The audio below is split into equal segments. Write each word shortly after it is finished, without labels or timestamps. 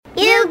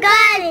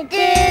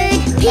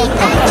If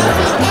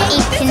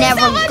you're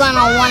never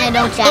gonna want it,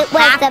 don't you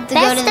have to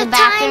go to the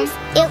bathroom?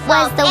 It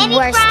was the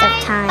worst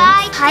of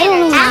times. I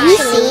only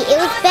see it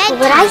was bad.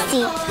 What I see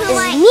is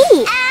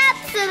me.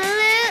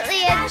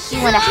 Absolutely.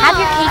 You want to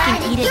have your cake and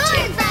eat it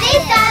too. They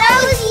thought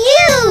I was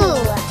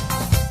you.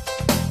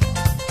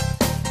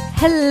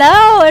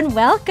 Hello and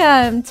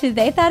welcome to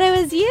They Thought It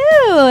Was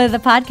You,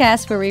 the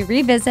podcast where we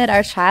revisit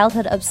our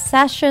childhood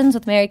obsessions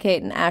with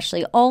Mary-Kate and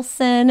Ashley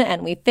Olsen,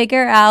 and we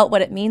figure out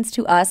what it means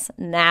to us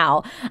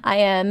now. I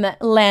am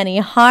Lanny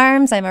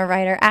Harms. I'm a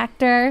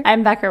writer-actor.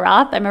 I'm Becca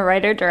Roth. I'm a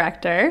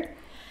writer-director.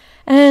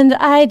 And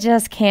I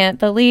just can't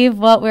believe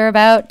what we're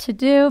about to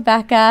do,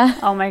 Becca.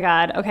 Oh my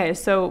God. Okay,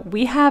 so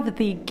we have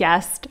the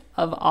guest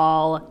of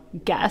all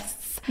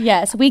guests.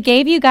 Yes, we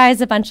gave you guys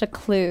a bunch of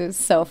clues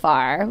so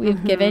far.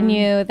 We've given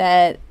you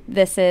that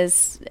this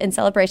is in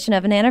celebration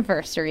of an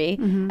anniversary,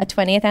 a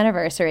 20th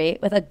anniversary,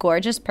 with a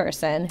gorgeous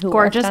person who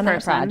worked on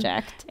that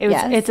project.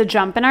 It's a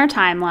jump in our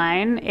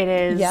timeline. It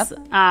is,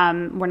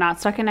 we're not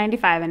stuck in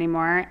 95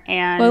 anymore.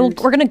 And we're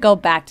going to go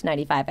back to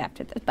 95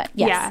 after this, but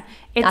yes.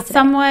 Yeah, it's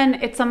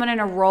someone in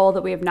a role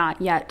that we have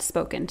not yet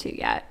spoken to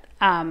yet.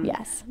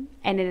 Yes.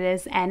 And it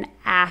is an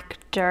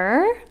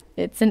actor.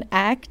 It's an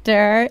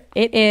actor.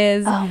 It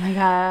is oh my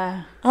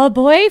God, a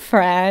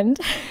boyfriend.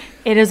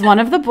 It is one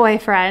of the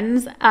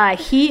boyfriends.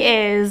 He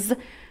is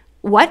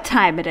what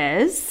time it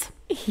is.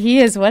 He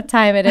is what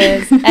time it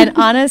is. And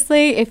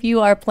honestly, if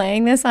you are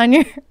playing this on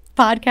your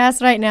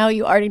podcast right now,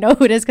 you already know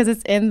who it is because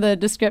it's in the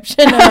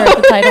description or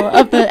the title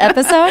of the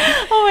episode.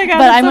 Oh my God.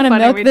 But I'm going to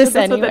milk this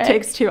anyway. That's what It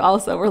Takes Two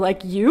also. We're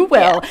like, you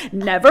will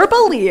never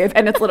believe.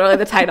 And it's literally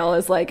the title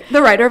is like,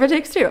 the writer of It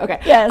Takes Two. Okay.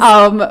 Yes.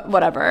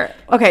 Whatever.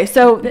 Okay.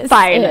 So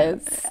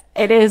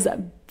it is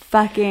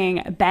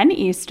fucking Ben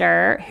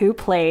Easter who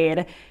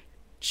played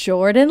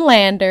Jordan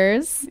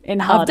Landers in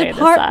Holiday of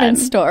Department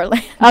Store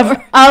Landers.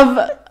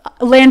 Of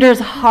Landers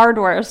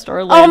Hardware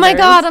Store Landers. Oh my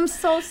God, I'm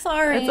so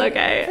sorry. It's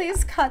okay.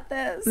 Please cut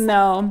this.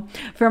 No.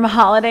 From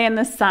Holiday in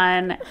the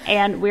Sun.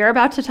 And we're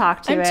about to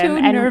talk to him. I'm too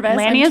nervous.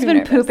 Lanny has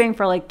been pooping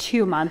for like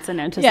 2 months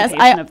in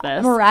anticipation of this.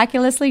 I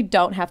miraculously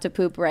don't have to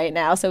poop right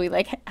now. So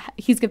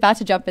he's about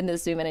to jump into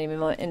Zoom at any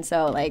moment. And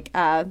so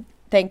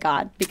thank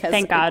God.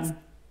 Thank God.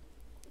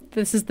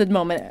 This is the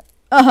moment.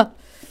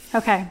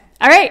 Okay.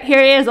 All right.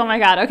 Here he is. Oh my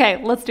God.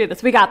 Okay. Let's do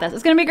this. We got this.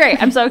 It's going to be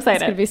great. I'm so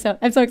excited.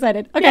 I'm so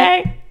excited.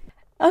 Okay.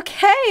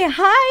 Okay.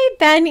 Hi,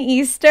 Ben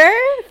Easter.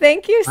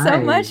 Thank you so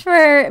much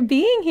for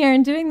being here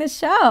and doing this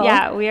show.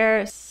 Yeah, we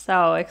are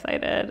so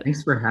excited.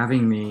 Thanks for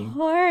having me. Of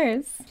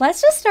course. Let's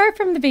just start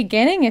from the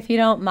beginning, if you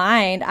don't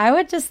mind. I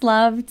would just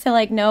love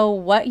to know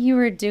what you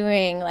were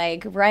doing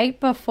right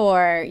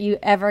before you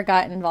ever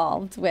got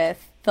involved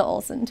with the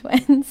Olsen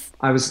twins.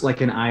 I was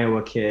like an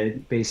Iowa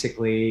kid,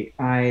 basically.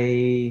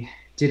 I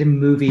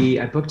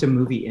booked a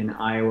movie in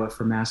Iowa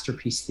for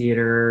Masterpiece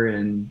Theater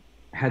and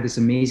had this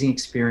amazing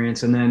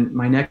experience. And then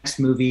my next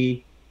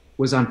movie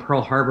was on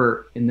Pearl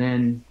Harbor. And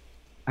then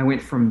I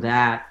went from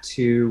that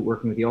to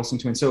working with the Olsen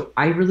twins. So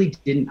I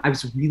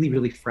was really,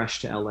 really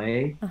fresh to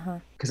LA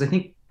because I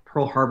think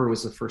Pearl Harbor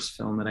was the first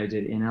film that I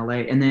did in LA.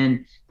 And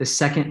then the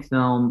second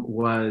film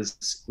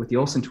was with the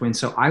Olsen twins.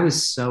 So I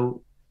was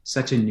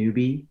such a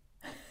newbie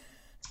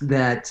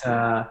that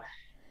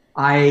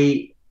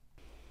I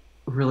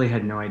really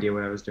had no idea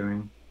what I was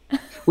doing,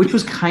 which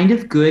was kind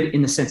of good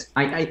in the sense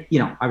I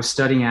was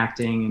studying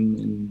acting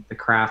and the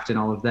craft and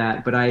all of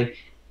that, but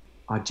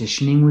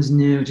auditioning was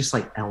new, just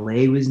like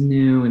LA was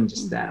new and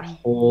just that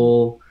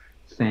whole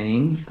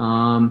thing.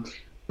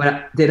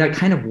 But that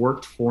kind of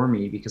worked for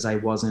me because I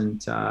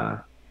wasn't,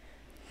 I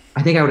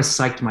think I would have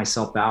psyched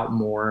myself out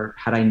more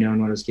had I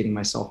known what I was getting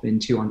myself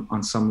into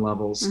on some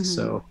levels.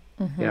 So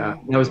yeah,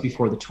 that was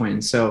before the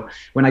twins. So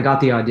when I got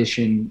the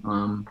audition,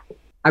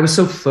 I was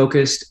so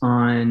focused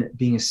on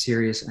being a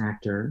serious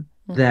actor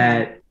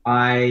that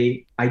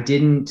I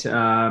didn't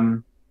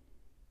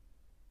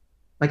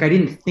I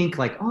didn't think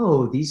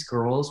oh, these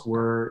girls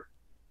were,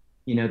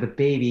 the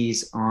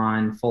babies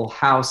on Full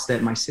House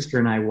that my sister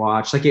and I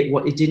watched.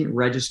 It didn't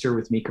register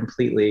with me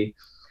completely,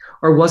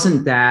 or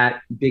wasn't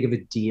that big of a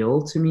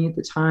deal to me at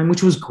the time,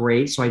 which was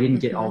great. So I didn't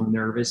get all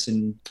nervous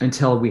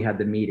until we had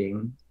the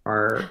meeting,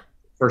 our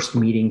first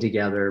meeting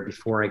together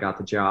before I got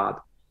the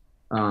job.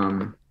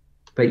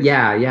 But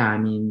yeah, I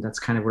mean, that's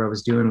kind of what I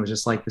was doing, was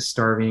just like the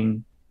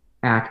starving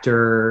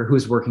actor who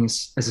was working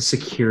as a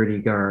security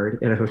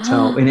guard at a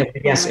hotel. And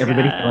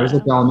everybody thought I was a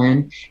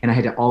bellman. And I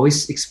had to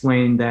always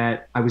explain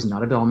that I was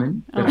not a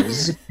bellman, that I was a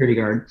security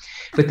guard.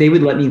 But they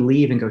would let me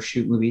leave and go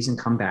shoot movies and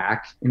come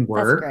back and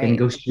work and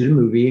go shoot a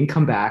movie and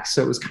come back.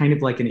 So it was kind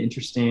of like an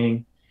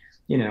interesting,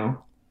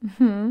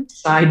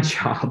 side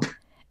job.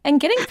 And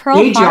getting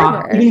Pearl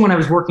Harbor. Even when I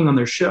was working on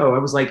their show, I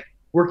was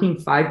working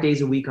 5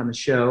 days a week on the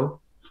show.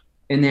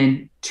 And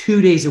then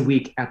 2 days a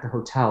week at the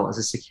hotel as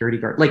a security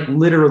guard,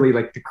 literally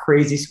the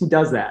craziest. Who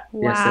does that?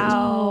 Wow. Yes,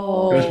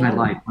 that was my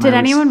life. Did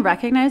anyone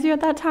recognize you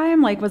at that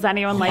time? Was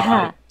anyone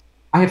I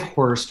have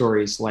horror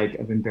stories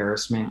of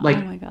embarrassment. Oh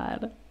my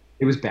God.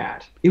 It was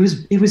bad. It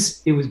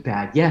was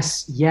bad.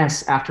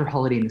 Yes. After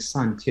Holiday in the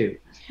Sun too.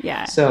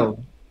 Yeah. So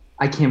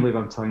I can't believe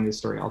I'm telling you this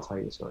story. I'll tell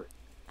you the story.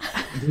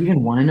 Do you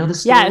even want to know the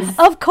story? Yes.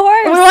 Of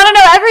course. We want to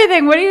know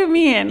everything. What do you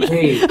mean?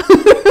 Wait,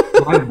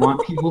 do I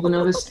want people to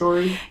know this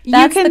story?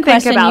 That's you can the think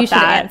question about you should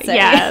that. answer.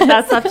 Yeah,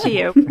 that's up to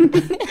you.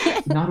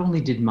 Not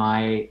only did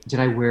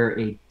I wear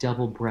a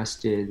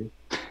double-breasted,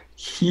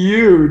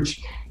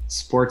 huge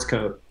sports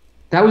coat.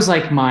 That was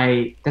like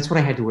that's what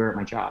I had to wear at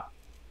my job.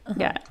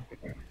 Yeah.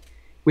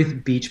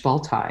 With beach ball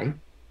tie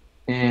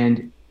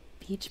and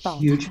Beach ball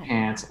huge tie.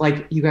 pants.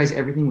 Like, you guys,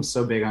 everything was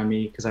so big on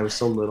me because I was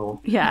so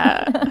little.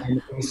 Yeah. And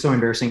it was so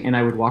embarrassing. And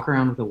I would walk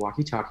around with a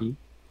walkie-talkie.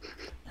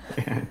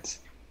 And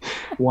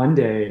one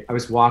day I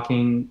was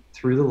walking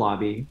through the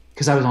lobby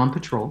because I was on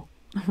patrol.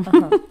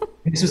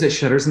 This was at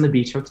Shutters in the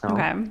Beach Hotel.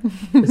 Okay.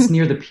 It's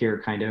near the pier,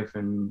 kind of,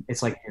 and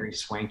it's like very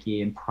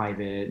swanky and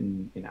private,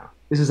 and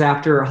this was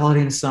after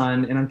Holiday in the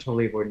Sun, and I'm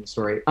totally avoiding the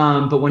story.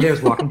 But one day I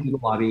was walking through the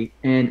lobby,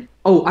 and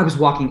I was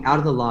walking out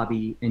of the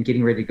lobby and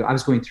getting ready to go. I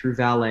was going through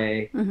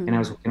valet, and I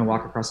was going to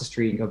walk across the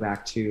street and go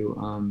back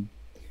to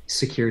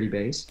security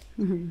base.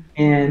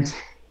 And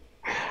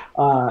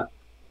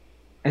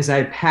as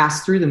I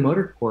passed through the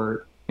motor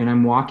court and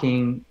I'm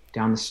walking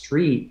down the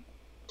street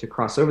to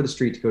cross over the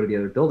street to go to the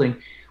other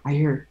building, I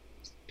hear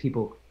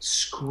people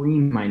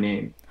scream my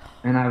name.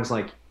 And I was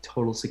like,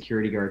 total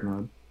security guard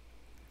mode.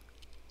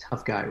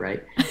 Tough guy,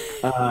 right?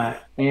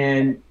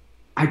 And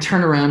I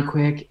turn around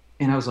quick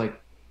and I was like,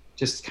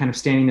 just kind of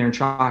standing there in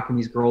shock. And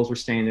these girls were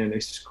standing there and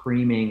they're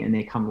screaming and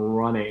they come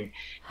running.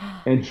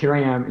 And here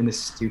I am in this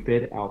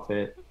stupid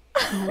outfit.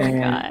 Oh my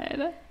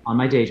God. On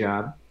my day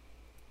job.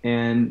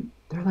 And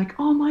they're like,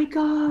 oh my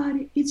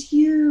God, it's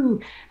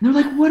you. And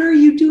they're like, what are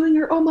you doing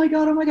here? Oh my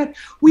God.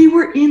 We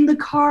were in the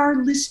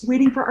car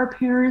waiting for our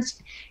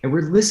parents. And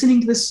we're listening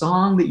to the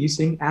song that you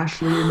sing,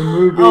 Ashley, in the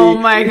movie. Oh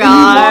my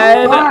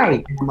God. Why?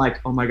 And I'm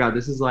like, oh my God,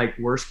 this is like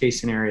worst case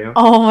scenario.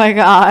 Oh my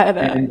God.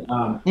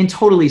 And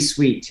totally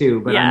sweet too.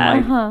 But Yeah.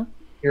 I'm like,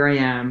 here I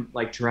am,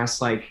 like dressed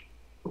like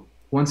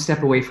one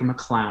step away from a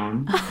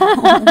clown.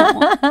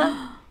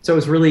 So it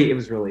was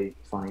really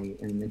funny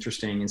and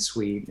interesting and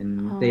sweet.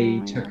 And they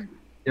took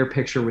their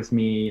picture with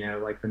me,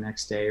 like the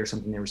next day or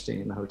something. They were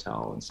staying in the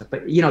hotel and stuff.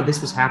 But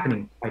this was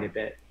happening quite a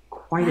bit.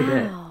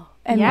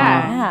 And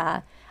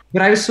Yeah.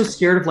 But I was so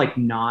scared of like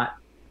not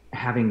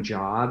having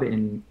job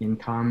and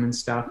income and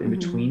stuff in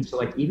between. So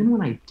like even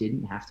when I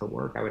didn't have to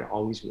work, I would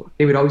always work.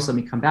 They would always let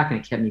me come back, and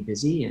it kept me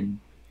busy. And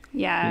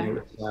Yeah.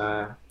 it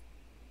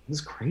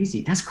was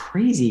crazy. That's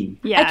crazy.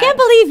 Yeah. I can't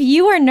believe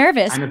you were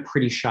nervous. I'm a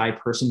pretty shy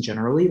person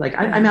generally. Like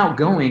I'm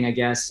outgoing, I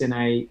guess.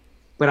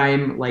 But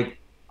I'm like,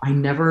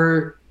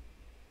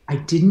 I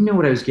didn't know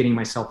what I was getting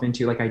myself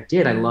into. Like I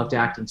loved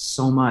acting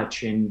so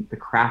much and the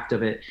craft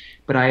of it,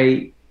 but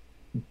I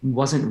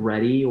wasn't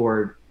ready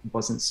or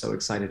wasn't so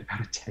excited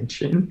about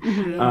attention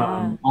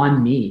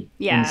on me.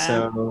 Yeah. And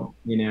so,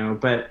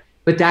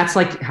 but that's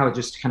like how it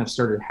just kind of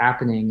started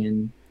happening.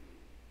 And,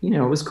 it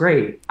was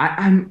great.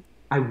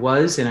 I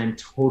was, and I'm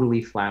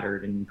totally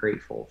flattered and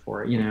grateful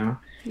for it,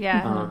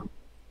 Yeah.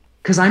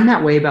 Because I'm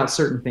that way about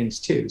certain things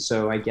too.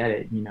 So I get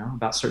it,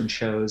 about certain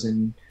shows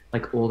and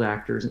like old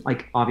actors.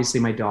 Like obviously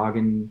my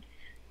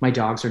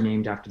dogs are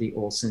named after the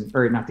Olsen,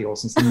 or not the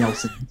Olsens, the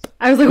Nelsons.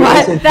 I was like,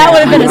 what? That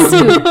would have been a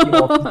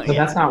scoop. So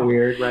that's not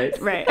weird, right?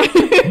 Right.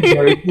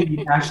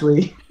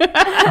 Ashley.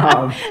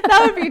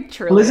 That would be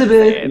true.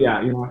 Elizabeth.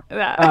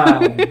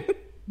 Yeah,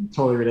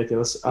 totally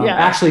ridiculous. Yeah.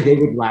 Actually, they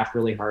would laugh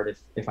really hard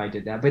if I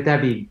did that, but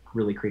that'd be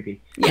really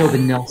creepy. Yeah. The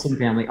Nelson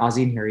family,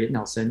 Ozzie and Harriet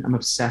Nelson. I'm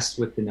obsessed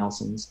with the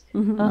Nelsons.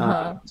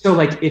 Mm-hmm. So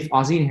like if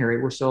Ozzie and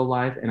Harriet were still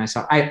alive and I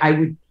saw, I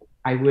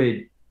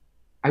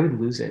would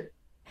lose it.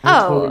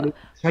 So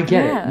I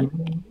get it.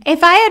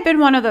 If I had been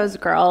one of those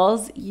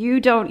girls, you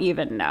don't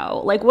even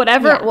know. Like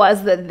whatever it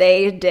was that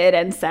they did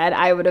and said,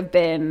 I would have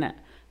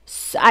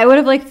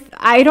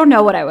I don't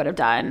know what I would have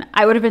done.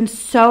 I would have been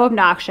so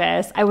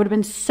obnoxious. I would have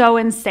been so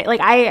insane.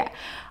 Like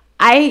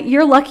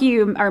you're lucky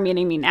you are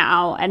meeting me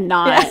now and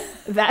not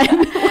then.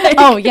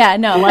 And we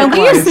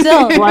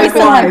still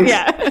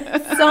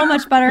have so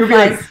much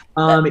butterflies.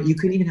 You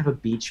couldn't even have a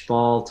beach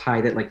ball tie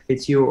that like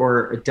fits you,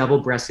 or a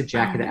double-breasted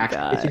jacket that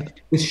actually fits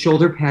you with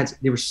shoulder pads.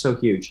 They were so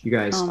huge, you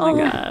guys. Oh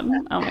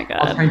my God.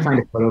 I'll try and find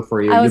a photo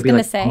for you. I was going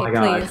to say, oh my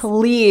God.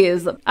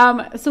 Please.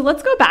 So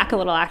let's go back a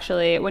little,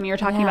 actually, when you were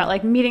talking about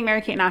like meeting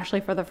Mary-Kate and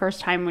Ashley for the first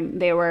time when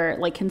they were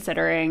like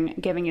considering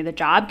giving you the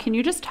job. Can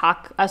you just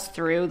talk us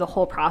through the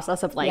whole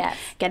process of like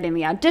getting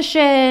the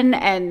audition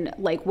and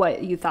like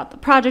what you thought the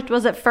project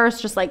was at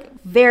first, just like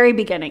very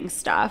beginning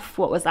stuff?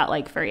 What was that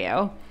like for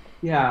you?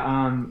 Yeah,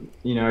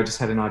 I just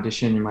had an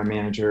audition and my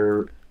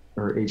manager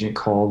or agent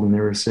called and they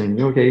were saying,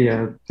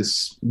 okay,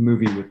 this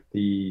movie with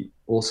the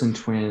Olsen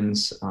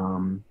twins.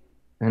 And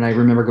I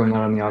remember going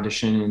out on the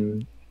audition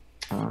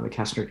and the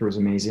cast director was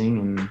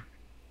amazing.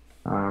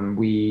 And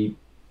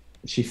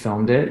she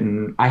filmed it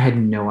and I had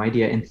no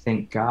idea. And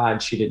thank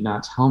God she did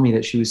not tell me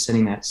that she was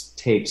sending that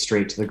tape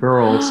straight to the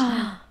girls.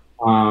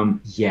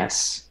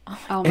 Yes.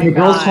 Oh my and the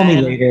girls God. told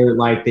me later,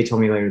 like they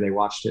told me later they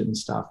watched it and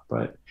stuff,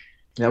 but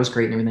that was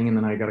great and everything. And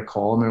then I got a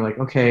call and they're like,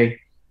 okay,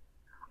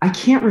 I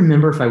can't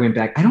remember if I went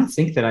back. I don't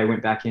think that I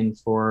went back in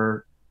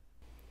for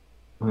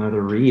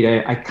another read.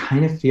 I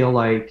kind of feel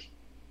like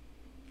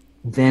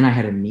then I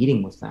had a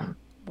meeting with them.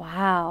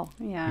 Wow.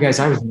 Yeah. You guys,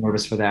 I was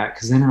nervous for that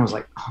because then I was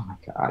like, oh my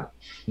God.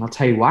 And I'll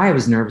tell you why I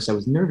was nervous. I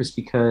was nervous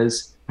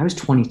because I was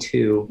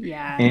 22.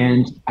 Yeah.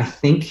 And I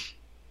think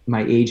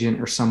my agent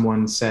or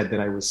someone said that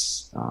I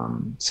was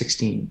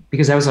 16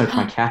 because I was like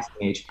my casting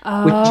age,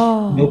 which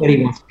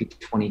nobody wants to be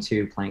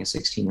 22 playing a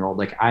 16-year-old.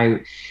 Like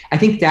I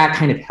think that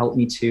kind of helped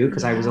me too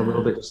because I was a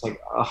little bit just like,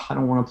 oh, I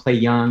don't want to play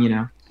young, you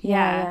know?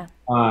 Yeah.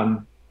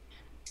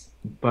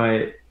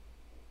 But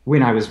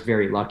when I was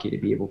very lucky to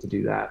be able to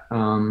do that.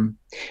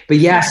 But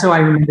yeah, so I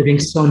remember being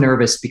so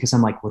nervous because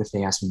I'm like, what if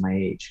they ask me my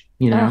age,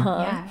 you know?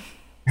 Yeah.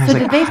 So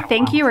did they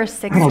think you were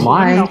 16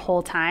 the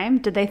whole time?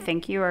 Did they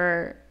think you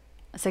were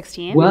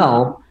 16?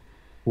 Well,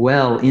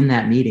 in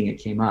that meeting it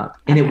came up,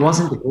 and it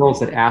wasn't the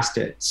girls that asked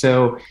it.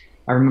 So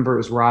I remember it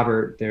was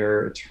Robert,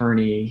 their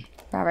attorney.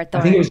 Robert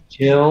Thorne. I think it was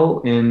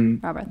Jill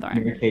and Robert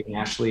Thorne. Mary-Kate and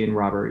Ashley and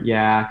Robert.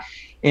 Yeah.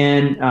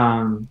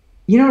 And,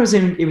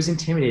 it was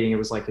intimidating. It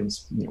was like in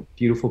this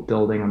beautiful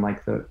building on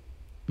like the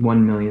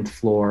 1 millionth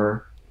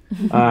floor,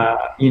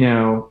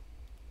 Avenue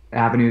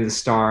of the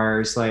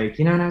Stars, and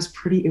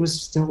it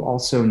was still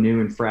also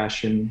new and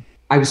fresh. And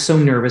I was so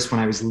nervous when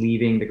I was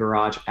leaving the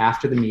garage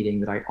after the meeting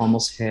that I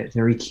almost hit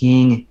Larry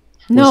King.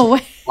 No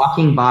way.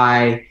 Walking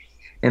by,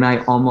 and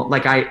I almost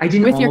I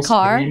didn't with almost your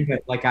car, hit him,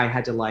 but I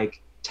had to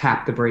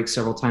tap the brakes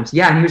several times.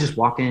 Yeah, and he was just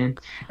walking,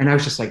 and I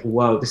was just like,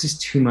 "Whoa, this is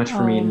too much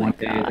for me in one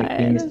day."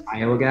 Being this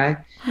Iowa guy.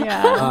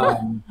 Yeah.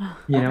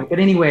 But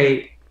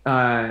anyway,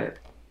 I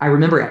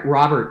remember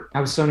Robert.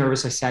 I was so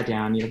nervous. I sat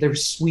down. They were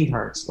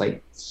sweethearts,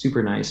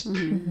 super nice.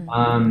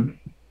 Mm-hmm.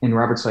 And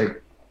Robert's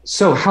like,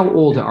 so how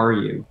old are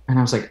you? And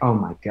I was like, oh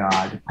my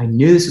God, I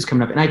knew this was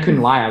coming up. And I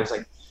couldn't lie. I was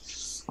like,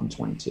 I'm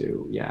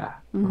 22. Yeah.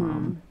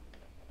 Mm-hmm.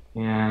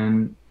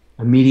 And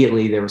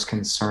immediately there was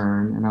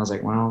concern. And I was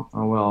like, well.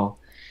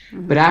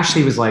 Mm-hmm. But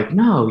Ashley was like,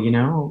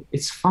 no,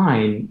 it's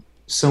fine.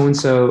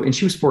 So-and-so. And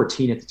she was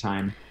 14 at the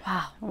time.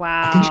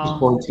 Wow. I think she was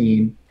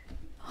 14.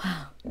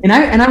 Wow. And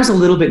I was a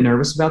little bit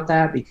nervous about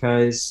that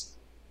because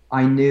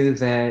I knew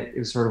that it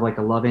was sort of like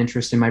a love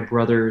interest, and my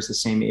brother is the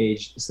same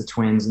age as the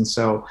twins. And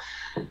so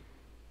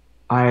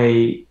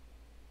I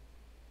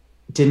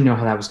didn't know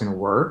how that was going to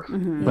work,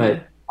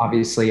 but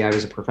obviously I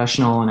was a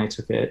professional and I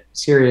took it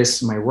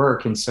serious in my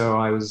work. And so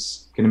I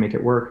was going to make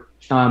it work.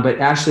 But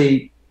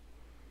Ashley,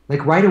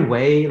 right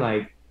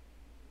away,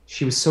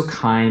 she was so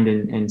kind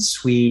and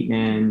sweet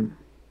and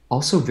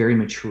also very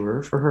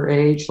mature for her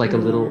age, a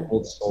little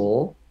old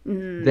soul,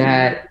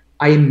 that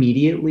I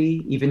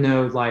immediately, even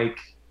though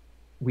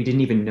we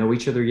didn't even know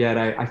each other yet,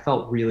 I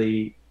felt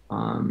really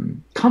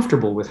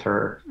comfortable with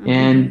her.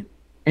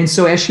 And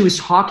so as she was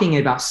talking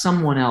about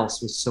someone else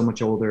who was so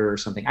much older or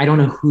something, I don't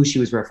know who she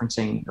was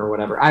referencing or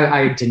whatever.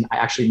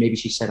 Maybe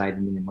she said I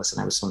didn't even listen.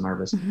 I was so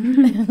nervous.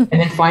 And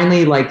then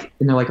finally,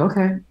 and they're like,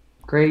 okay,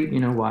 great.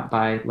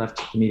 Bye.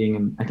 Left the meeting.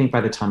 And I think by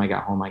the time I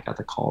got home, I got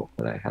the call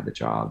that I had the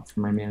job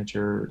from my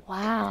manager.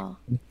 Wow.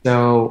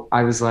 So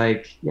I was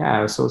like,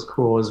 yeah, so it was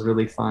cool. It was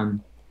really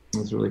fun. It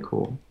was really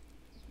cool.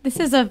 This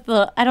is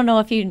I don't know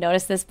if you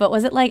noticed this, but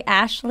was it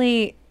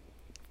Ashley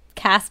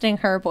casting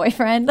her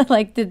boyfriend?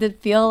 Did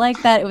it feel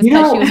like that? It was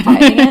because she was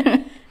driving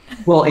it?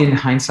 Well, in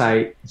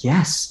hindsight,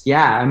 yes.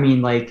 Yeah. I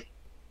mean,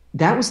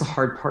 that was the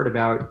hard part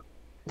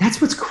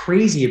that's what's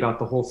crazy about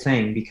the whole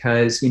thing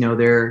because,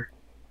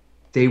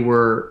 they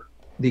were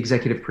the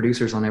executive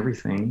producers on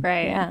everything.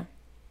 Right. Yeah.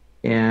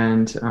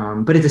 And,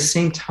 but at the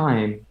same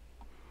time,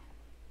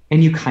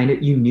 and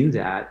you knew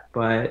that,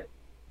 but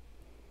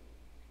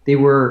they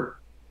were,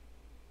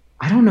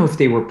 I don't know if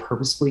they were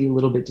purposefully a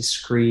little bit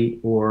discreet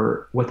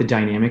or what the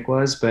dynamic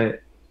was,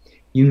 but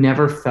you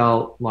never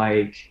felt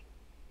like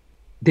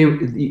they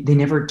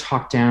never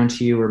talked down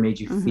to you or made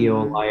you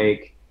feel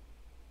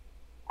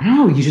I don't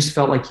know, you just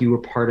felt like you were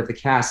part of the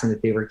cast and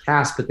that they were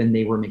cast, but then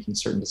they were making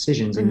certain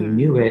decisions and you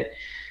knew it,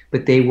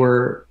 but they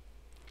were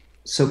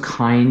so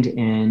kind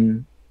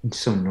and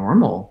so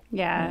normal.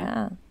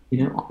 Yeah.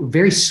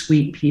 Very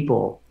sweet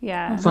people.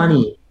 Yeah.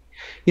 Funny.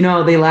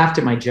 They laughed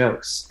at my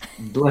jokes.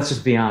 Let's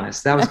just be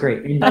honest. That was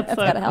great. And That's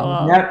so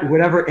cool.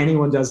 Whatever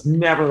anyone does,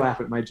 never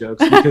laugh at my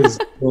jokes because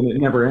it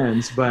never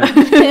ends. But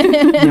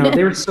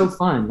they were so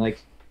fun.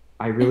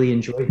 I really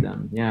enjoyed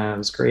them. Yeah, it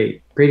was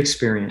great. Great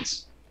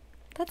experience.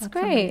 That's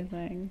great.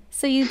 Amazing.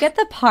 So you get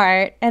the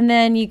part, and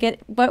then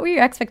what were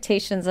your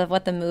expectations of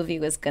what the movie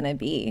was going to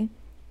be?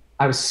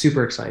 I was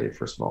super excited,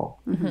 first of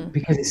all,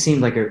 because it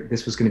seemed like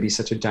this was going to be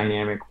such a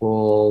dynamic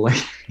role.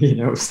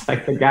 It's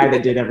like the guy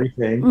that did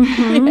everything.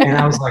 And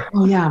I was like,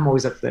 oh yeah, I'm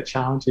always up for that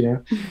challenge,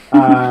 because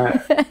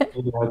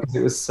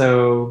it was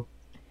so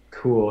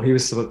cool. He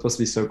was supposed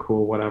to be so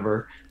cool,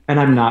 whatever. And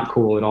I'm not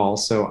cool at all.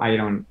 So I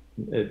don't,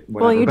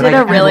 well, you did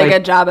a really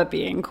good job at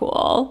being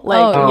cool.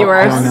 You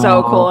were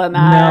so cool in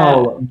that.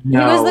 No. He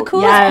was the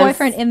coolest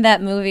boyfriend in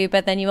that movie,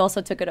 but then you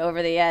also took it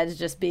over the edge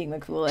just being the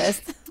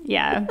coolest.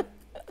 Yeah.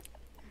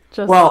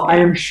 I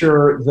am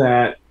sure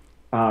that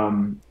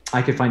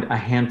I could find a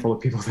handful of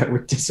people that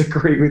would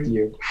disagree with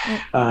you.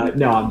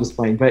 No, I'm just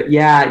playing. But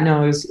yeah,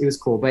 no, it was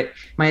cool. But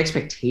my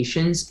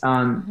expectations,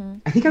 I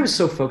think I was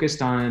so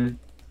focused on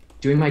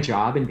doing my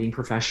job and being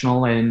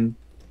professional and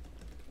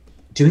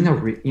doing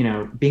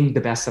being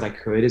the best that I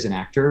could as an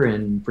actor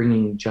and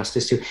bringing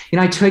justice to,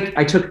 I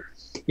took,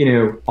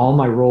 all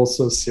my roles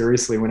so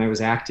seriously when I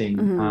was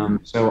acting.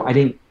 So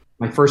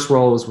my first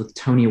role was with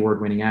Tony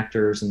Award winning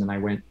actors. And then I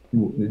went,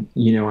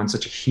 on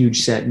such a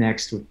huge set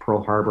next with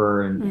Pearl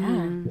Harbor,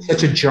 and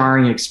such a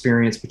jarring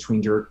experience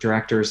between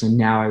directors. And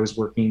now I was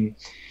working,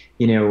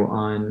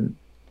 on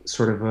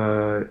sort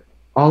of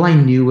all I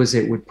knew was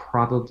it would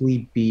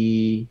probably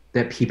be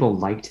that people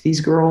liked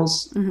these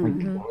girls.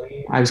 Like,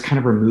 I was kind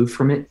of removed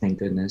from it, thank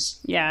goodness.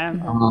 Yeah.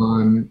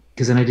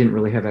 Because then I didn't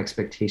really have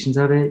expectations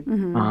of it.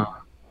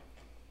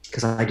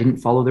 Because I didn't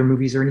follow their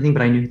movies or anything,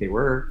 but I knew who they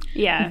were.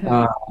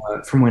 Yeah.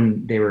 From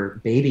when they were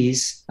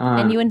babies.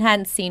 And you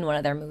hadn't seen one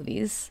of their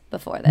movies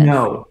before this?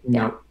 No.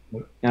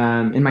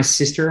 And my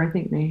sister, I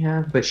think, may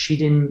have, but she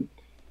didn't.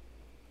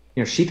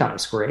 She thought it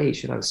was great.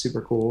 She thought it was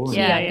super cool.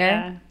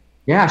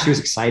 Yeah, she was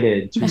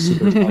excited. She was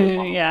super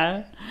excited.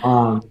 Yeah.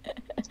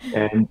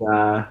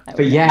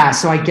 But yeah,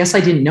 so I guess I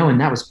didn't know, and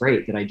that was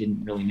great that I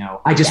didn't really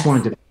know. I just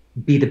wanted to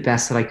be the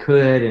best that I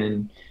could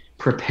and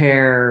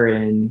prepare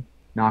and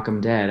knock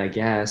them dead, I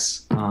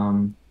guess.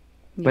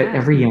 But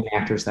every young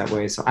actor's that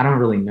way, so I don't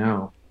really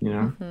know,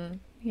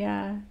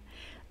 Yeah.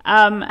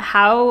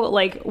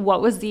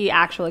 What was the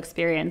actual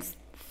experience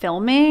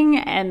filming,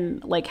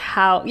 and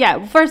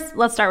first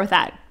let's start with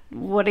that.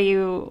 What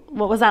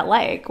was that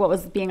like? What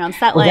was being on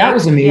set like? That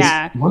was amazing.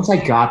 Yeah. Once I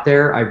got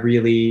there, I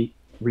really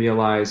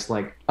realized,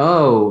 like,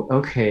 oh,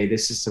 okay,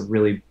 this is a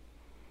really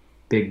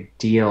big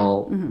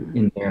deal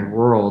in their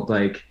world.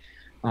 Like,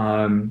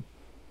 and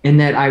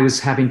that I was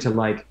having to,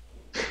 like,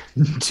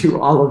 do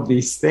all of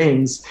these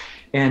things,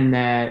 and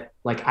that,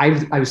 like,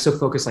 I was so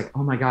focused, like,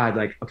 oh my God,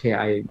 like, okay,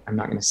 I'm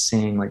not going to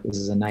sing, like, this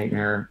is a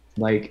nightmare.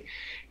 Like,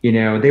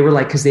 they were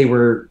like, because they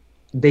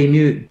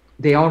knew,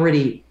 they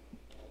already,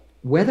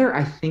 whether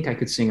I think I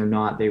could sing or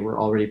not, they were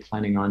already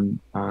planning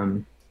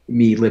on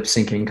me lip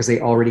syncing, because they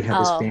already had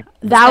this band.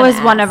 That was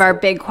one of our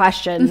big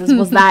questions,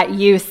 was that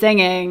you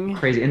singing?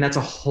 Crazy. And that's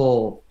a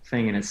whole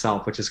thing in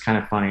itself, which is kind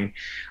of funny.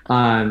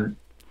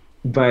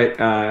 But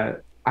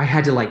I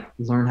had to, like,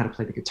 learn how to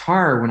play the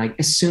guitar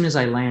as soon as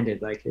I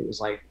landed. Like, it was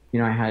like,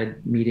 I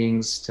had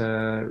meetings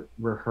to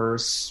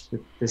rehearse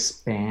with this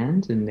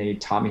band, and they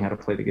taught me how to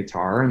play the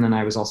guitar. And then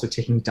I was also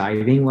taking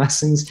diving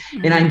lessons,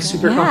 and I'm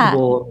super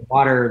comfortable in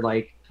water.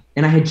 Like,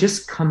 and I had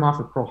just come off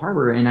of Pearl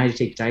Harbor, and I had to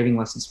take diving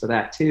lessons for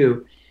that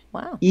too.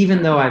 Wow.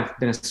 Even though I've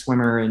been a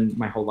swimmer in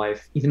my whole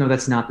life, even though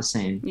that's not the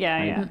same.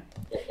 Yeah.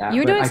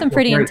 You were doing some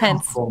pretty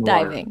intense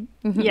diving.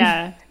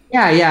 Yeah.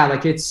 Yeah.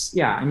 Like,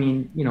 I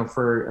mean,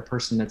 for a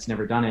person that's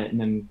never done it, and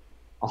then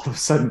all of a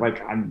sudden,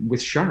 like, I'm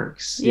with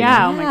sharks.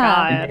 Yeah. Oh my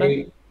God.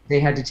 And they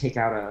had to take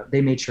out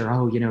they made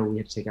sure, we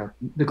had to take out,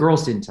 the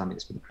girls didn't tell me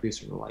this, but the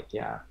producers were like,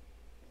 yeah,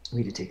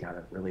 we had to take out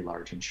a really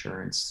large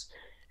insurance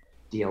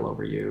deal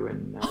over you,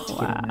 and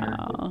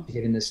to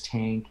get in this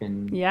tank.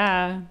 And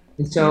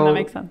so that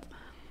makes sense.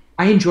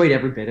 I enjoyed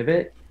every bit of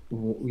it,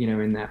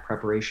 in that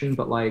preparation,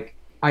 but, like,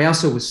 I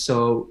also was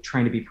so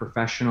trying to be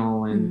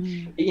professional,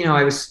 and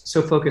I was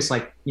so focused,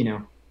 like,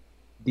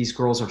 these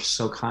girls are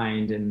so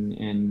kind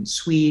and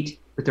sweet,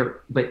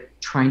 but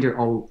trying to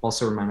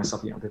also remind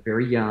myself, they're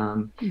very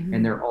young,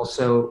 and they're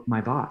also my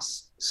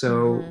boss.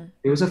 So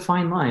it was a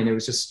fine line. It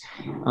was just,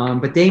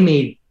 but they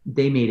made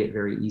it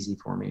very easy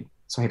for me.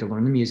 So I had to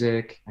learn the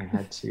music. I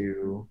had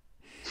to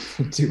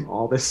do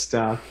all this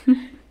stuff.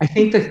 I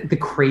think the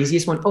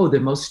craziest one, the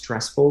most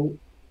stressful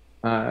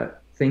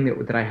thing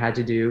that I had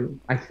to do,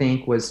 I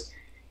think, was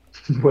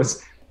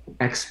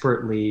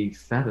expertly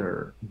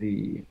feather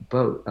the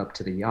boat up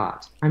to the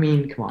yacht. I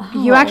mean, come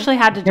on. You actually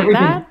had to do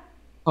that?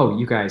 Oh,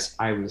 you guys,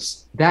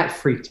 that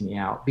freaked me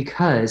out,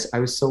 because I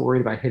was so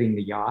worried about hitting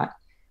the yacht,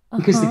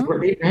 because they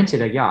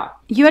rented a yacht.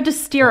 You had to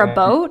steer a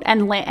boat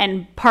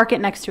and park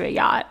it next to a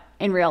yacht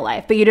in real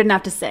life, but you didn't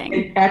have to sing.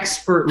 And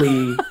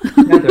expertly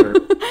feather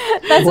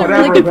That's a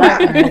really good point.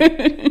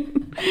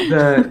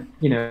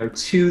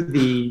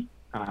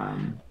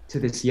 To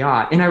this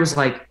yacht. And I was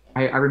like,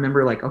 I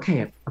remember, like,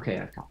 okay, I've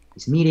got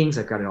these meetings,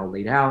 I've got it all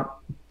laid out.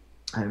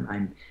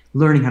 I'm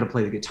learning how to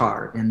play the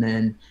guitar. And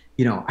then,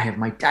 I have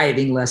my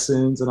diving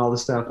lessons and all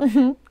this stuff.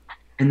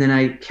 And then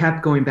I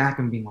kept going back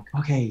and being like,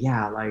 okay,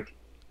 yeah, like,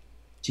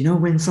 do you know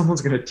when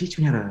someone's going to teach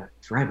me how to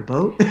drive a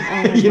boat?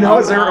 Is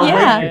there a way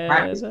to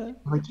practice? I'm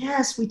like,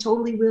 yes, we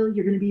totally will.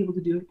 You're going to be able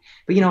to do it.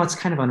 But, it's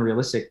kind of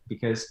unrealistic,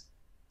 because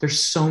there's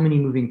so many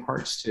moving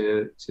parts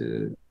to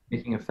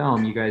making a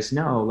film, you guys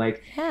know,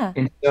 like,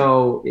 and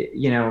so,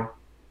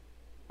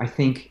 I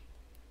think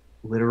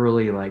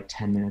literally, like,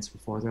 10 minutes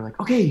before, they're like,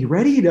 okay, you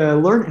ready to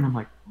learn? And I'm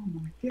like, oh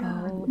my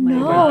God. Oh my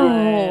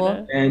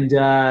God. And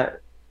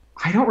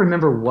I don't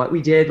remember what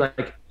we did.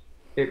 Like,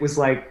 it was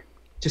like,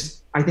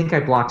 I think I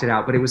blocked it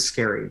out, but it was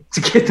scary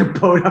to get the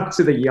boat up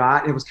to the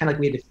yacht. It was kind of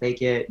like we had to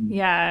fake it. And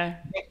yeah.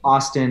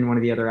 Austin, one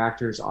of the other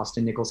actors,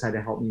 Austin Nichols, had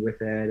to help me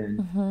with it.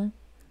 And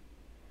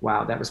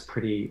wow, that was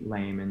pretty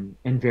lame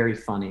and very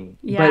funny.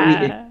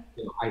 Yeah.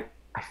 But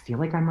I feel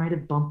like I might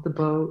have bumped the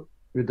boat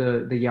or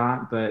the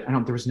yacht, but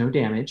there was no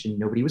damage and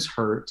nobody was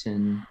hurt.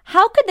 And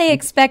how could they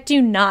expect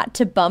you not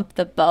to bump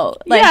the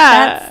boat? Like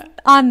that's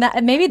on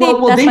that. Maybe they.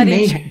 Well, they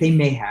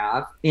may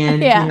have,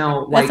 and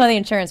that's why the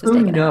insurance was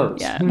taken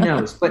out. Yeah. Who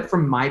knows? But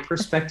from my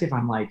perspective,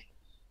 I'm like,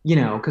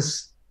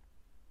 because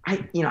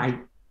I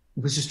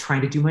was just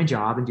trying to do my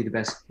job and do the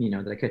best,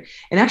 that I could.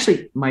 And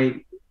actually,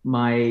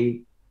 my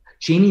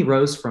Jamie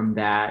Rose from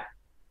that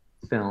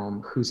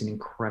film, who's an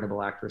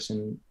incredible actress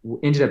and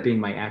ended up being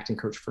my acting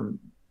coach for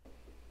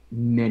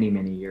many,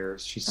 many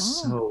years. She's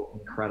so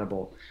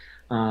incredible.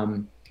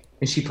 And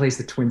she plays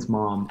the twins'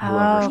 mom.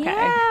 Oh, okay.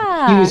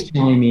 Yeah. He was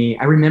telling me,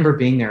 I remember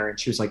being there and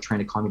she was like trying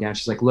to calm me down.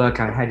 She's like, look,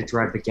 I had to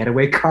drive the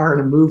getaway car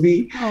in a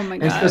movie. Oh my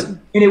God. God.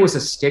 And it was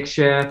a stick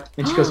shift.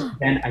 And she goes,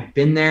 Ben, I've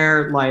been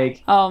there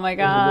like, oh my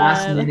God. In the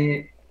last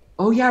minute.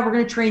 Oh yeah, we're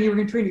going to train you.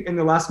 In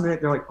the last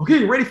minute, they're like, okay,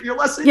 you ready for your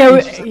lesson? Yeah.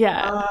 Like,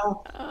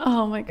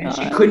 oh my God. And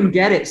she couldn't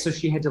get it. So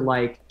she had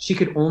to she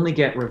could only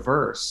get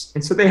reverse.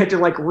 And so they had to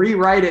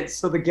rewrite it.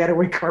 So the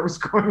getaway car was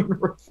going in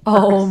reverse.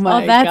 Oh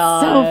my God. That's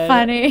so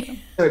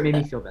funny. So it made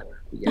me feel better.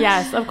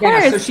 Yes, of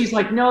course. So she's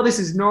like, no, this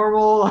is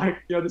normal.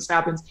 This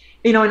happens.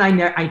 And I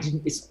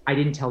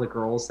didn't tell the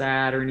girls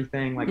that or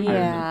anything. I was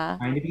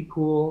trying to be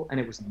cool, and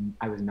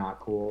I was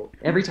not cool.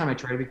 Every time I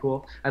try to be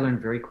cool, I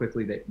learned very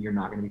quickly that you're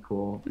not going to be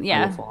cool.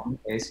 Yeah. You'll fall on the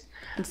face.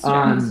 That's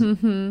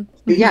true.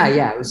 But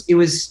it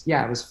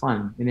was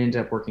fun. It ended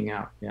up working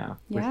out. Yeah.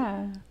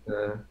 Yeah.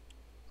 The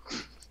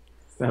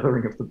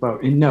feathering of the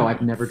boat. And no,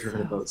 I've never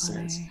driven a boat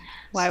since.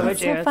 Why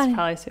would you? It's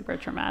probably super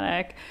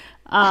traumatic.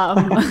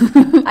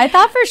 I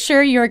thought for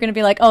sure you were going to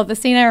be like, oh, the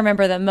scene I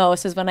remember the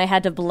most is when I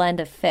had to blend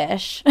a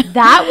fish.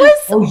 That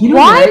was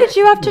why did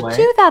you have to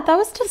do that? That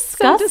was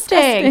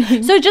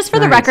disgusting. So just for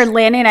the record,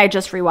 Lanny and I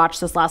just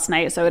rewatched this last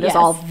night, so it is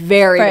all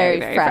very, very,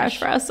 very fresh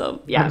for us.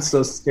 So yeah, I'm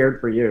so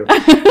scared for you.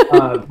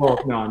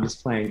 Well, no, I'm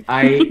just playing.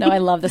 I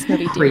love this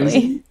movie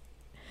dearly.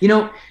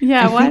 Why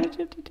did you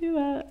have to do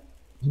that?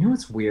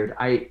 It's weird.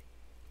 I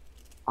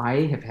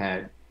have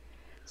had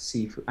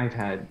seafood. I've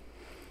had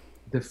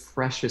the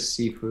freshest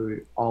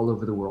seafood all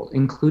over the world,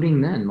 including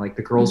then. Like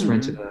the girls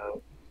rented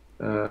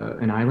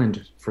an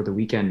island for the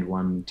weekend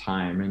one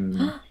time,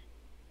 and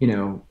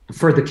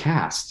for the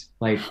cast,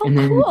 and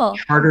then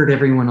chartered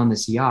everyone on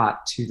this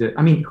yacht to the.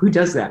 I mean, who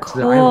does that to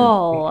the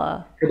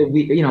island for the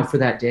week? For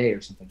that day or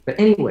something. But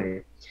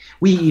anyway,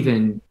 we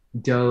even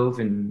dove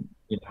and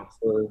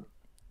for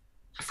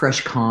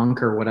fresh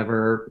conch or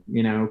whatever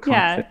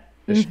conch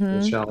fish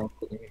shell.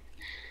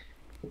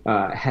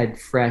 Had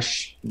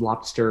fresh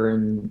lobster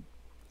and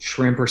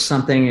shrimp or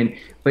something,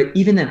 but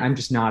even then I'm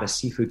just not a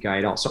seafood guy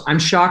at all, so I'm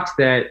shocked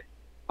that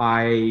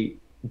I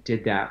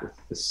did that with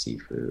the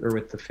seafood or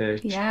with the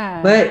fish.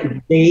 But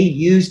they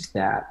used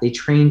that, they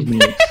trained me.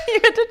 You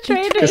had to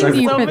train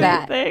you for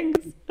that things.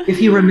 If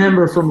you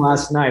remember from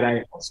last night,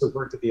 I also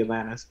worked at the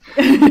Atlantis.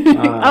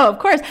 Of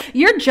course.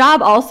 Your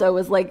job also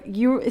was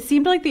you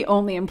seemed like the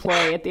only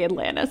employee at the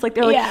Atlantis.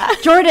 They're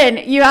like, Jordan,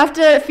 you have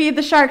to feed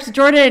the sharks.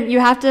 Jordan, you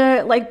have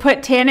to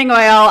put tanning oil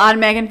on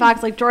Megan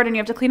Fox. Jordan, you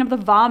have to clean up the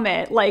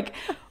vomit.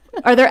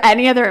 Are there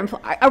any other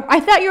employees? I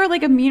thought you were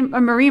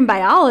a marine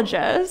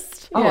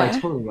biologist. Oh, I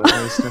totally was.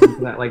 I was studying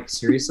for that.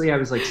 Seriously, I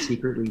was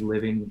secretly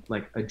living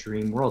a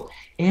dream world.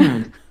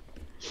 And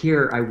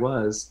here I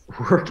was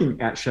working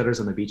at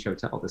Shutters on the Beach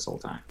Hotel this whole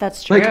time.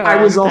 That's true. I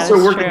was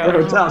also working at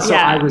the hotel. So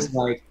I was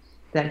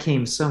that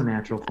came so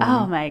natural for me.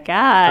 Oh my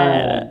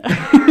God.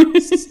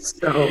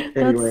 So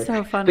anyway. That's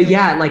so funny.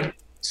 But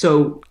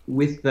so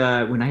with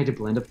when I had to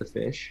blend up the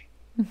fish,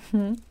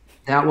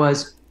 that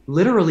was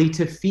literally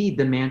to feed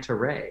the manta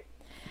ray.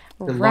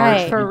 The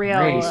large for real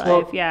ray.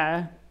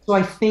 So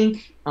I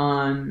think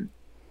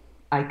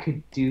I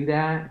could do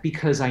that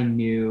because I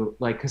knew,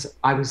 because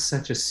I was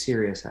such a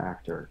serious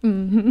actor. I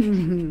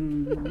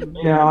mean,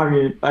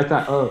 I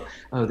thought, oh,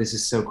 this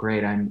is so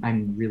great.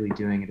 I'm really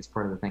doing it as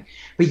part of the thing.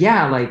 But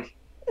that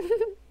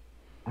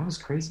was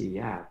crazy.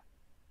 Yeah.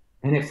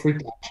 And it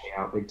freaked Ashley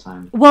out big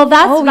time. Well,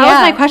 that was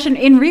my question.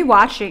 In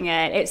rewatching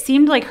it, it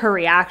seemed like her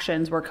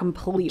reactions were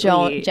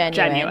completely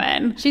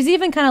genuine. She's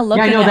even kind of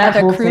looking at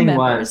other crew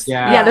members.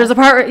 There's a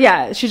part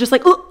where, she's just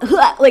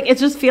it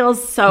just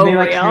feels so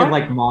real. They kind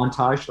of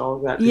montaged all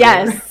of that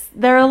together. Yes.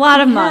 There are a lot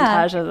of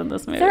montages in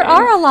this movie. There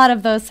are a lot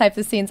of those types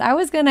of scenes. I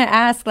was going to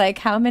ask,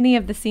 how many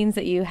of the scenes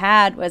that you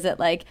had, was it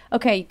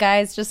okay, you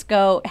guys just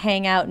go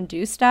hang out and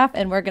do stuff,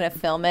 and we're going to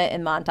film it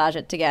and montage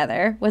it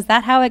together? Was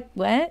that how it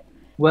went?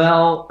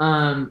 Well,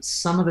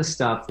 some of the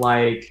stuff,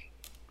 the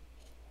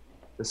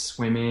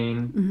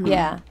swimming.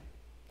 Yeah.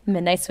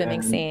 Midnight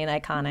swimming scene,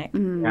 iconic.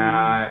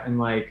 Yeah,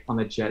 and on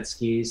the jet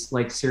skis.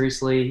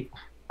 Seriously,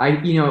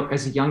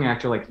 as a young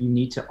actor, you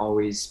need to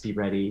always be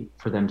ready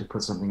for them to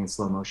put something in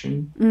slow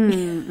motion.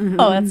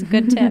 Oh, that's a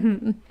good tip.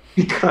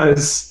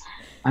 Because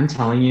I'm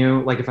telling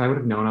you, like if I would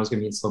have known I was going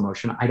to be in slow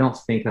motion, I don't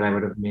think that I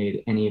would have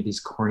made any of these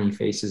corny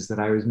faces that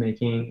I was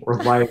making, or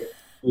like,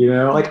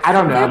 like I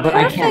don't know, They're but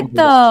perfect, I can't.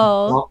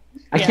 though.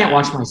 I can't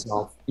watch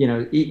myself.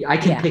 I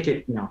can pick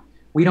it.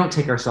 We don't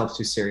take ourselves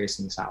too serious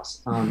in this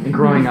house. And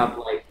growing up,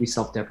 like we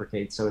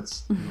self-deprecate, so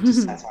it's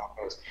just that's how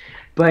it goes.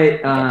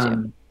 But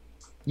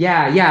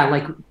yeah,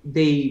 like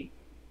they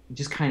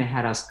just kind of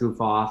had us goof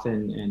off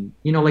and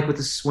like with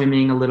the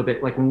swimming a little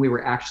bit, like when we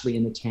were actually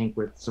in the tank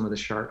with some of the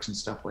sharks and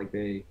stuff, like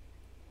it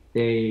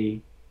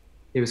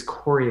was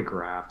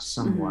choreographed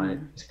somewhat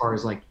as far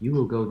as like you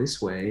will go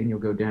this way and you'll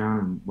go down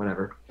and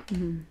whatever.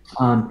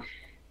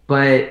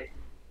 But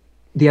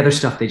the other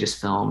stuff they just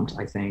filmed,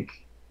 I think.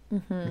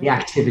 The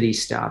activity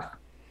stuff,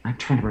 I'm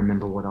trying to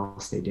remember what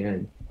else they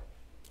did.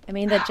 I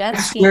mean, the jet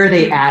ski. I swear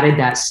they added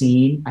that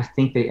scene. I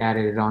think they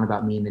added it on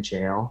about me in the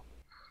jail.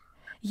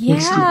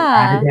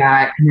 Yeah.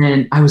 That, and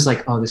then I was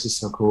like, oh, this is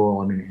so cool.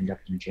 I'm going to end up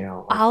in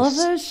jail. Like, all of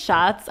those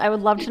shots, I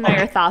would love to know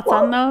your thoughts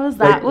on those.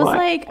 That was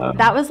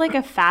like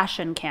a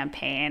fashion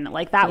campaign.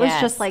 Like that was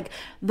just like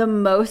the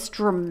most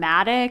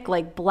dramatic,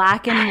 like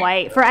black and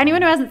white. For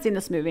anyone who hasn't seen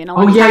this movie in a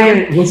long time.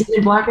 Yeah. Was it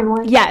in black and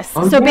white? Yes.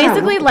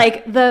 Basically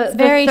like the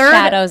very third,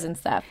 shadows and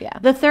stuff. Yeah.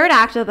 The third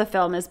act of the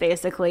film is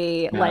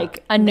basically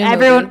like a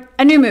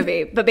new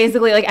movie, but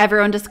basically like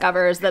everyone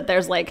discovers that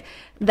there's like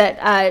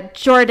that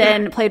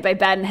Jordan, played by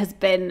Ben, has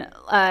been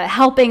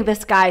helping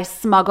this guy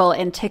smuggle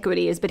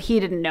antiquities, but he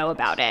didn't know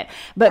about it.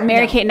 But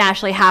Mary-Kate and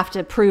Ashley have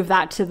to prove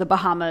that to the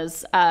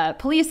Bahamas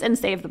police and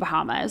save the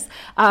Bahamas.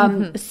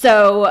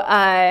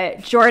 So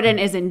Jordan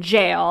is in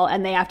jail,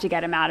 and they have to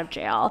get him out of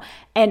jail.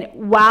 And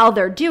while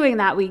they're doing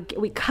that,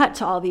 we cut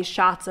to all these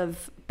shots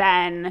of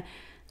Ben,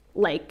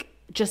 like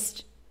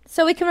just...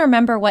 So we can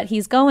remember what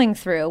he's going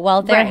through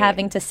while they're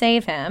having to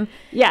save him.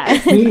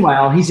 Yeah.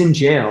 Meanwhile, he's in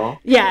jail.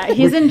 Yeah,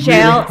 he's in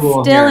jail. Really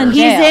cool still in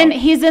jail.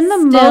 He's in the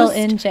still most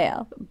in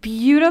jail.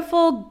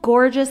 Beautiful,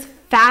 gorgeous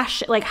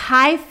fashion, like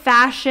high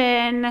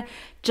fashion,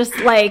 just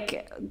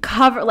like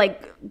cover,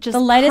 like just the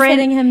light print, is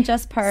hitting him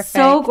just perfect.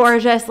 So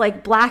gorgeous,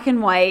 like black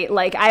and white.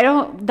 Like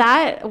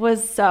that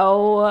was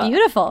so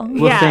beautiful.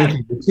 Well, thank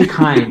you. You're too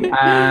kind.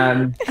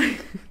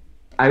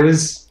 it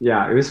was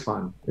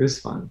fun. It was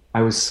fun.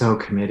 I was so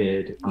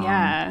committed.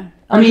 Yeah.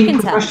 I mean,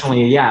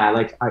 professionally,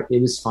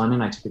 it was fun,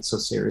 and I took it so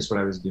serious what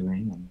I was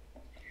doing.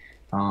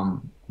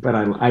 And, but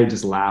I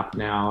just laugh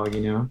now,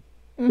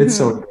 It's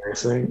so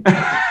embarrassing,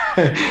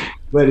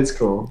 but it's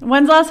cool.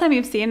 When's the last time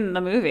you've seen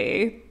the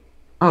movie?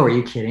 Oh, are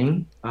you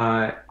kidding?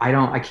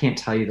 I can't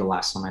tell you the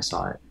last time I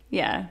saw it.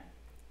 Yeah.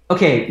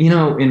 Okay.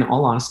 In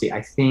all honesty,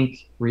 I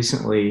think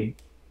recently,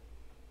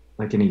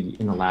 like in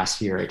the last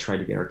year, I tried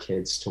to get our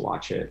kids to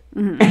watch it,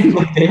 and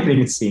they haven't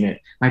even seen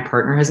it. My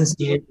partner hasn't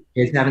seen it.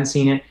 Kids haven't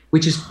seen it,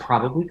 which is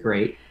probably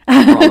great.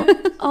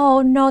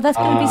 Oh no, that's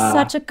going to be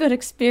such a good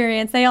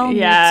experience. They all need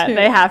to.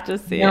 They have to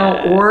see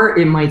it. Or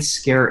it might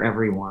scare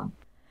everyone.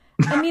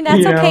 I mean,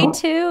 that's okay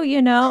too.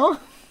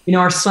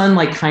 Our son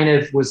like kind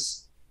of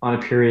was on a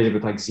period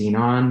with like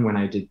Xenon when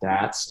I did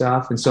that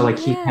stuff, and so like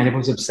he kind of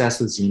was obsessed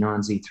with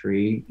Xenon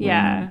Z3.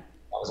 Yeah, that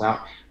was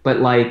out,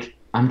 but like.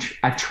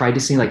 I've tried to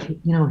say like,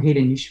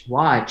 Hayden, you should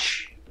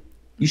watch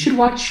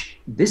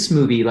this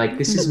movie. Like,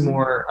 this is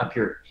more up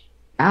your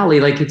alley.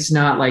 Like, it's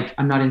not like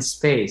I'm not in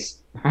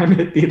space. I'm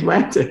at the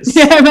Atlantis.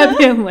 Yeah, I'm at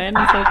the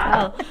Atlantis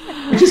Hotel.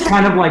 Which is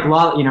kind of like,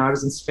 I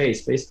was in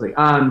space, basically.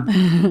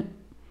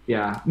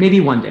 Yeah, maybe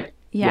one day.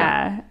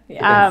 Yeah.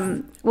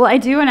 Well, I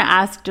do want to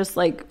ask, just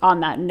like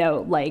on that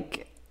note,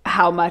 like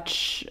how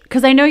much,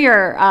 because I know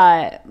you're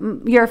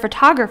a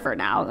photographer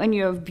now, and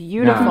you have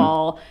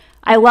beautiful. Yeah.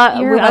 I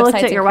looked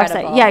at your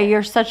website. Yeah,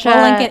 you're such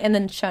we'll link it in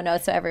the show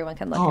notes so everyone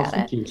can look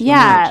at it. So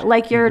much.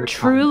 Like you're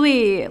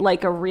truly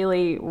like a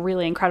really,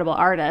 really incredible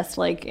artist.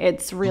 Like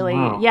it's really,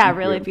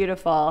 really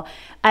beautiful.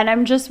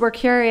 And we're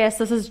curious,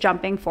 this is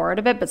jumping forward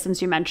a bit, but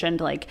since you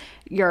mentioned like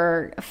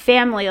your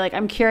family, like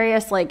I'm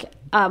curious, like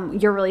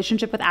your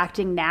relationship with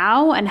acting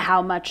now and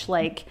how much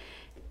like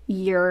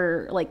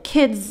your like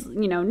kids,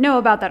 know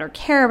about that or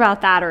care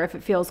about that, or if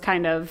it feels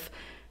kind of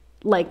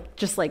like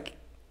just like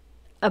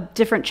a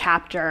different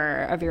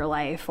chapter of your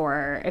life,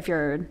 or if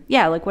you're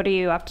like what are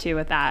you up to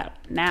with that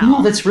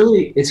now?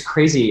 It's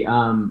crazy.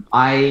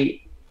 I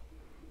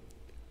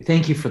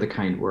thank you for the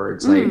kind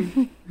words. Like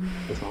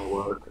with all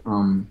work.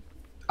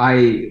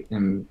 I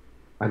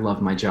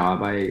love my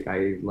job.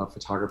 I love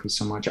photography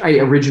so much. I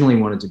originally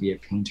wanted to be a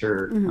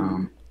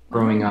painter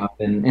growing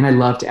up, and I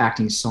loved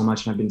acting so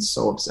much, and I've been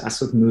so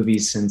obsessed with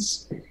movies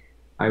since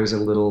I was a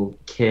little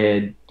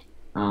kid.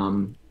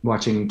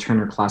 Watching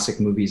Turner Classic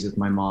Movies with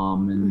my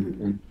mom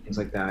and things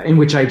like that, and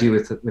which I do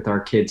with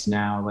our kids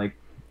now. Like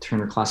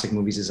Turner Classic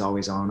Movies is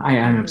always on. I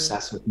am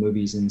obsessed with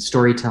movies and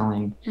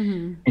storytelling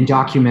and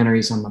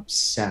documentaries. I'm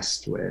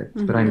obsessed with,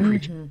 but I'm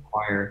preaching to the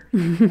choir.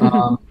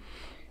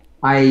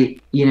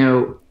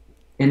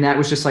 And that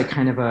was just like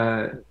kind of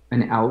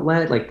an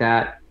outlet like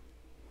that.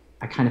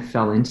 I kind of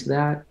fell into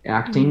that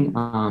acting,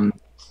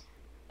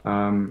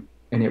 and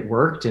it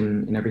worked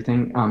and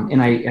everything.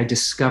 And I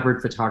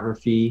discovered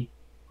photography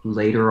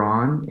later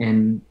on,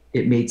 and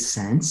it made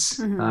sense.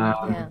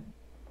 Yeah.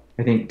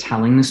 I think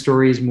telling the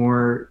story is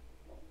more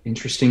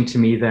interesting to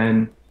me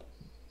than,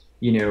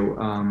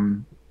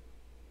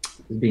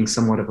 being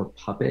somewhat of a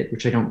puppet,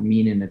 which I don't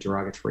mean in a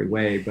derogatory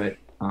way, but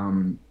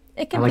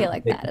it can feel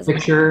like that as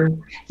picture.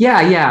 Well.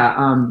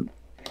 Yeah.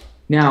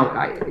 Now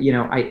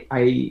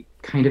I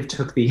kind of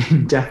took the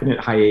indefinite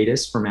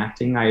hiatus from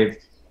acting. I've,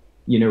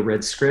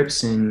 read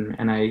scripts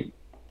and I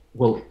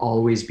will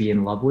always be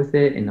in love with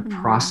it in the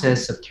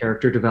process of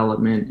character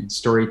development and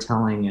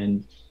storytelling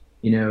and,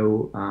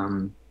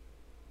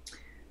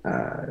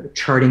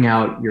 charting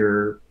out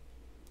your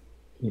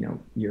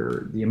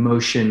the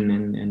emotion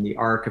and the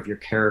arc of your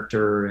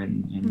character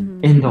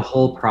and in the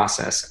whole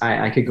process.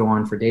 I could go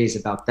on for days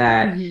about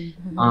that.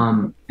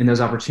 And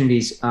those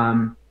opportunities.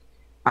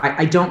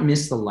 I don't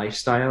miss the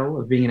lifestyle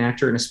of being an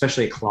actor, and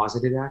especially a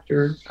closeted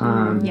actor.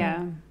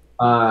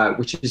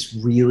 Which is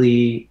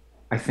really,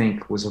 I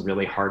think, was a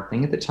really hard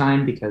thing at the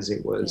time because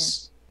it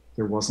was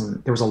there was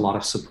a lot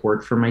of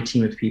support from my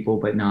team of people,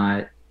 but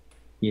not,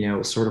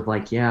 sort of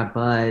like,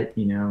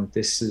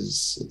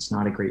 it's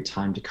not a great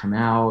time to come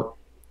out.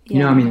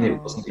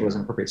 It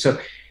wasn't appropriate.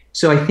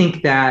 So I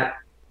think that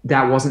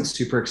wasn't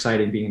super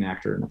exciting being an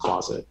actor in the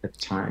closet at the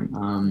time.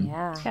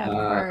 Of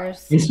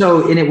course.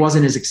 And it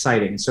wasn't as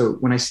exciting. So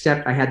when I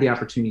had the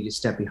opportunity to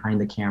step behind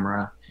the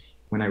camera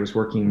when I was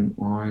working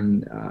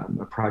on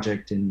a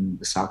project in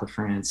the south of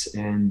France,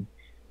 and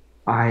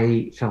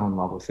I fell in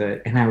love with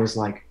it. And I was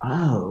like,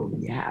 oh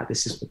yeah,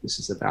 this is what this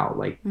is about.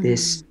 Like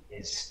this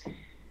is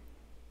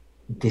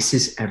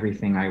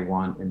everything I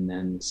want and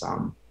then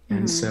some.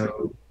 And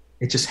so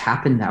it just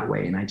happened that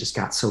way. And I just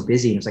got so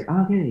busy. And it was like,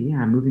 oh, okay, yeah,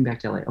 I'm moving back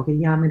to LA. Okay,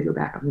 yeah, I'm going to go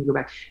back.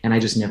 And I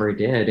just never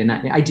did. And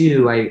I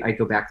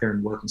go back there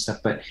and work and stuff,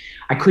 but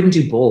I couldn't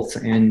do both.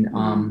 And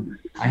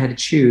I had to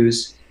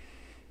choose.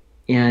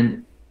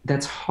 And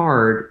that's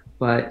hard,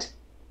 but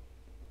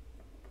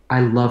I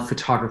love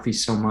photography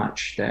so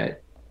much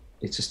that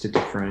it's just a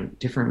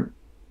different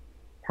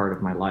part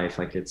of my life.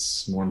 Like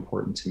it's more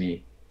important to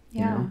me.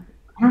 Yeah.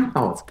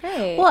 That's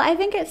great. Well, I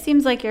think it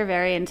seems like you're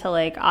very into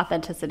like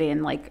authenticity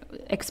and like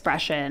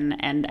expression,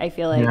 and I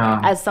feel like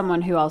as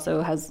someone who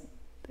also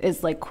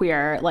is like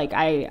queer, like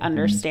I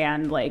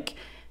understand like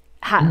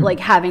like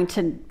having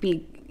to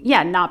be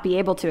not be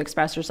able to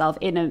express yourself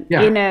in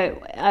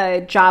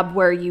a job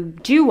where you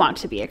do want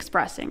to be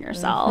expressing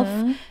yourself.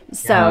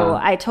 So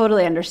I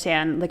totally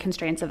understand the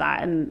constraints of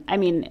that, and I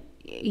mean,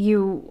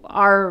 you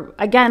are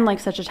again like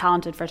such a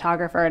talented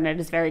photographer, and it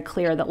is very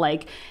clear that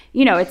like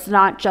it's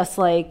not just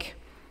like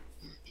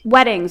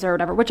weddings or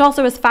whatever, which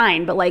also is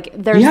fine, but like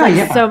there's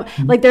so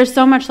like there's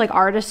so much like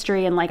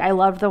artistry, and like I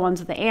love the ones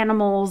with the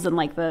animals and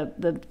like the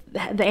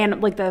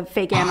like the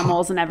fake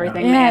animals and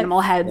everything, the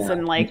animal heads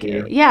and like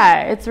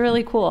it's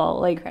really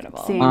cool, like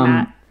incredible seeing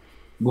that.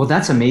 Well,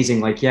 that's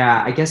amazing. Like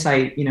I guess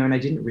I and I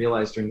didn't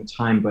realize during the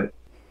time, but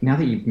now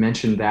that you've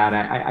mentioned that,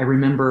 I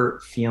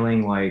remember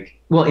feeling like,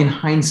 well, in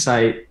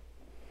hindsight,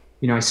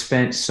 I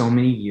spent so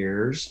many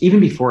years even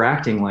before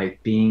acting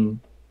like being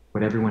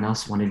what everyone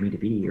else wanted me to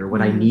be or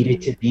what I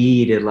needed to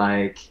be to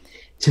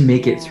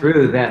make it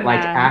through, that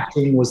like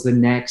acting was the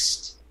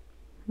next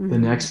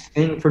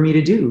thing for me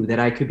to do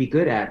that I could be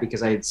good at,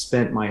 because I had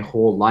spent my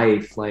whole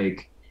life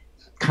like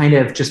kind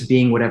of just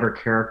being whatever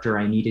character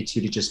I needed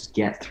to just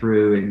get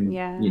through and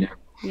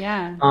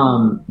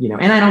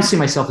and I don't see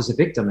myself as a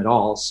victim at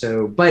all.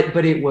 So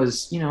but it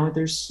was,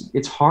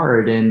 it's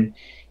hard and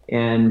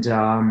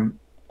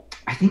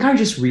I think I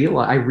just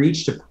realized I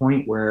reached a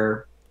point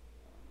where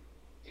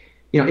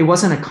it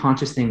wasn't a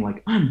conscious thing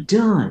like I'm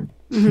done.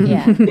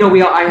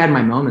 I had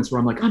my moments where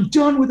I'm like, I'm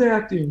done with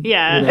acting.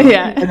 And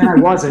then I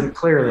wasn't,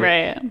 clearly.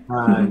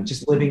 Right.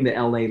 Just living the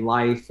LA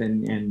life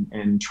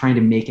and trying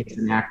to make it as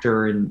an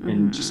actor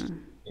and just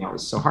it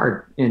was so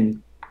hard,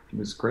 and it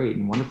was great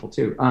and wonderful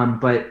too.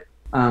 But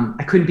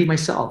I couldn't be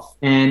myself,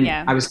 and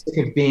I was sick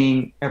of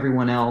being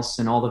everyone else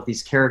and all of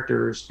these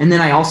characters. And then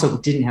I also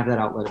didn't have that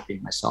outlet of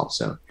being myself.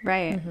 So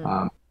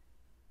but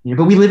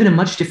we live in a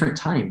much different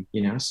time,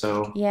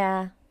 so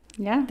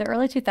the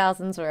early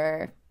 2000s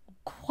were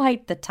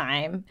quite the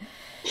time.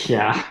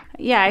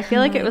 I feel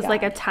like it was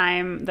like a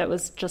time that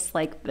was just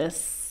like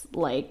this,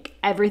 like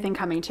everything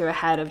coming to a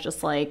head of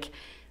just like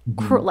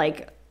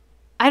like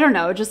I don't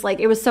know, just like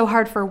it was so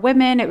hard for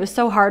women. It was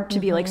so hard to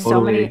be like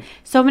so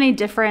many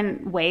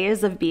different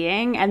ways of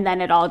being, and then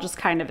it all just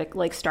kind of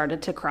like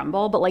started to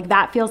crumble. But like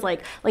that feels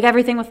like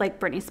everything with like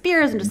Britney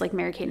Spears and just like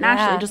Mary-Kate and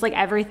Ashley, just like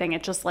everything.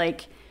 It just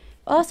like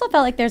I also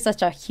felt like there's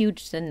such a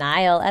huge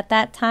denial at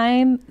that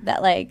time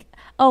that like,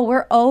 oh,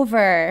 we're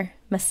over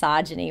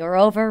misogyny, we're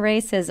over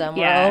racism,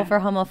 we're over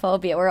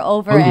homophobia, we're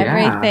over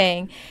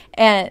everything.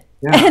 And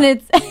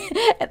it's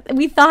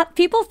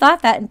people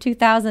thought that in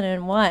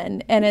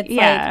 2001, and it's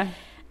like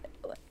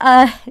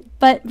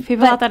but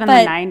people thought that in the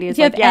 90s.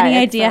 Do you have any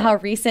idea how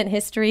recent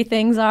history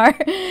things are?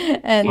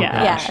 And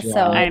so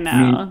I know.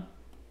 I mean,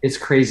 it's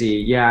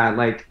crazy.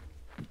 Like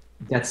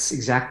that's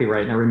exactly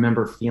right. And I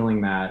remember feeling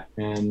that,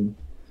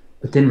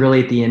 but then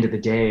really at the end of the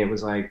day, it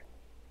was like,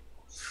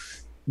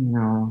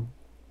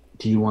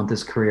 do you want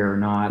this career or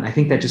not? And I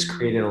think that just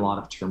created a lot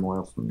of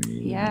turmoil for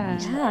me. Yeah,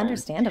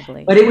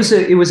 understandably. But it was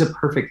a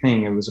perfect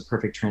thing. It was a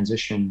perfect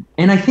transition.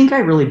 And I think I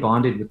really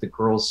bonded with the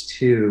girls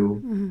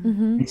too,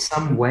 in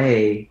some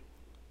way,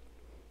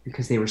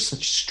 because they were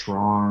such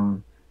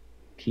strong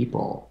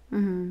people.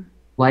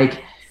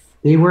 Like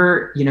they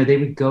were, they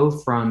would go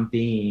from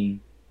being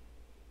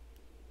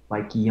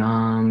like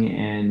young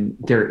and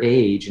their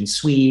age and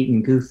sweet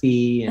and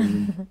goofy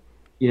and,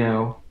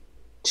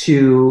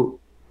 to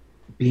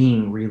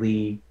being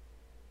really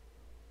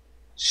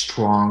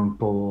strong,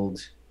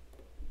 bold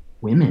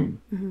women,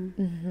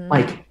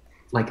 like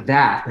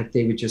that. Like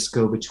they would just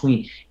go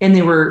between, and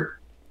they were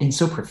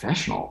so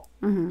professional,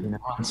 And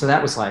so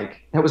that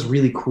was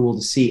really cool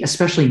to see,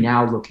 especially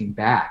now looking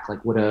back.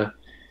 Like what an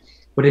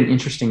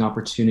interesting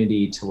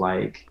opportunity to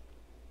like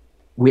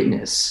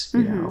witness,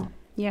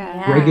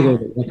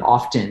 regularly, like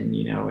often,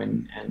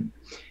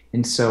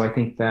 and so I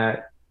think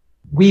that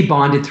we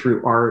bonded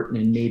through art,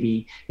 and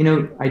maybe,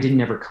 I didn't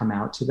ever come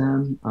out to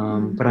them,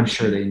 but I'm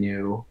sure they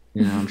knew,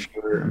 I'm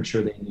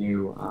sure they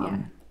knew.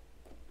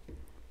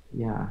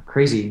 Yeah.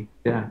 Crazy.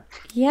 Yeah.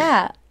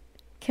 Yeah.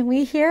 Can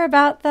we hear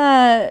about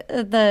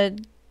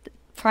the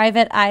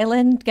private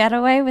island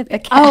getaway with the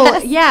cast? Oh,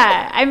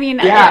 yeah. I mean,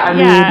 now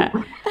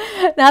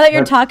that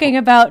you're talking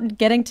about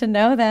getting to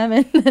know them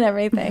and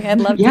everything, I'd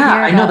love to hear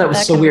about I know that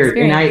was so weird.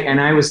 Experience. And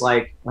I was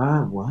like,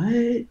 what?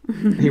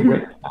 They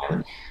went to the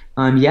island.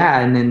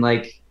 And then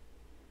like,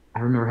 I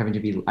remember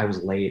I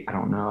was late. I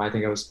don't know. I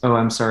think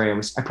I'm sorry.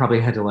 I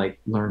probably had to like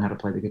learn how to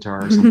play the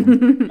guitar or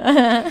something.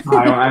 I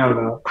don't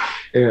know.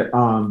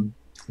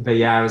 But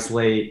yeah, I was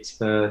late to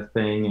the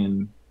thing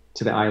and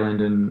to the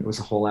island, and it was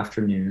a whole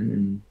afternoon,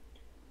 and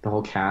the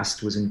whole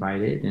cast was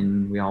invited,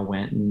 and we all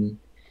went, and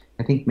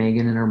I think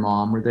Megan and her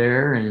mom were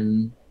there,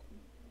 and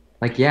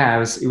like,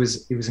 it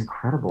was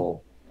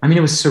incredible. I mean,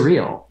 it was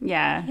surreal.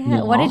 Yeah.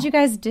 What did you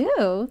guys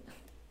do?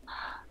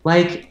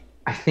 Like,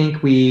 I think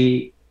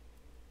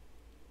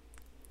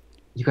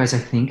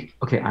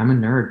okay, I'm a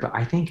nerd, but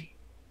I think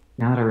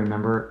now that I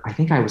remember, I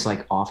think I was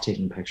like off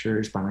taking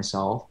pictures by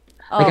myself.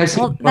 Like I've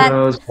seen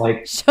photos,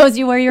 like shows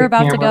you where you're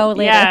about to go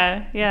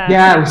later.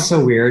 Yeah, it was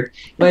so weird.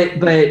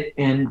 But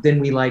and then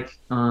we like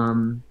I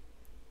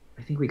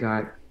think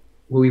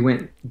we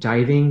went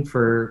diving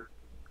for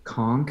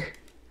conch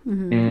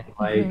and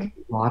like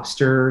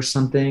lobster or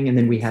something, and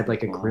then we had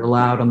like a grill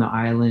out on the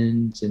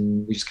island,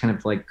 and we just kind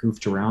of like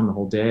goofed around the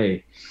whole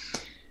day.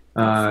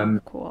 So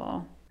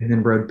cool. And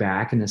then rode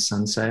back in the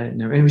sunset,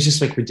 and it was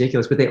just like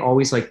ridiculous. But they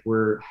always like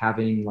were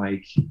having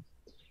like,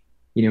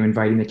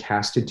 inviting the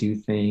cast to do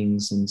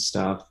things and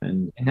stuff.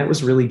 And that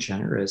was really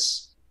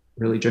generous.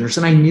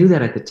 And I knew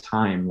that at the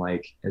time,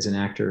 like as an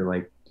actor,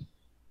 like,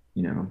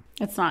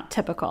 it's not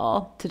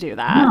typical to do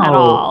that at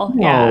all.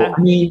 No. Yeah.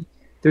 I mean,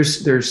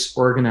 there's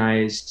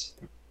organized,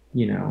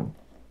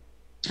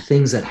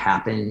 things that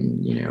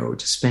happen,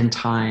 to spend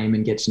time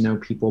and get to know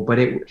people, but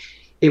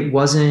it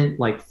wasn't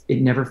like,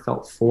 it never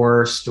felt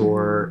forced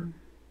or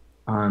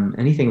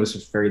anything. It was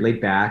just very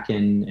laid back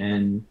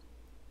and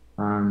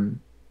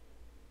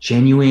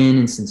genuine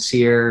and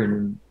sincere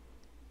and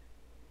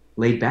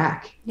laid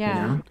back.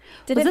 Yeah.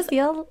 Did it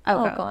feel? Go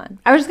on.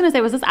 I was just gonna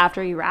say, was this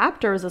after you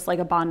wrapped, or was this like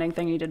a bonding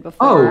thing you did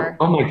before?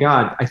 Oh my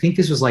God! I think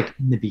this was like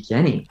in the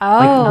beginning. Oh,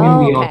 like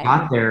when we all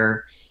got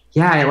there.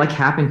 Yeah, it like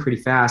happened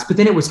pretty fast, but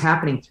then it was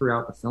happening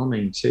throughout the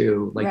filming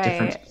too, like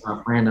different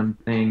random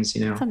things.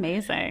 It's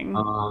amazing.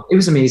 It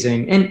was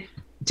amazing. And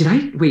did I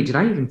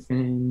even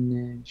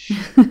finish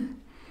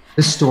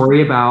the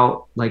story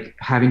about like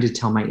having to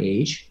tell my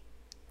age?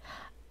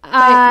 You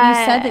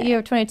said that you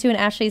were 22, and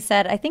Ashley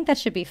said, I think that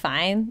should be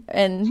fine.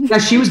 And yeah,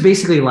 she was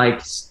basically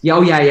like, she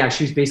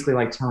was basically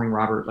like telling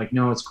Robert, like,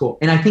 no, it's cool.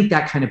 And I think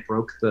that kind of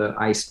broke the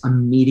ice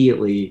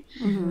immediately.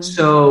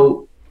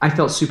 So I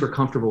felt super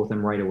comfortable with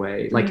him right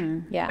away. Like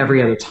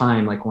every other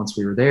time, like once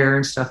we were there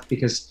and stuff,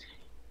 because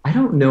I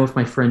don't know if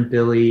my friend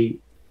Billy,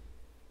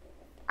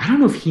 I don't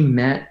know if he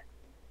met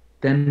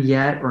them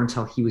yet or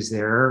until he was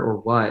there or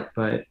what,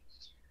 but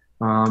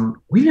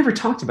we've never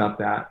talked about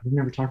that.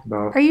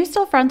 Are you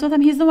still friends with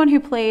him? He's the one who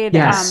played.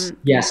 Yes,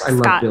 I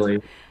love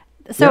Billy.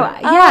 So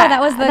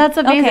that's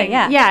amazing. Okay,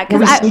 yeah.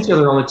 Because we see each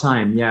other all the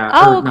time. Yeah.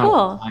 Oh,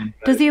 cool.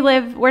 Does he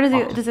live? Where does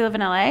he? Does he live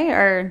in LA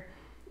or?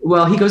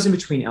 Well, he goes in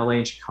between LA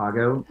and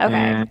Chicago.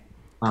 Okay.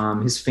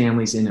 And his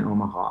family's in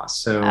Omaha.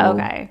 So.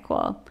 Okay.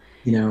 Cool.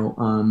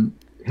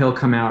 He'll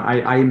come out.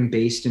 I'm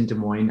based in Des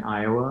Moines,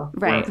 Iowa.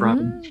 Right.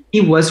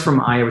 He was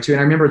from Iowa too, and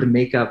I remember the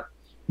makeup.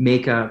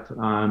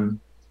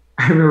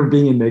 I remember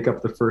being in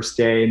makeup the first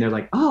day, and they're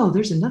like, "Oh,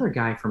 there's another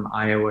guy from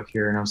Iowa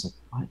here," and I was like,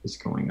 "What is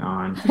going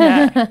on?"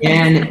 Yeah.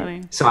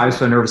 And so I was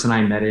so nervous, and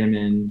I met him,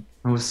 and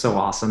it was so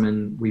awesome,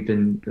 and we've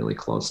been really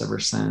close ever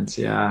since.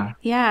 Yeah.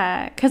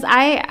 Yeah, because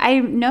I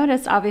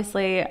noticed,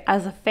 obviously,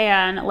 as a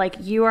fan, like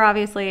you were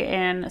obviously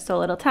in So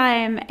Little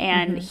Time,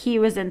 and he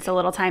was in So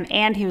Little Time,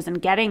 and he was in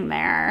Getting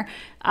There.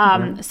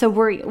 So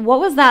what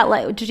was that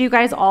like? Did you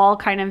guys all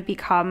kind of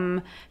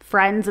become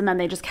friends, and then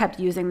they just kept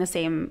using the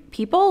same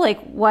people? Like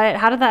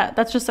how did that?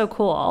 That's just so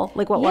cool.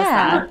 Like what was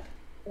that?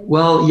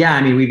 Well, yeah,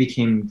 I mean, we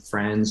became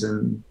friends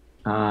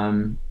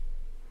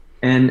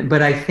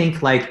but I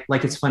think like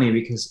it's funny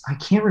because I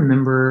can't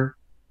remember.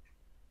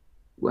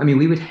 I mean,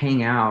 we would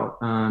hang out,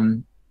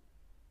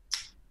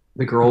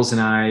 the girls and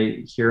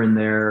I here and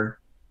there.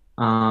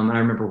 And I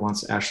remember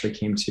once Ashley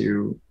came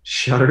to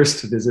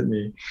Shutters to visit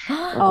me.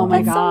 Oh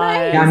my God. So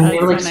nice. Yeah, I mean, they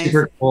were like so nice.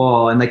 super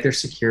cool, and like their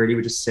security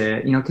would just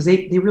sit, because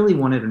they really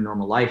wanted a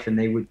normal life, and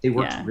they worked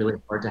really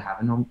hard to have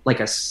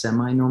a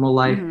semi-normal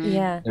life. Mm-hmm.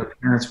 Yeah. Their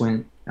parents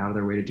went out of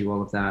their way to do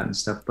all of that and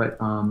stuff. But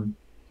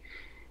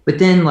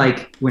then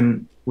like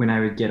when I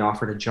would get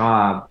offered a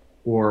job,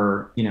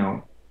 or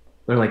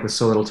they're like with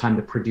so little time,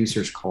 the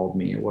producers called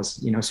me. It was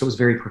so it was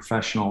very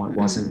professional. It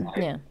wasn't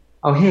like,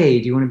 oh hey,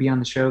 do you want to be on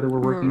the show that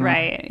we're working on?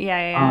 Right.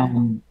 Yeah.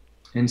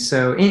 And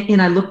so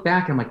and I look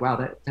back and I'm like, wow,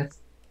 that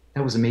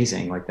was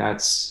amazing. Like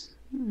that's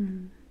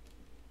you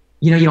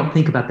don't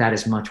think about that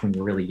as much when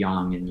you're really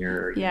young and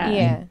you're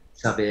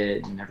of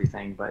it and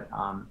everything. But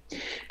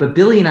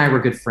Billy and I were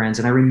good friends,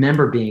 and I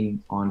remember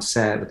being on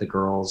set with the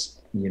girls,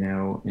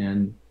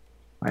 and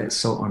I had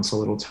so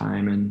little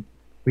time, and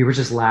we were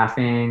just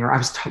laughing,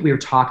 or we were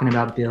talking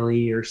about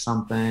Billy or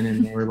something,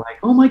 and they were like,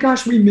 oh my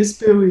gosh, we miss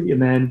Billy. And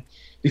then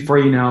before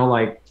you know,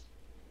 like,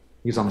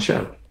 he was on the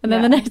show. And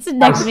then the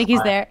next week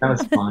he's there. That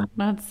was fun.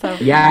 That's so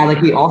fun. Yeah,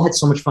 like we all had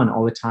so much fun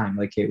all the time.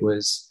 Like we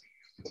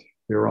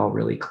were all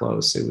really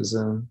close. It was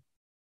a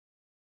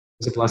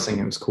blessing.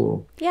 It was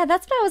cool. Yeah,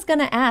 that's what I was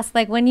gonna ask.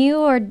 Like when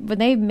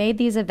they made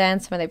these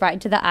events, when they brought you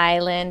to the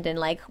island and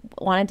like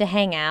wanted to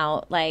hang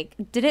out, like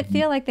did it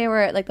feel like they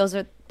were like those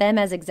are them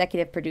as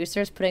executive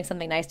producers putting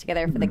something nice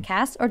together for the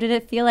cast, or did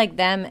it feel like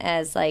them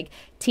as like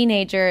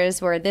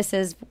teenagers where this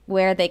is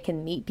where they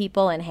can meet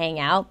people and hang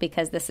out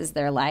because this is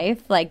their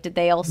life? Like did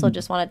they also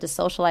just wanted to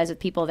socialize with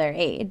people their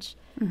age?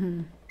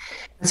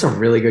 That's a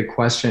really good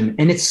question,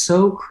 and it's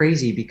so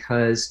crazy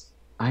because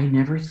I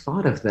never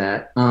thought of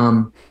that.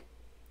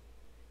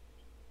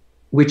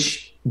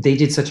 Which they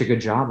did such a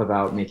good job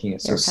about making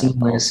it so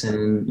seamless,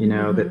 and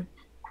that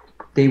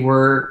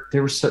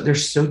they're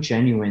so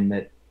genuine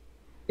that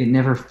it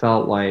never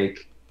felt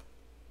like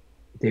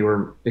they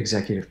were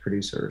executive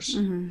producers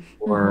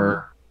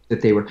or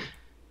that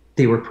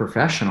they were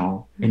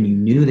professional, and you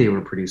knew they were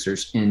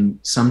producers. And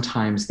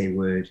sometimes they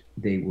would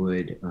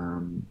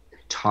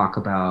talk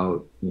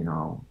about,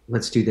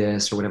 let's do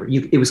this or whatever.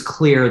 It was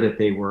clear that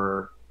they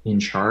were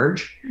in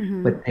charge,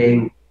 but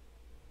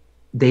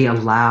they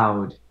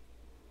allowed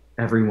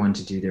everyone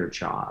to do their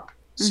job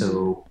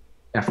so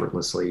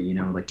effortlessly,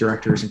 like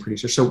directors and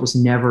producers. So it was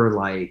never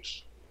like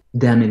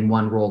them in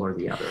one role or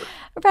the other.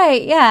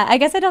 Right. Yeah. I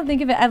guess I don't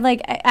think of it.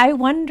 I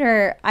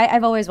wonder,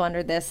 I've always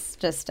wondered this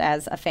just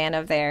as a fan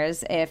of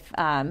theirs, if,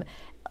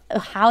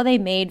 how they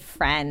made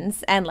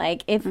friends, and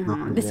like if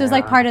this was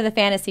like part of the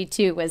fantasy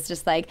too, was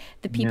just like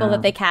the people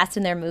that they cast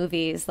in their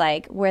movies,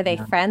 like were they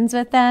friends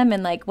with them,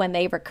 and like when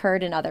they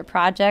recurred in other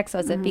projects,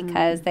 was it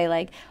because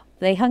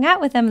they hung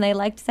out with them and they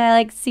liked to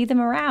like see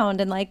them around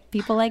and like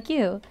people like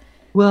you?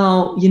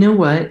 Well, you know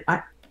what?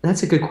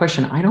 That's a good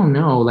question. I don't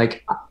know.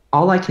 Like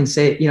all I can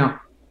say,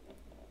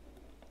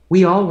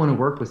 we all want to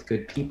work with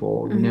good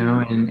people,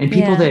 and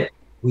people that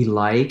we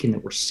like and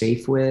that we're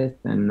safe with,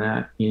 and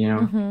that,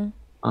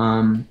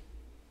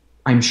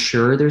 I'm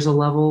sure there's a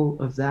level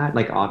of that,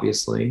 like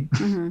obviously,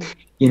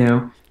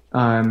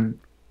 I'm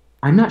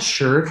not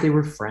sure if they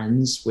were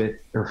friends with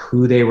or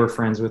who they were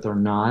friends with or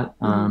not.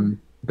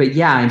 But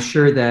yeah, I'm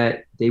sure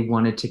that they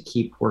wanted to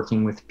keep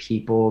working with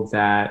people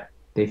that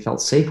they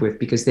felt safe with,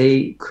 because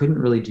they couldn't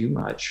really do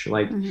much.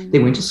 Like they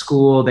went to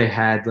school, they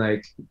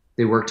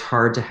worked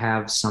hard to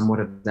have somewhat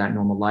of that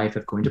normal life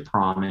of going to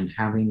prom and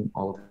having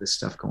all of this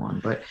stuff go on.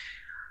 But,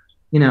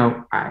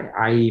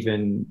 I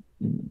even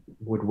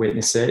would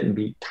witness it and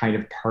be kind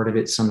of part of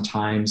it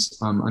sometimes,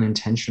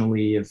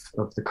 unintentionally, of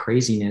the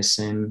craziness.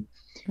 And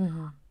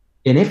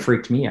it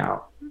freaked me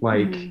out.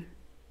 Like,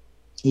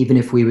 even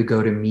if we would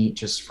go to meet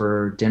just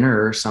for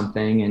dinner or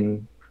something,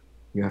 and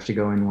you have to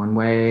go in one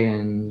way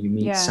and you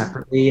meet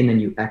separately and then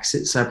you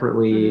exit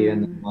separately.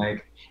 And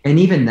and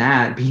even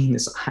that, being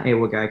this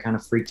Iowa guy, kind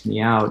of freaked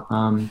me out.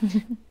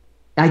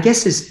 I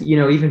guess is,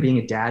 even being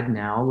a dad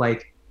now,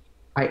 like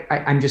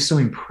I'm just so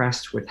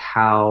impressed with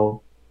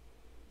how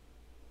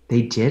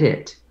they did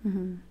it.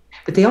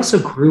 But they also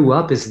grew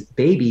up as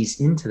babies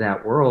into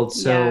that world.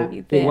 So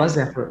it was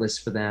effortless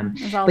for them.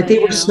 But they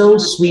were so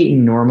sweet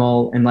and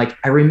normal. And like,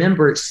 I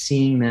remember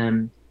seeing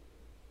them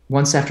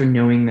once after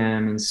knowing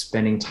them and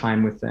spending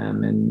time with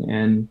them,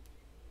 and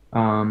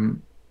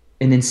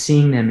then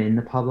seeing them in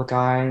the public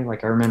eye.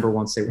 Like I remember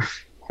once they were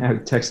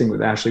texting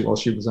with Ashley while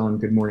she was on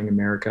Good Morning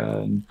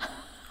America, and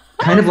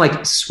kind of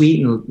like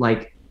sweet and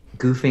like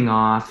goofing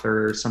off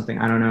or something.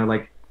 I don't know,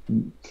 like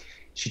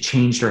she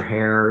changed her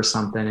hair or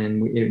something.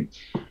 And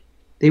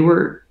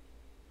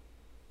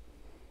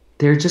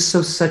they're just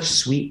such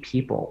sweet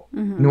people,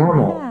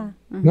 normal,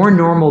 more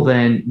normal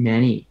than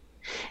many.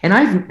 And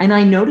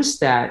I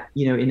noticed that,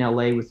 in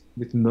LA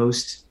with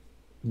most,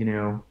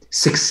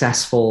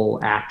 successful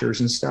actors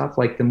and stuff,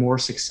 like the more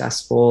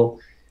successful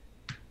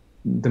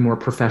the more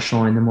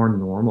professional and the more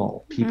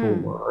normal people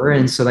were.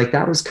 And so like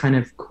that was kind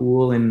of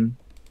cool, and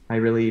I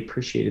really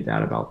appreciated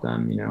that about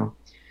them, you know,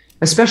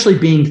 especially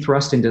being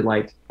thrust into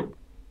like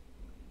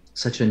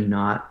such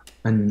a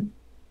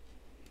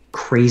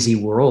crazy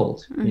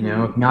world, you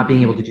know, not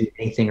being able to do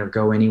anything or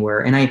go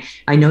anywhere. And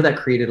I know that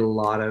created a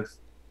lot of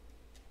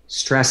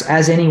stress,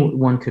 as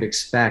anyone could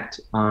expect,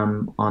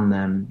 on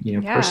them, you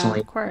know,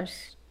 personally. Of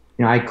course.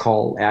 You know, I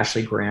call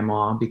Ashley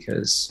grandma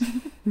because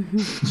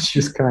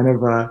she's kind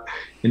of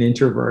an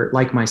introvert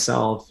like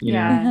myself, you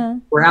know.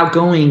 We're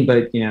outgoing,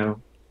 but you know,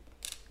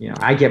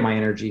 I get my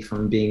energy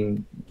from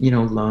being, you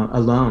know,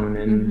 alone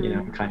and, you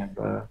know, kind of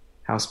a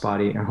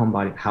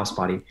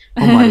homebody.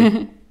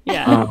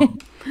 Yeah.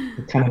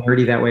 Kind of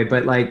nerdy that way.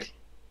 But like,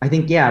 I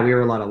think, yeah, we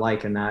were a lot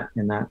alike in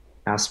that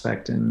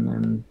aspect.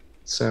 And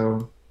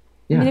so,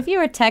 yeah. I mean, if you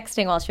were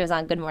texting while she was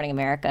on Good Morning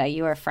America,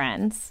 you were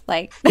friends.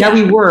 Like, yeah,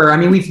 we were. I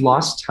mean, we've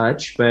lost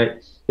touch,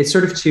 but it's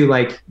sort of too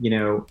like, you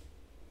know,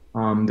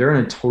 they're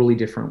in a totally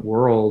different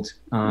world.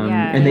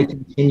 And they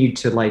continue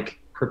to like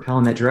propel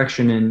in that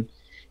direction. And,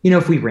 you know,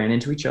 if we ran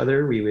into each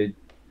other, we would,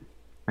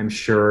 I'm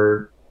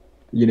sure,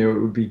 you know, it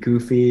would be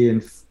goofy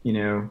and, you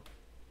know,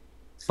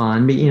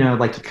 fun, but, you know,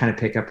 like you kind of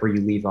pick up where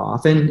you leave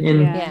off. And,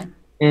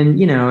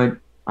 you know,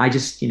 I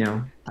just, you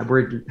know,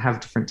 we have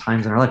different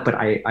times in our life, but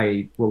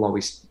I will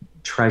always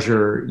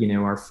treasure, you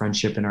know, our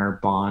friendship and our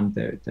bond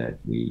that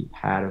we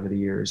had over the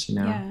years, you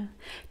know.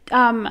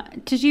 Yeah.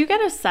 Did you get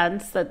a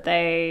sense that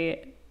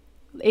they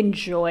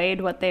enjoyed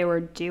what they were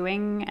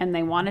doing and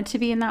they wanted to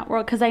be in that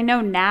world? Because I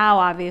know now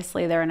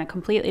obviously they're in a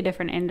completely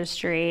different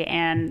industry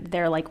and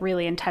they're like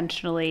really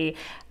intentionally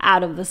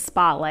out of the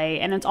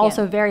spotlight, and it's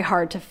also very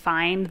hard to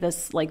find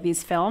this, like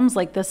these films.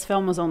 Like this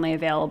film was only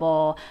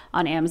available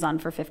on Amazon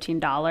for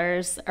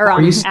 $15 or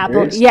on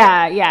Apple.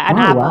 On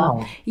Apple.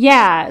 Wow.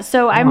 Yeah,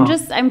 so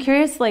I'm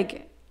curious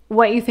like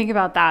what you think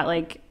about that,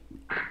 like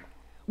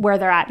where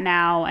they're at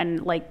now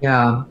and like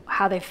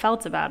how they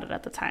felt about it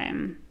at the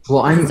time.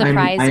 Well, I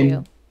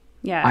am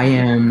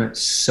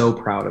so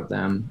proud of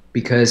them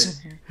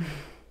because,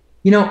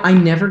 you know, I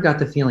never got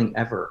the feeling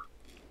ever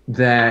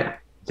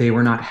that they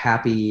were not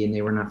happy and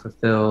they were not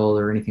fulfilled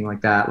or anything like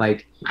that.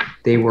 Like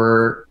they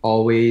were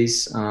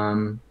always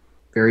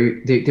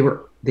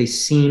they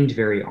seemed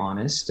very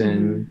honest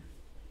and,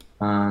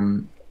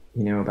 you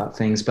know, about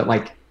things, but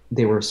like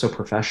they were so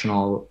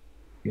professional.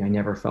 I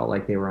never felt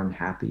like they were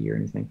unhappy or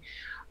anything.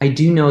 I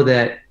do know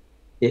that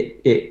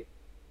it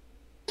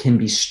can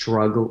be a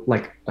struggle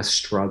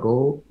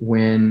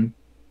when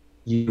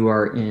you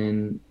are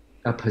in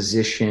a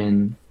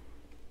position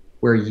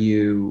where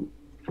you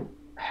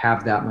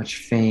have that much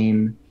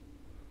fame,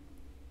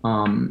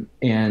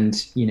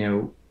 and you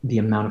know the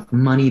amount of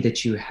money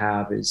that you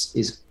have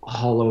is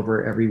all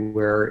over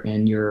everywhere,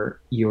 and you're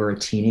a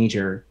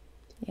teenager.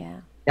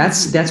 Yeah,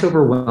 that's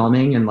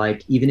overwhelming, and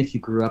like even if you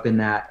grew up in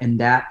that, and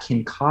that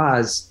can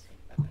cause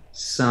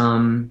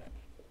some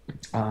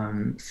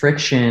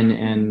friction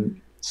and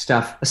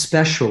stuff,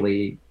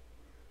 especially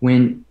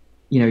when,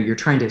 you know, you're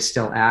trying to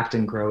still act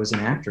and grow as an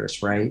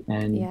actress, right?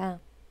 And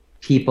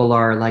people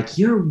are like,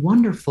 you're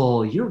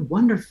wonderful,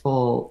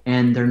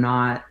 and they're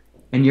not,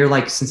 and you're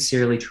like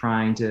sincerely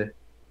trying to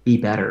be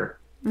better,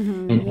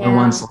 and no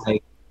one's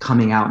like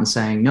coming out and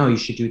saying, no, you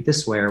should do it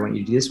this way, or I want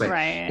you to do this way.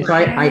 Right. So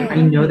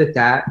I know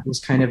that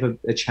was kind of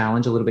a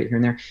challenge a little bit here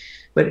and there,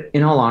 but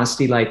in all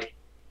honesty, like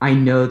I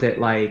know that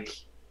like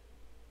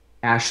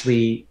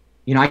Ashley,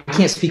 you know, I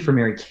can't speak for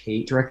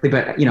Mary-Kate directly,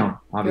 but you know,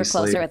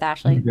 obviously you're closer with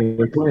Ashley.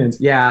 We're twins.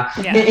 Yeah.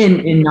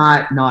 And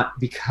not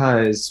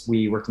because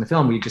we worked in the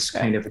film, we just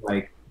kind of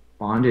like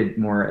bonded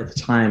more at the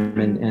time.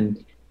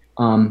 And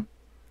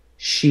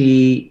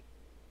she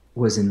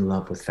was in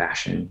love with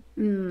fashion.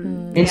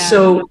 And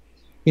so,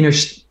 you know,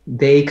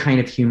 they kind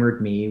of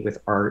humored me with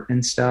art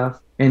and stuff.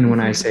 And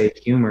when I say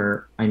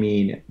humor, I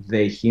mean,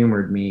 they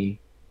humored me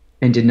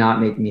and did not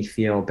make me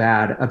feel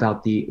bad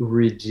about the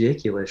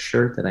ridiculous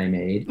shirt that I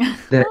made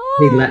that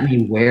they let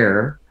me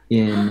wear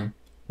in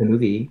the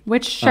movie.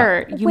 Which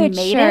shirt? You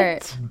made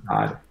it? Oh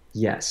God,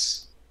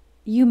 yes.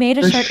 You made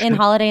a shirt in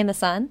Holiday in the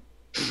Sun?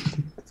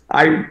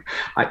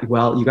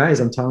 Well, you guys,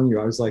 I'm telling you,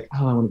 I was like,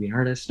 oh, I want to be an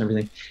artist and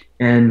everything.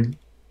 And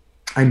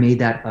I made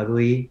that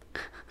ugly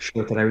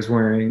shirt that I was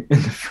wearing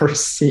in the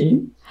first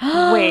scene.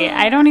 Wait,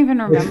 I don't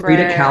even remember.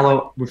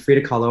 With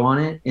Frida Kahlo on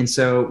it. And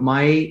so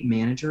my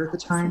manager at the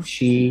time,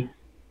 she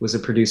was a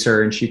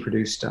producer and she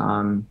produced, you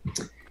know,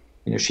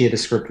 she had the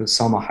script with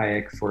Salma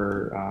Hayek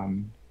for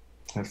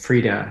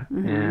Frida.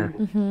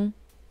 And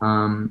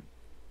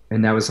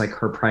that was like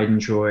her pride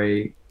and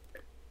joy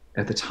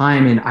at the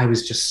time. And I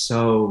was just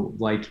so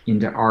like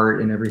into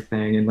art and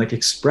everything and like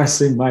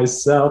expressing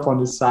myself on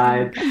the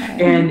side.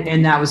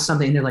 And that was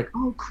something, they're like,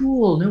 oh,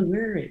 cool. No,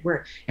 wear it.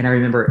 And I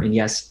remember, and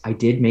yes, I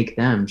did make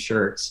them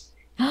shirts.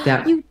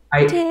 That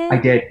I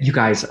did. You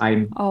guys,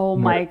 oh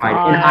my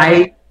God.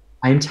 And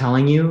I'm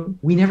telling you,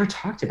 we never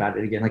talked about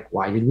it again. Like,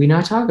 why did we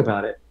not talk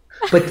about it?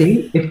 But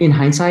in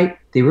hindsight,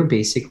 they were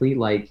basically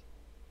like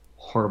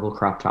horrible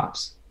crop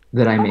tops.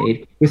 that I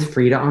made with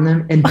Frida on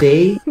them, and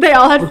they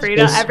all had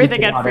Frida.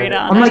 Everything had Frida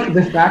on it. I'm like,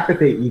 the fact that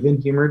they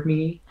even humored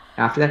me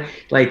after that,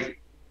 like,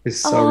 is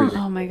so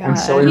ridiculous. Oh my God. I'm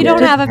so you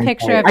don't have a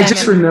picture of I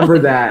just remember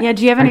that. Yeah,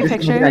 do you have any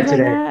pictures of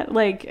that?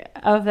 Like,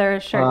 of their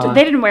shirt?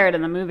 They didn't wear it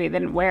in the movie. They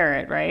didn't wear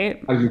it,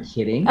 right? Are you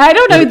kidding? I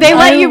don't know. They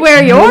let you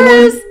wear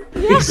yours?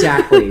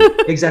 Exactly.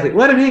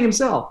 Let him hang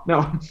himself.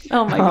 No.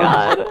 Oh my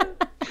God.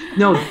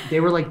 No,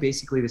 they were like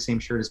basically the same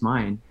shirt as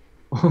mine,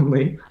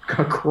 only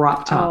a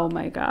crop top. Oh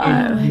my God.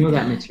 And you know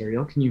that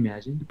material? Can you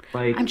imagine?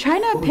 Like, I'm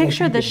trying to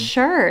picture the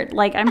shirt.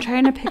 Like, I'm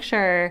trying to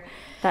picture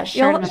that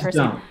shirt in the first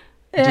don't.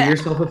 Do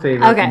yourself a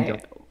favor. Okay. And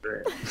don't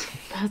order it.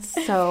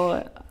 That's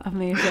so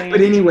amazing.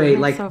 But anyway,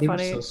 That's like, so they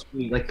funny. were so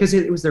sweet. Like, because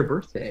it was their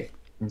birthday.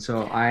 And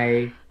so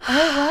They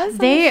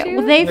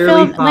They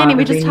filmed filmed, Lainey,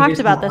 we that just they talked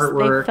needed about some this.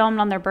 They artwork. filmed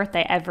on their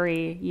birthday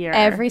every year.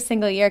 every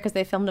single year because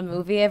they filmed a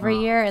movie every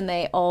year, and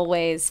they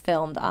always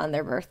filmed on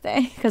their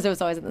birthday because it was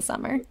always in the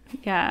summer.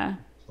 Yeah.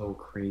 so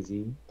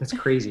crazy. That's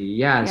crazy.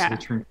 Yeah, Yeah. so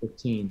they turned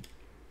 15.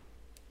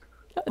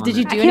 Did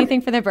you do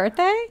anything for their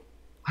birthday?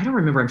 I don't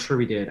remember. I'm sure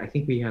we did. I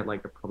think we had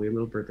like probably a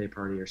little birthday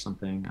party or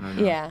something. I don't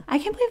know. Yeah. I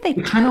can't believe they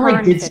We kinda, like,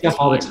 turned did stuff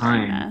all the 15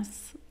 during time. this.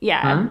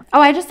 Yeah. Huh?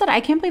 Oh, I just said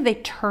I can't believe they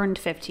turned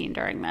 15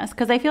 during this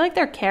because I feel like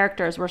their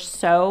characters were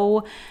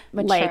so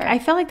Mature. like I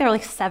feel like they're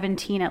like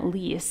 17 at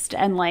least,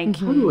 and like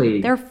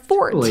Totally. they're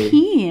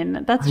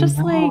 14. That's just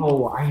I like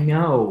know, I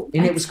know.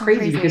 And it That's was so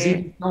crazy because crazy.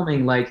 even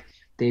filming, like,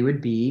 they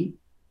would be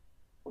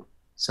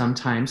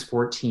sometimes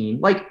 14,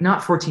 like,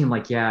 not 14,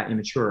 like, yeah,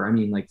 immature. I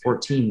mean, like,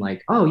 14,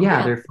 like, oh,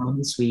 yeah, they're fun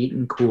and sweet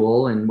and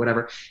cool and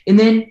whatever. And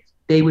then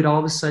they would all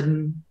of a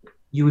sudden,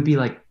 you would be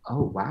like,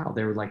 oh, wow,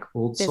 they were like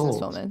old souls.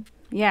 Businesswoman.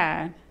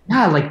 yeah.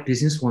 Yeah, like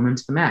businesswoman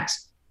to the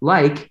max.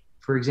 Like,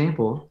 for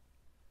example,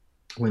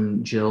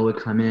 when Jill would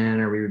come in,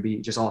 or we would be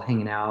just all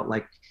hanging out,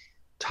 like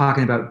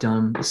talking about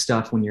dumb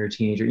stuff when you're a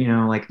teenager. You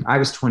know, like I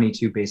was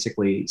 22,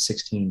 basically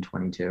 16,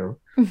 22.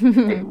 Oh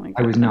my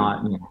I was God.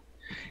 not, you know.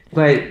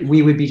 But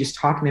we would be just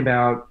talking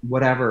about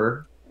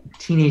whatever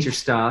teenager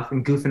stuff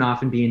and goofing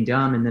off and being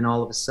dumb. And then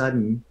all of a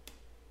sudden,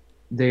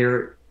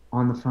 they're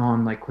on the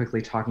phone, like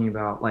quickly talking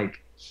about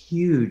like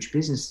huge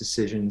business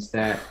decisions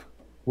that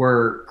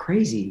were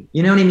crazy.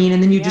 You know what I mean?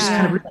 And then you just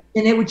Yeah. kind of,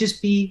 and it would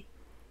just be,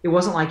 it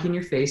wasn't like in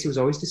your face. It was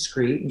always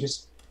discreet and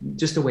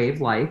just a way of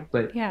life,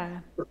 but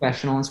Yeah.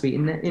 professional and sweet.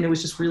 And it was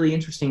just really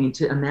interesting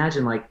to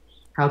imagine like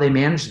how they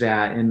managed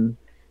that. And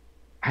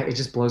it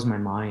just blows my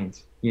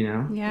mind, you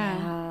know? Yeah.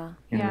 Can't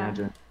Yeah.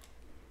 imagine.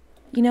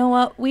 You know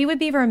what? We would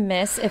be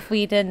remiss if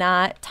we did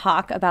not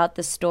talk about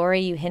the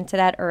story you hinted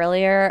at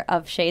earlier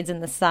of Shades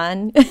in the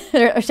Sun,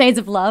 or Shades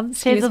of Love.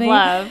 Shades of me.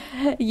 Love.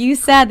 You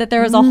said that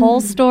there was a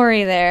whole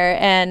story there,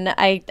 and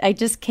I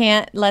just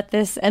can't let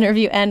this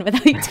interview end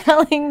without you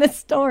telling the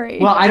story.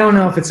 Well, I don't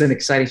know if it's an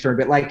exciting story,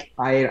 but like,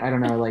 I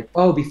don't know, like,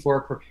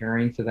 before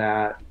preparing for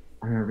that,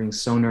 I remember being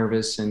so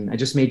nervous, and I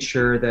just made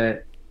sure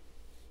that,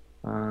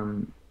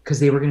 cause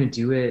they were going to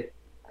do it.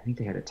 I think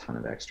they had a ton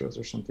of extras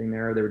or something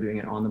there. They were doing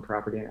it on the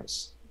property, and I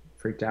was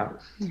freaked out.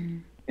 Mm-hmm.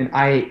 And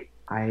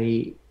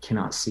I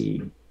cannot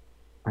see.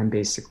 I'm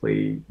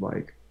basically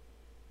like,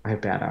 I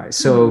have bad eyes.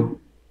 So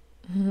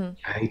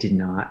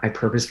I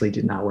purposely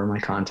did not wear my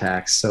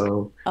contacts.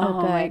 So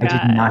Oh my I God.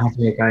 did not have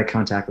to make eye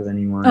contact with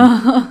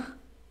anyone.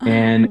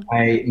 And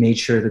I made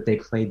sure that they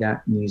played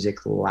that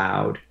music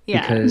loud Yeah.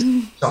 because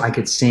so I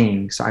could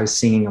sing. So I was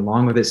singing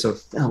along with it. So it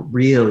felt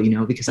real, you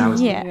know, because I was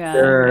Yeah.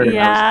 scared and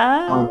I Yeah.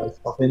 was throwing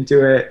myself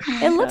into it.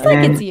 it looks like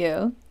And- it's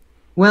you.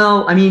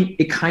 Well, I mean,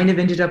 it kind of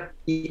ended up,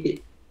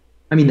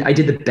 I mean, I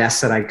did the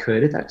best that I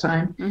could at that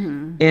time.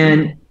 Mhm.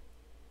 And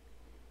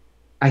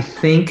I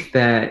think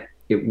that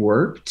it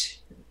worked,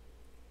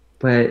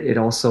 but it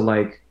also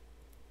like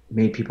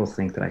made people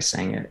think that I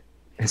sang it.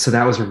 And so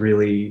that was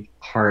really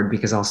hard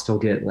because I'll still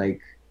get like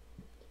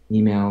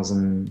emails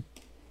and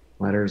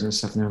letters and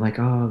stuff. And they're like,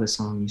 oh, the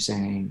song you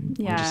sang. I'm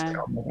just Yeah. like,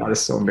 oh my God,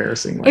 it's so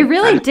embarrassing. It Like,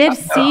 really I did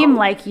don't know. seem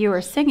like you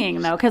were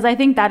singing though, because I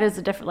think that is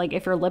a different. Like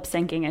if you're lip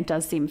syncing, it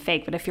does seem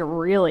fake. But if you're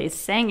really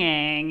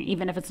singing,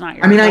 even if it's not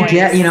your, I mean, I voice,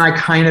 get, you know, I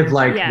kind of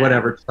like Yeah.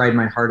 whatever, tried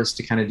my hardest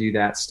to kind of do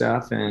that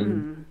stuff.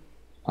 And,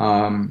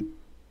 Mm.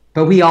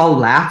 but we all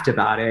laughed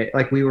about it.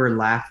 Like we were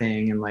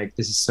laughing and like,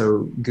 this is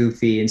so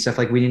goofy and stuff.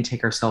 Like we didn't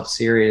take ourselves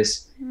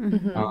serious.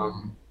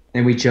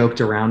 And we joked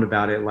around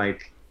about it.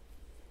 Like,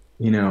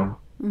 you know,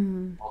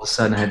 all of a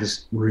sudden I had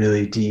this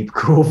really deep,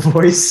 cool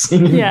voice,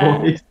 singing Yeah.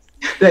 voice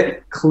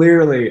that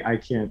clearly I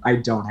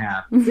don't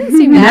have.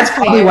 Seem And that's that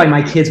probably clear. why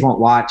my kids won't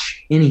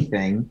watch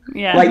anything.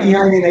 Yeah. Like, you know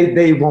what I mean?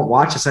 They won't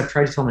watch this. I've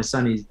tried to tell my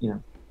son, he's, you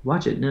know,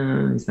 watch it.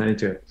 No, he's not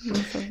into it.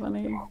 That's so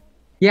funny.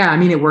 Yeah, I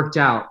mean, it worked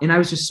out. And I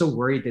was just so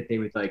worried that they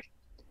would like,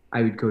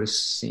 I would go to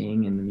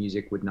sing and the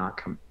music would not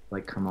come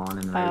on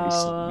and then I would be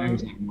singing. I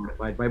was like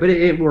mortified by it. But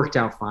it worked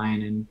out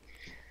fine and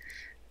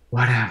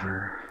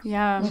whatever.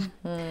 Yeah.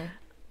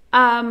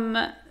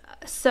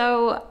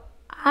 So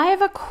I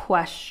have a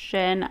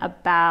question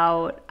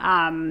about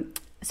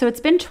so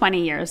it's been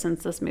 20 years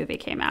since this movie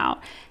came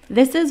out.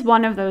 This is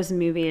one of those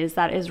movies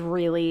that is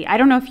really, I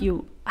don't know if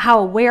how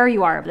aware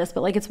you are of this,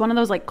 but like it's one of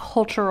those like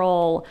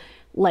cultural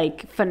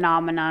like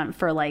phenomenon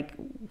for like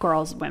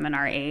girls, women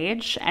our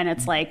age. And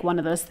it's like one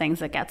of those things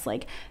that gets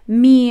like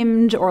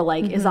memed or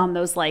like is on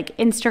those like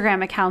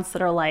Instagram accounts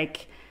that are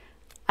like,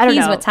 I don't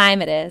know what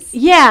time it is.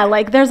 Yeah,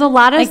 like there's a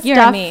lot of like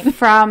stuff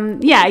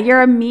from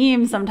you're a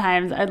meme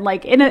sometimes, and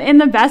like in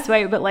the best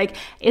way, but like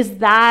is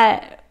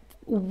that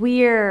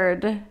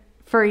weird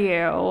for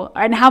you?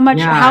 And how much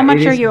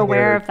are you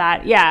aware of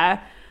that? Yeah.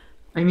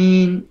 I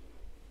mean,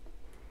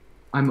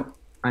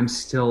 I'm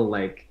still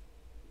like,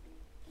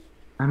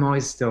 I'm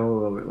always still a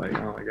little bit like,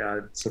 oh my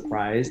God,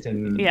 surprised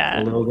and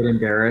a little bit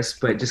embarrassed,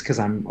 but just because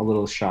I'm a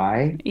little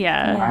shy.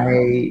 Yeah.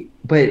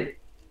 But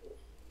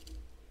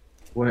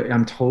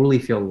I'm totally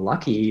feel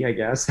lucky, I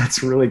guess.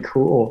 That's really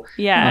cool.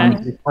 Yeah. To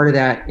be part of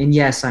that. And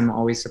yes, I'm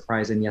always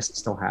surprised, and yes, it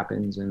still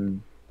happens.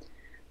 And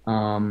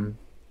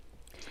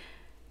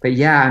but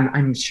yeah,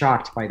 I'm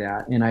shocked by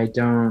that. And I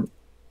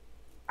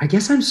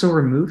guess I'm so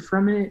removed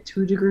from it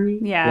to a degree.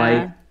 Yeah.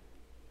 Like,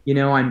 you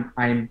know,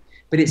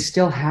 but it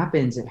still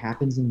happens. It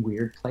happens in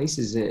weird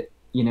places. I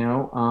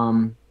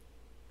don't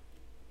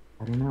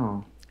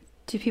know.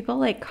 Do people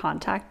like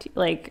contact you?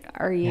 Like,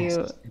 are you?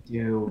 Yes,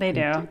 they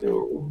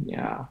do.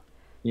 Yeah.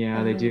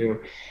 Yeah, they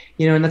do.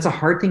 You know, and that's a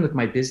hard thing with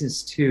my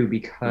business too,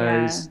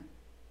 because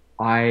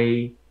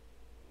I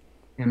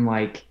am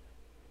like,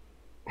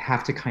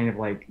 have to kind of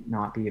like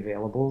not be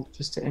available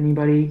just to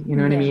anybody, you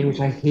know what I mean? Which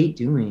I hate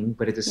doing,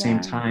 but at the same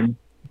time,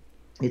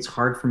 it's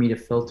hard for me to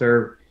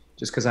filter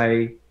just because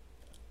I'm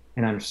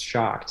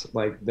shocked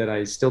like that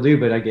I still do,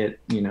 but I get,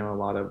 you know, a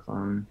lot of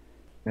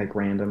like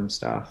random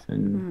stuff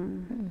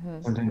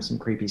and sometimes some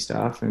creepy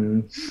stuff,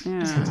 and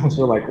sometimes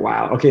we're like,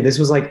 wow, okay, this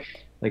was like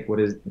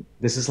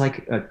this is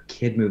like a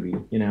kid movie,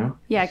 you know?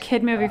 Yeah,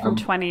 kid movie from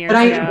 20 years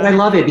ago. But I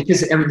love it because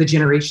the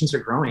generations are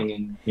growing,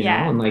 and you know,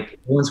 and like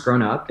everyone's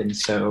grown up, and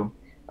so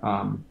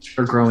are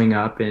growing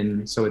up,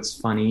 and so it's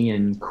funny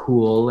and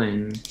cool,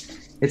 and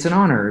it's an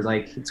honor.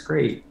 Like, it's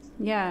great.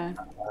 Yeah.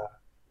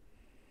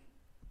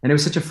 And it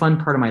was such a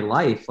fun part of my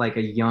life. Like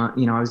I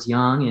was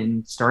young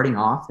and starting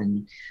off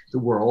in the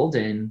world,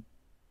 and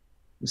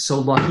so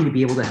lucky to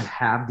be able to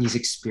have these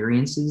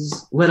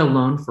experiences, let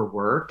alone for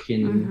work.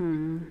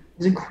 And it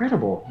was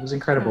incredible. It was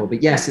incredible.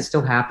 But yes, it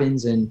still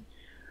happens. And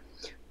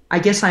I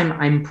guess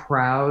I'm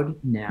proud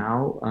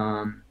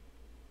now,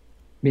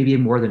 maybe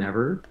more than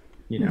ever,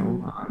 you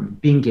know,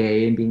 being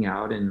gay and being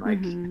out and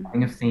like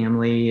having a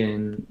family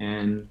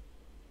and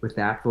with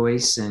that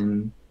voice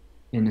and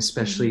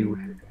especially with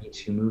the Me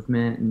Too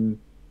movement and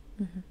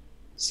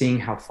seeing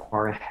how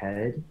far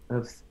ahead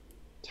of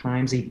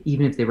times,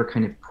 even if they were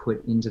kind of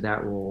put into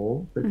that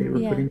role that they were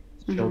putting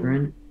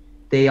children,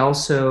 they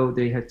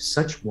have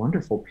such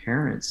wonderful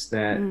parents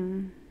that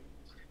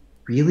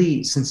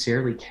really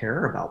sincerely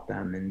care about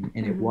them.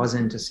 And it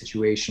wasn't a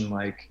situation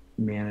like,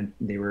 man,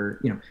 they were,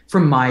 you know,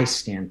 from my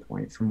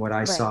standpoint, from what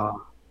I saw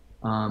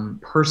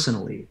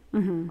personally,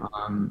 you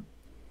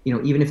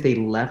know, even if they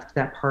left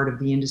that part of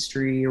the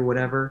industry or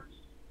whatever,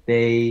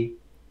 they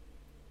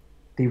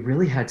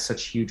really had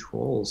such huge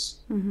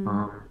roles.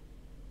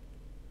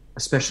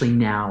 Especially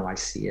now I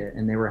see it,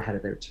 and they were ahead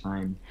of their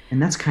time.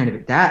 And that's kind of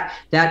it. That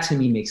to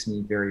me makes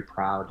me very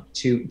proud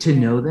to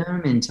know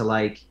them and to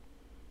like,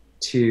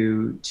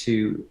 to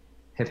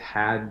have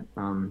had,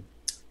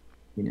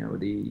 you know,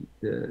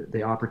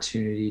 the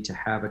opportunity to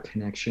have a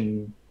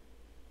connection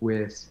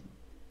with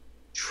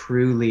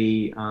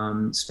truly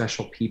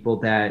special people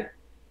that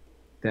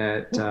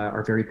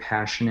are very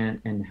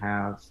passionate and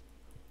have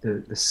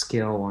the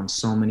skill on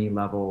so many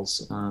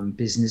levels,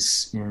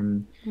 business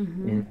and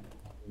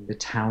the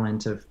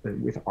talent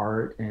with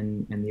art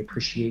and the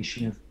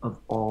appreciation of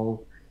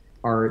all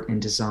art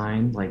and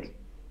design. Like,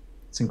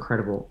 it's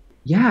incredible.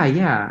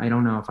 Yeah. I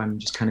don't know if I'm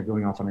just kind of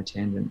going off on a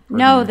tangent.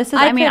 No, this is,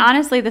 I mean,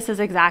 honestly, this is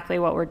exactly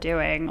what we're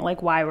doing,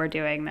 like why we're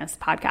doing this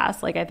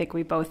podcast. Like, I think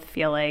we both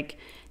feel like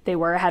they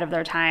were ahead of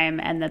their time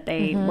and that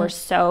they were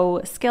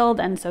so skilled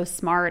and so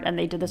smart, and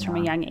they did this from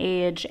a young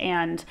age.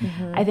 And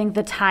I think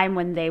the time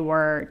when they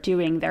were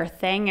doing their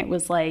thing, it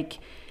was like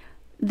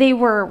they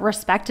were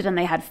respected and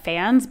they had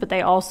fans, but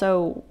they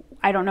also,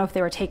 I don't know if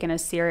they were taken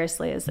as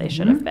seriously as they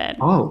should have been.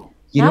 Oh,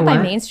 not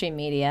by mainstream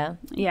media.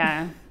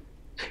 Yeah.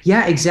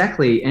 Yeah,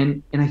 exactly.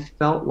 And I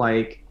felt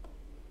like,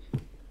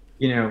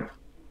 you know,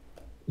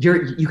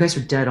 you guys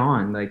are dead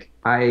on. Like,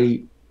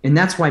 and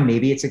that's why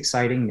maybe it's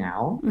exciting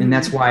now. And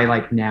that's why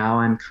like now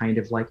I'm kind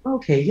of like,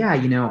 okay, yeah,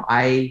 you know,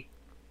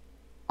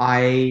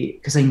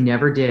 because I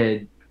never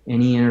did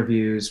any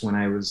interviews when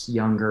I was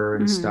younger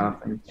and stuff.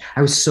 And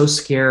I was so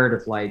scared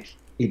of like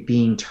it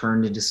being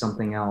turned into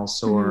something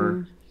else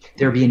or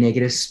there'd be a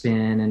negative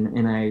spin.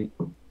 And I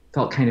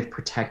felt kind of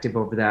protective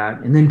over that.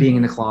 And then being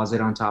in the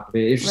closet on top of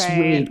it, it's just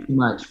way too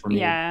much for me.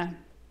 Yeah.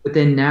 But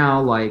then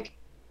now, like,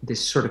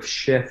 this sort of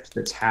shift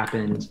that's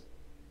happened,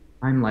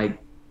 I'm like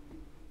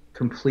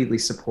completely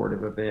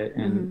supportive of it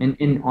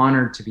and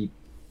honored to be,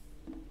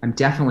 I'm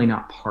definitely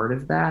not part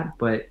of that,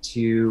 but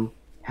to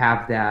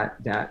have that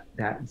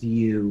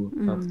view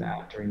of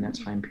that during that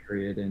time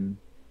period. And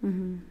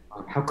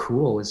how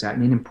cool is that? I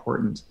mean,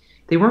 important.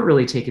 They weren't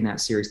really taking that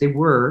serious. They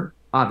were,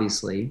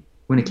 obviously,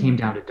 when it came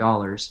down to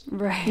dollars.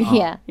 Right.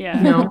 Yeah.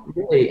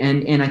 Really.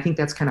 And I think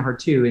that's kind of hard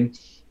too.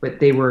 But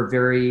they were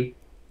very,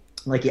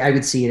 like, I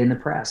would see it in the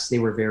press. They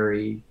were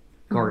very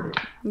guarded.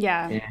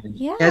 Yeah. And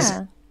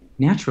as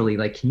naturally,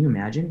 like, can you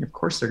imagine? Of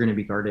course they're going to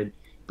be guarded,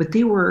 but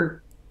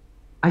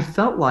I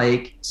felt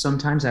like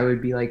sometimes I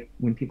would be like,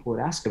 when people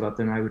would ask about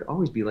them, I would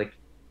always be like,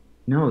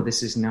 no,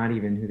 this is not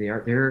even who they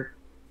are. They're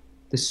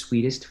the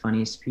sweetest,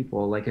 funniest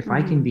people. Like, if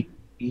I can be,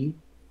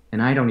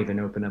 and I don't even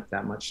open up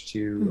that much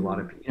to a lot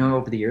of people,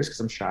 over the years,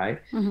 because I'm shy.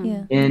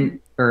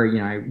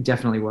 I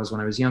definitely was when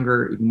I was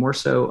younger, even more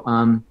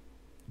so.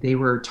 They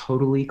were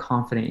totally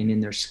confident and in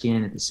their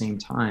skin at the same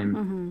time.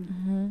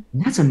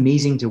 And that's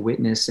amazing to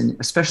witness, and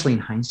especially in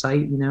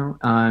hindsight,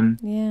 I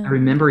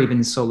remember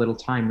even so little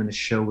time when the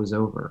show was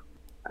over,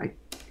 I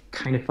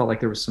kind of felt like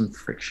there was some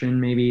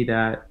friction, maybe,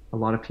 that a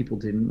lot of people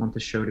didn't want the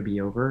show to be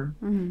over.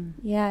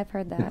 Yeah, I've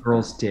heard that. The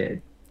girls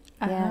did.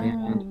 Yeah.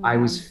 And I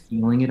was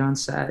feeling it on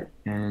set,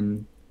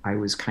 and I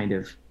was kind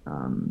of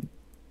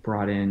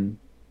brought in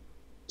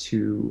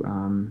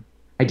to,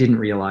 I didn't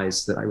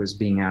realize that I was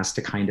being asked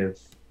to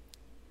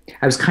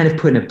I was kind of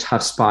put in a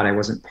tough spot. I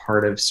wasn't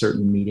part of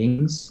certain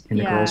meetings, and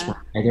the girls weren't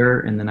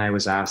either. And then I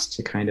was asked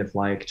to kind of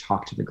like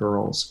talk to the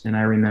girls. And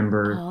I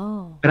remember,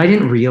 but I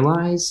didn't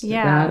realize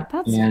that.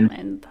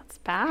 That's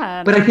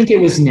bad. But I think it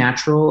was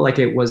natural. Like,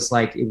 it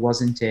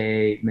wasn't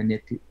a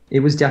it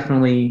was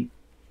definitely,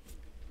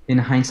 in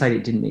hindsight,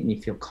 it didn't make me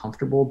feel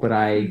comfortable, but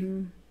I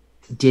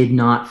did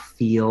not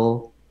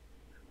feel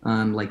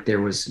like there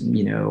was,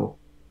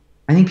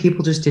 I think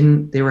people just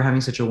they were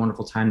having such a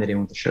wonderful time that they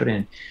didn't want the show to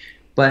end.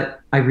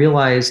 But I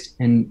realized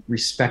and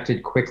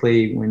respected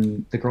quickly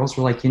when the girls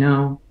were like,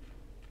 and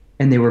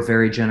they were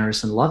very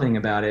generous and loving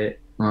about it.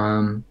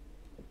 We're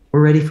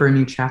ready for a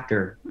new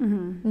chapter.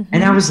 And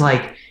I was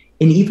like,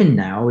 and even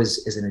now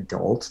as an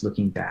adult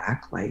looking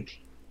back, like,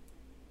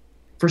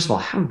 first of all,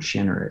 how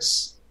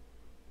generous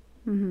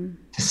to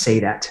say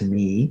that to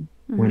me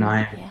when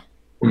I'm,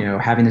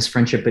 having this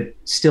friendship, but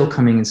still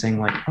coming and saying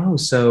like, oh,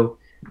 so,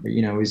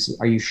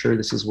 are you sure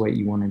this is what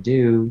you want to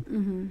do?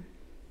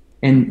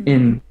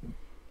 And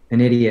an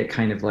idiot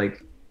kind of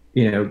like,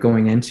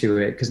 going into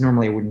it, because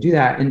normally I wouldn't do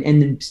that. And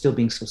then still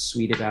being so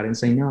sweet about it and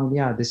saying, no,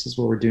 yeah, this is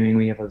what we're doing.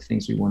 We have other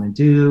things we want to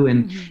do.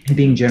 And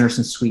being generous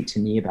and sweet to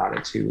me about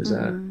it too was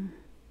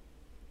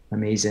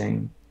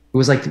amazing. It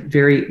was like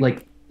very,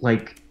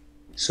 like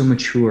so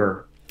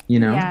mature,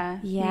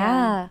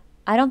 Yeah.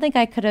 I don't think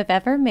I could have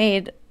ever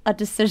made a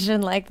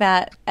decision like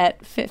that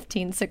at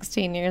 15,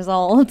 16 years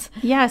old.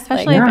 Yeah,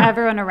 especially if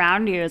everyone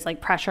around you is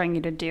like pressuring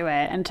you to do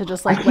it, and to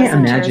just like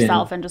listen to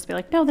yourself and just be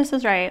like, no, this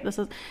is right.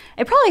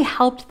 It probably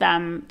helped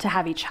them to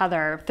have each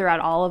other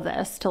throughout all of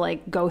this, to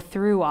like go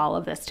through all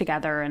of this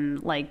together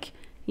and like,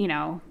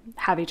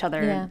 have each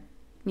other.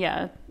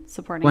 Yeah.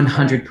 Supporting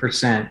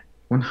 100%.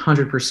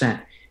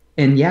 100%.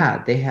 And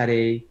yeah, they had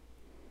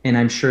and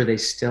I'm sure they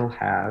still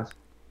have,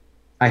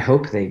 I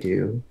hope they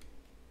do,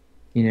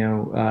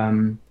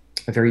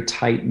 a very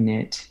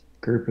tight-knit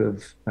group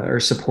of or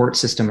support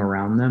system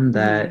around them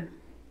that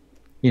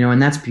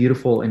and that's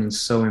beautiful and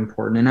so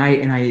important, and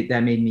I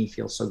that made me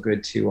feel so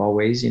good too,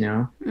 always,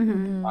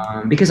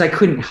 because I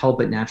couldn't help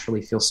but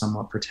naturally feel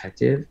somewhat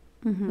protective.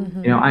 I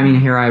mean,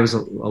 here I was a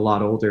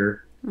lot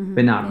older,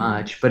 but not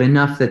much, but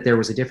enough that there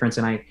was a difference.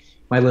 And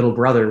my little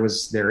brother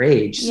was their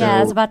age. So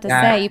I was about to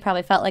say, you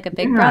probably felt like a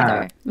big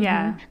brother.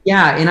 Yeah.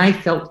 And I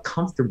felt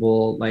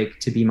comfortable, like,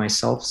 to be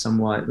myself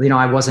somewhat.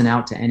 I wasn't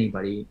out to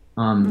anybody.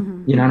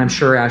 And I'm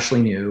sure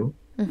Ashley knew.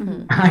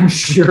 I'm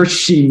sure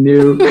she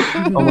knew.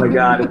 Oh my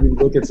God, if you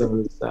look at some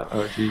of this stuff.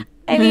 Oh, gee.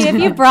 I mean, if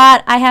you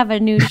brought, I have a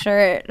new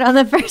shirt on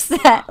the first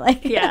set.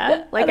 Like,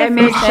 I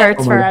made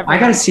shirts for everyone. I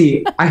gotta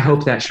see. I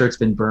hope that shirt's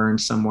been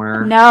burned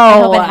somewhere.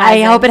 No,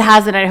 I hope it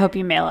hasn't. I hope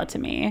you mail it to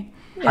me.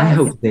 Yes. I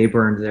hope they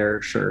burned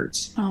their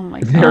shirts. Oh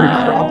my God. Their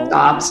crop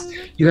tops.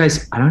 You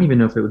guys, I don't even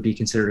know if it would be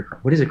considered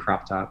what is a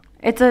crop top?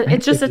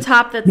 It's just a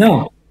top that's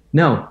No.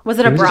 Was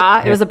it a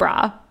bra? It was a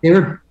bra. They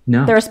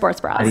were sports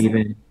bras.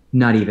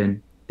 Not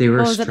even. They were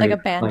was it like a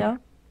bando?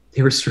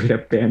 They were straight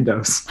up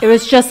bandos. It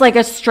was just like a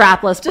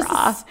strapless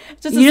bra.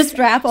 Just a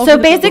strap over. So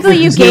basically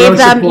you gave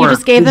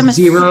them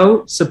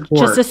zero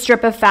support. Just a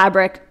strip of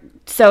fabric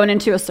sewn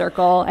into a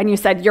circle, and you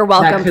said, "You're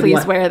welcome,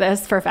 please wear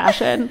this for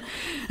fashion."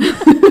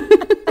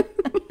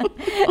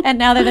 And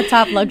now they're the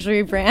top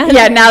luxury brand.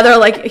 Yeah, now they're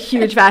like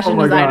huge fashion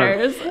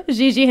designers. God.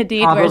 Gigi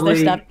Hadid wears their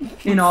stuff.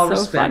 In all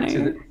respect to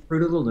the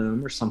Fruit of the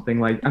Loom or something,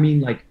 like, I mean,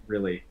 like,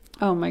 really.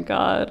 Oh my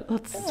God,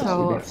 that's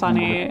so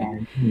funny.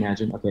 Can you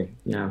imagine? Okay,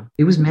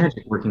 it was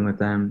magic working with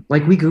them.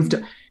 Like, we goofed.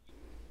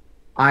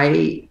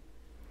 I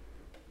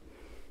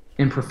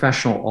am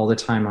professional all the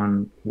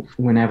time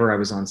whenever I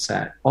was on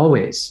set,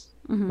 always,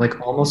 like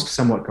almost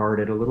somewhat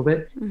guarded a little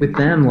bit. With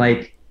them,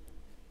 like,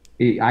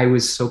 I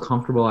was so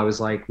comfortable. I was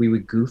like, we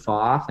would goof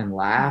off and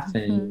laugh,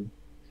 and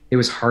it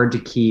was hard to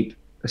keep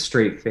a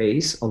straight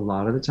face a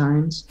lot of the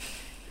times.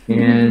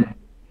 And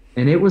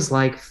and it was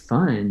like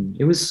fun.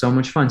 It was so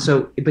much fun.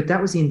 So, but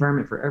that was the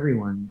environment for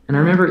everyone. And I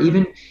remember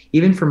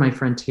even for my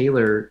friend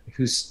Taylor,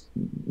 who's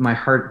my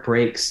heart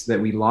breaks that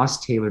we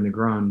lost Taylor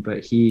Negron,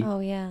 but he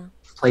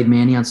played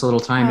Manny on So Little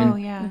Time.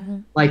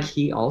 And like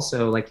he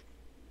also like,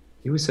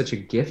 it was such a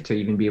gift to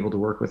even be able to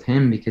work with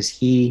him because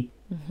he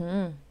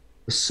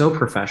was so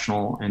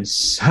professional and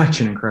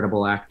such an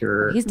incredible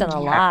actor. He's done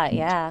a lot.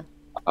 Yeah.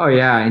 Oh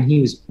yeah, and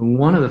he was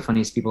one of the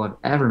funniest people I've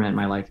ever met in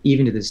my life,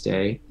 even to this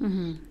day.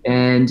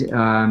 And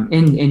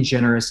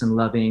generous and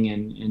loving,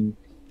 and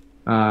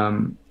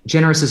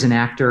generous as an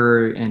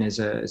actor and as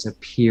a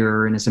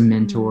peer and as a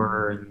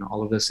mentor and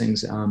all of those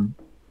things. And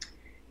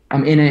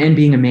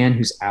being a man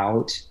who's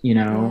out, you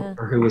know,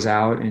 or who was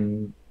out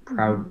and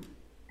proud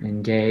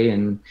and gay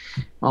and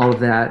all of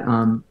that.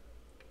 And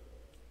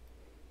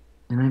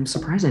I'm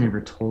surprised I never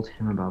told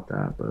him about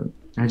that, but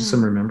I just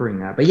am remembering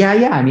that. But yeah,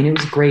 I mean, it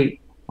was great.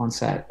 On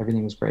set,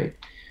 everything was great.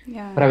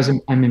 Yeah. But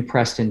I'm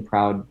impressed and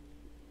proud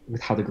with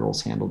how the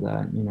girls handled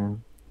that, you know,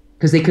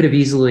 because they could have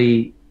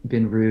easily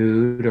been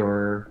rude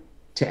or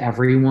to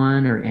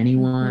everyone or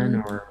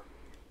anyone,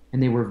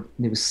 and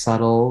it was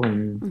subtle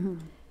and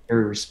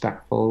very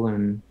respectful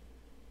and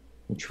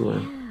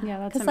mature. Yeah,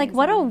 that's amazing. Like,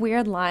 what a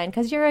weird line,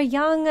 because you're a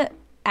young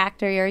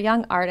actor, you're a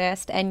young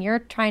artist, and you're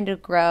trying to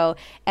grow,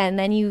 and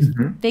then you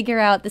figure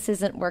out this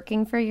isn't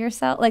working for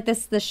yourself, like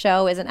the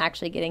show isn't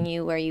actually getting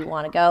you where you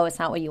want to go, it's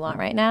not what you want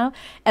right now,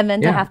 and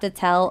then to have to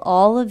tell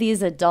all of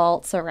these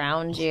adults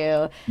around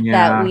you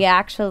that we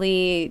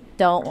actually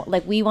don't,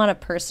 like, we want to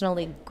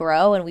personally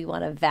grow and we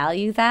want to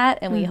value that,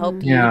 and we hope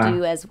you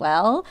do as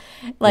well,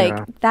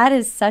 like that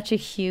is such a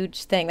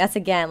huge thing. That's,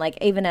 again, like,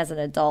 even as an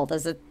adult,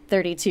 as a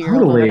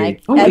 32-year-old woman, I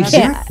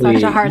can't.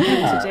 Such a hard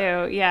thing to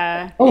do.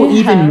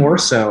 Even more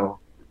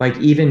so, like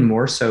even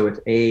more so with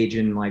age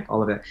and like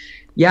all of it.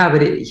 Yeah,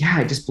 but it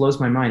just blows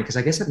my mind because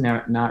I guess I've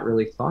not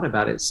really thought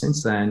about it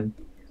since then,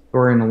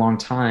 or in a long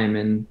time.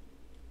 And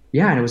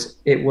and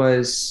it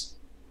was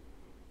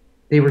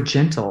they were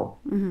gentle.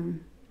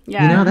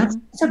 Yeah, you know, that's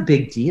a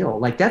big deal.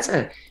 Like that's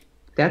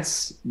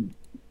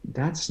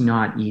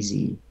not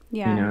easy.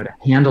 Yeah, you know, to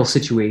handle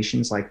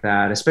situations like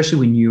that, especially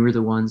when you were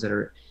the ones that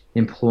are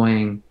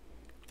employing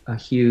a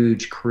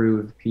huge crew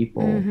of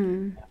people.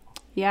 To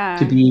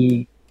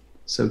be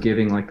so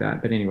giving like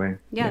that. But anyway.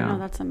 No,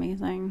 that's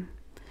amazing.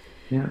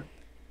 Yeah.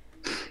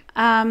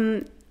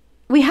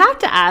 We have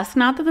to ask,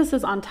 not that this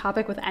is on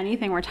topic with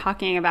anything we're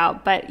talking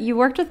about, but you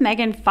worked with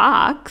Megan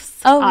Fox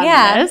on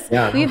this.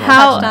 Yeah, we've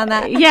touched on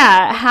that.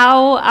 Yeah.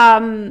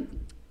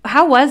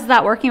 How was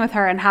that working with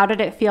her, and how did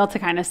it feel to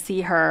kind of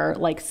see her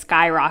like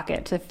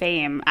skyrocket to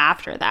fame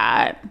after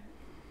that?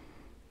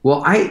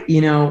 Well,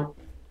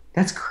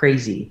 that's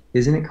crazy.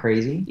 Isn't it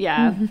crazy?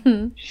 Yeah.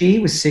 She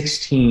was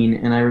 16,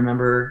 and I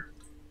remember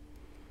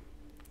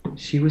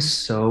she was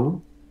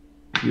so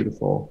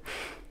beautiful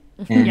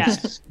and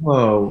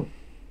so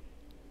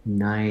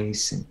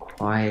nice and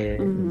quiet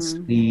and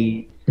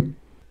sweet.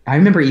 I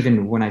remember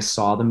even when I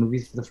saw the movie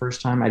for the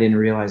first time, I didn't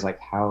realize like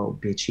how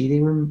bitchy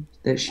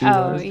she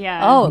was.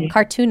 Yeah.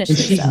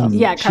 Cartoonishly.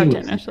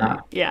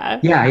 Cartoonishly.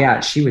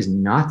 Yeah. She was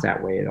not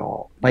that way at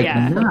all. Like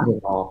not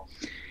at all.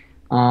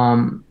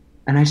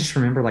 And I just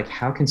remember, like,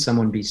 how can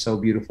someone be so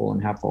beautiful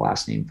and have the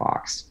last name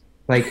Fox?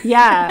 Like,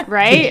 yeah,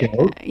 right?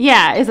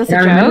 Yeah, is this a joke?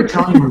 I remember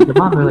telling my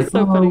mom, they're like,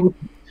 so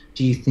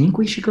do you think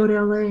we should go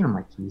to LA? I'm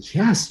like,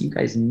 yes, you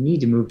guys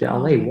need to move to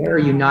LA. Where are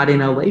you not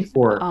in LA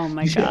for? Oh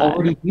my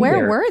God.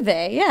 Where were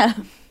they? Yeah.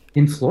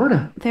 In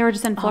Florida. They were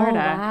just in Florida.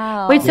 Oh,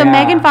 wow. Wait, so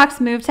Megan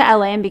Fox moved to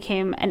LA and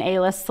became an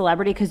A-list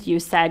celebrity because you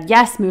said,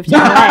 yes, move to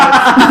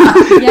LA.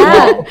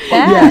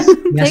 Yes.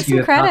 Take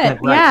some credit.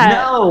 Right.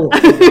 Yeah. No.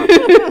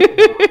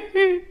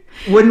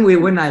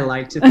 Wouldn't I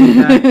like to think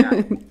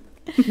that? Yeah.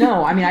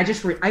 No, I mean,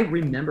 I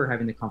remember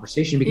having the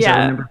conversation because I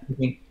remember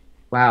thinking,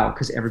 wow,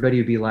 because everybody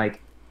would be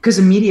like, because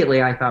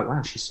immediately I thought,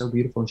 wow, she's so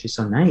beautiful and she's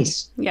so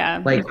nice.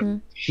 Yeah. Like,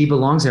 she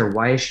belongs there.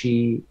 Why is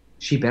she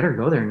better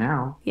go there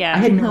now? Yeah. I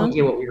had no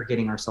idea what we were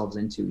getting ourselves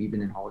into,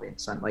 even in Holiday in the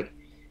Sun. Like,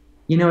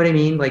 you know what I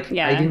mean? Like,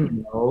 I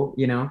didn't know,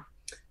 you know?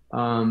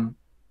 And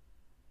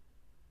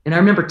I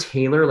remember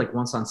Taylor, like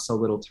once on So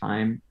Little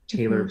Time,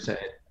 Taylor said,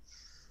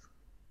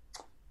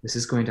 this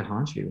is going to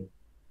haunt you.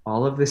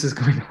 All of this is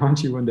going to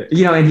haunt you one day.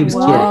 You know, and he was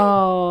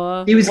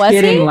kidding. He was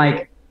kidding,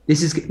 like,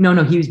 this is, he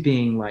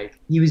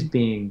was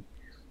being,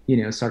 you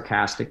know,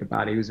 sarcastic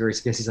about it. He was very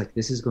serious. He's like,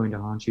 this is going to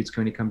haunt you. It's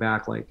going to come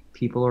back. Like,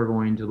 people are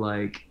going to,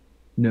 like,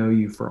 know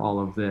you for all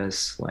of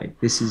this. Like,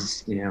 this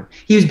is, you know,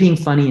 he was being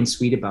funny and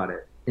sweet about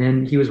it.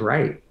 And he was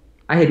right.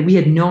 We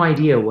had no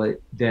idea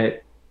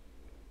that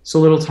So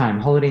Little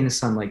Time, Holiday in the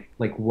Sun, like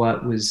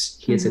what was,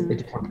 he has a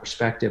different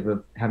perspective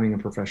of having a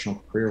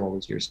professional career all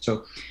those years.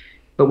 So,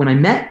 but when I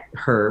met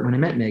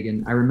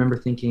Megan, I remember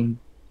thinking,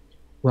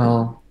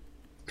 well,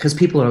 because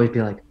people would always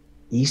be like,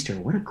 Easter,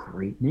 what a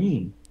great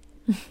name.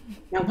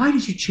 Now, why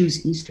did you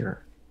choose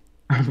Easter?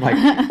 I'm like,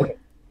 okay,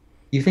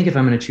 you think if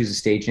I'm going to choose a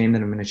stage name,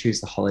 then I'm going to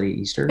choose the holiday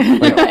Easter?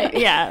 Like,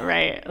 yeah,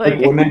 right. Like,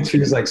 wouldn't I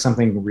choose like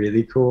something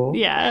really cool?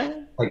 Yeah.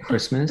 like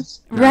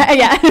Christmas. Right?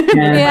 Yeah.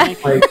 And,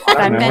 like,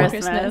 I don't know.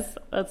 Christmas.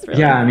 That's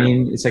really I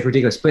mean, it's like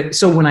ridiculous. But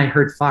so when I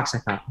heard Fox, I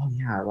thought, oh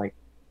yeah, like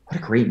what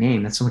a great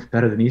name. That's so much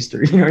better than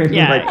Easter. You know what I mean?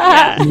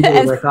 Yeah.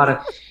 I thought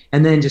of,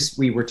 and then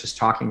we were just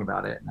talking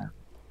about it, and I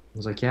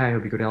was like, yeah, I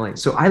hope you go to LA.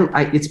 So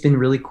I it's been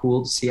really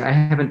cool to see. I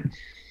haven't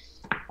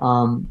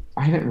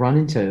run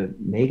into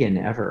Megan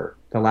ever.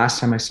 The last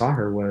time I saw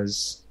her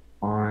was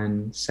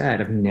on set.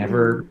 I've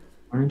never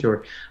run into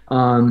her.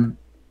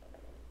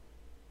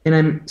 And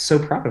I'm so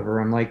proud of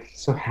her. I'm like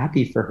so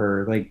happy for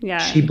her. Like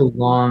she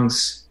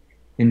belongs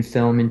in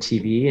film and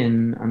TV,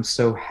 and I'm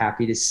so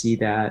happy to see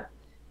that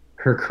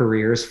her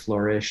career's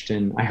flourished,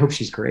 and I hope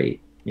she's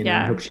great. You know,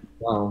 I hope she's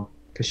well,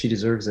 because she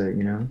deserves it,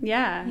 you know?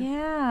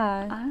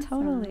 Yeah, awesome.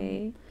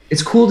 Totally.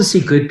 It's cool to see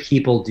good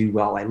people do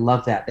well. I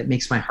love that. That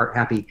makes my heart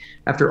happy.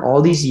 After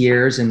all these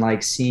years and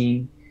like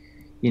seeing,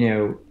 you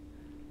know,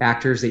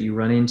 actors that you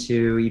run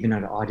into, even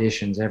at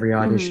auditions, every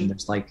audition,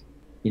 there's like,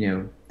 you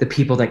know, the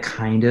people that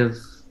kind of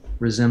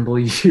resemble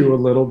you a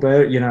little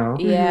bit, you know?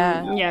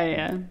 Yeah.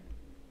 Yeah.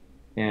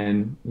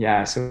 And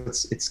so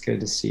it's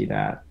good to see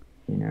that,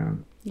 you know?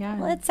 Yeah.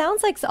 Well, it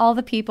sounds like all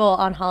the people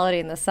on Holiday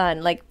in the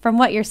Sun, like from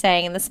what you're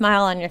saying and the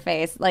smile on your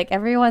face, like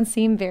everyone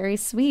seemed very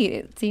sweet.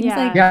 It seems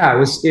like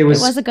it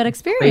was a good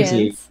experience.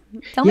 Crazy.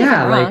 Tell me if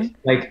I'm wrong.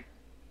 like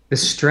the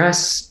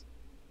stress,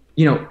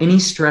 you know, any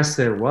stress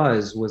there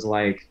was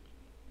like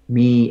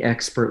me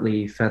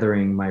expertly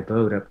feathering my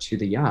boat up to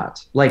the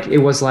yacht. Like it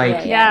was like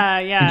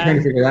I'm trying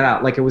to figure that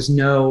out. Like there was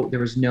no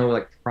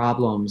like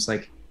problems,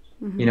 like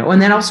you know,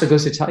 and that also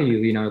goes to tell you,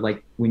 you know,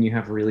 like when you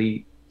have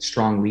really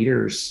strong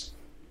leaders,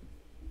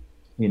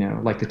 you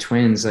know, like the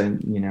twins,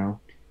 and you know,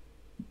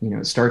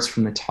 it starts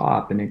from the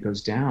top and it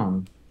goes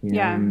down. You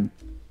know? And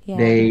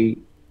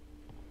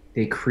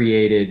they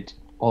created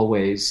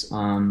always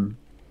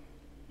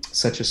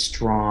such a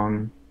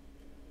strong,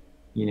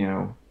 you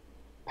know,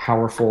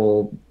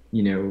 powerful,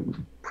 you know,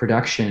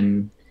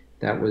 production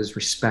that was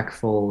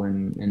respectful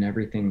and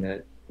everything.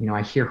 That, you know,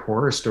 I hear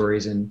horror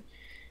stories and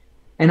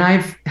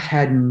I've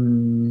had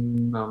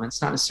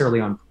moments, not necessarily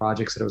on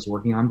projects that I was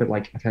working on, but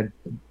like I've had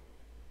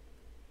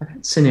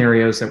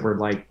scenarios that were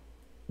like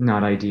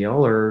not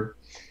ideal or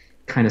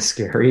kind of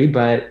scary,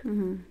 but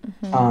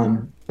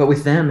but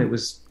with them it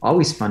was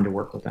always fun to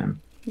work with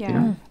them. Yeah. You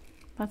know?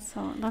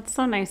 That's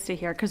so nice to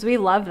hear, because we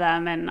love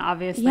them, and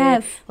obviously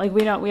like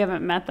we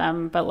haven't met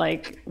them, but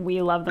like we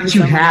love them. But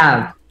you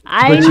have.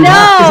 I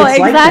know,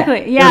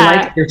 exactly.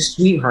 Like they're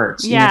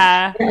sweethearts.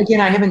 Yeah. You know? Again,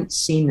 I haven't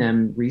seen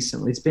them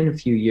recently. It's been a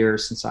few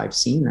years since I've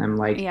seen them.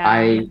 Like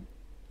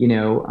you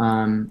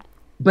know,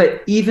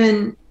 but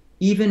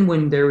even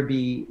when there would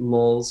be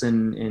lulls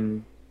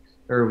in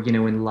or, you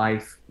know, when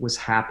life was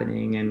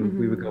happening and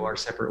we would go our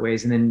separate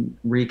ways and then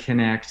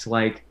reconnect,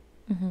 like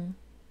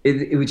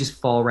it would just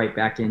fall right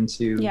back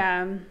into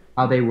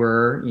how they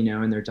were, you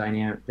know, and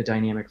the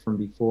dynamic from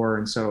before.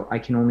 And so I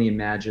can only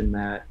imagine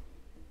that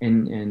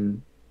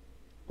and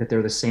that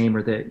they're the same,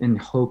 or that,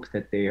 and hope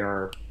that they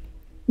are,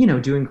 you know,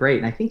 doing great.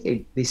 And I think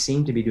they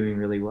seem to be doing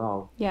really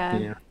well. Yeah.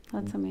 You know?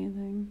 That's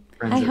amazing.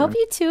 I hope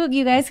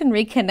you guys can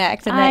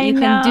reconnect and that you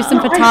can do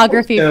some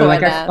photography for like,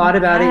 them. I thought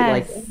about it,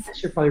 like I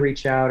should probably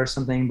reach out or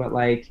something, but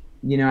like,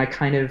 you know, I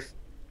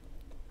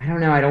don't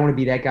know, I don't want to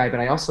be that guy, but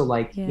I also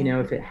like, you know,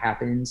 if it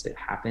happens, it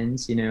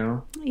happens, you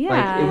know?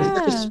 Like it was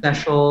such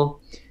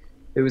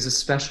a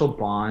special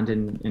bond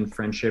and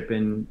friendship,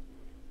 and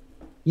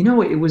you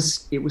know, it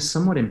was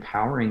somewhat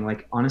empowering.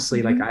 Like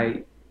honestly, like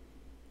I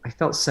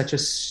felt such a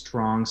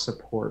strong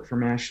support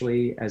from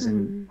Ashley as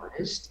an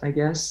artist, I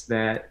guess,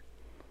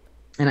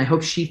 and I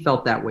hope she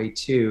felt that way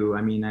too.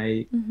 I mean,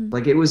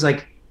 like it was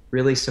like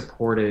really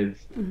supportive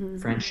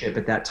friendship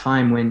at that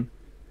time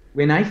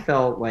when I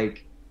felt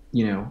like,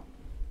 you know,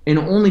 and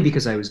only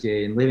because I was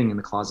gay and living in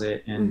the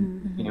closet,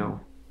 and you know,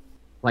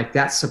 like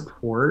that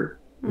support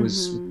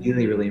was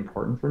really, really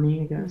important for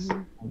me, I guess,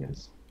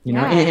 you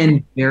know,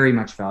 and very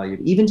much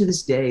valued even to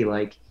this day.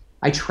 Like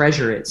I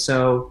treasure it.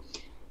 So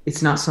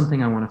it's not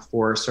something I want to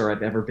force, or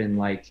I've ever been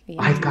like,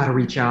 I've got to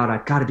reach out.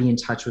 I've got to be in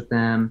touch with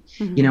them.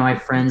 You know, I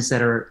have friends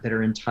that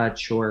are in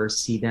touch or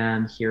see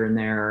them here and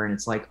there. And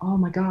it's like, oh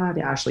my God,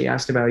 Ashley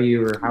asked about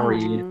you, or how are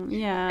you?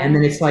 Yeah. And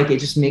then it's like, it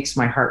just makes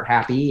my heart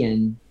happy.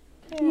 And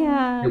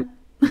the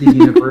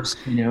universe,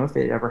 you know, if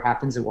it ever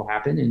happens, it will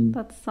happen. And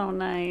that's so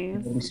nice.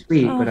 It'll be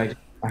sweet, but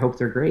I hope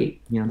they're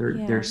great. You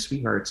know, they're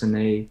sweethearts, and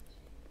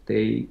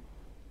they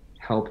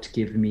helped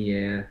give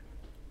me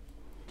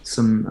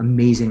some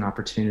amazing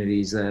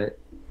opportunities that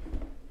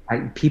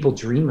people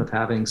dream of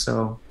having.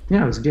 So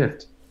yeah, it was a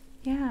gift.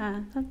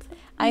 Yeah,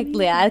 I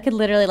could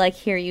literally like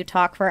hear you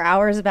talk for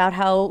hours about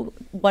how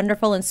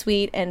wonderful and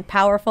sweet and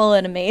powerful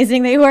and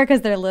amazing they were,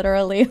 because they're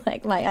literally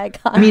like my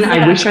icons. I mean,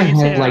 I wish I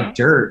had like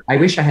dirt. I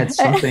wish I had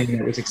something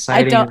that was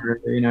exciting,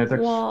 or, you know,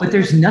 but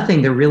there's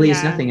nothing. There really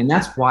is nothing, and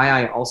that's why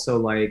I also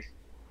like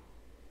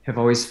have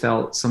always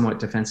felt somewhat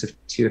defensive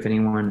too. If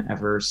anyone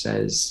ever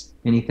says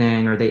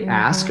anything, or they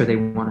ask, or they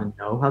want to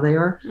know how they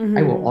are,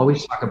 I will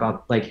always talk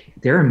about like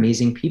they're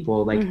amazing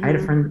people. Like I had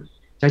a friend.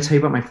 Did I tell you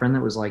about my friend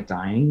that was like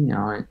dying?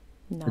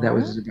 No. That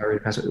was about ready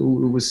to pass away.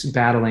 Who was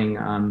battling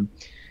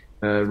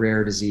a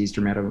rare disease,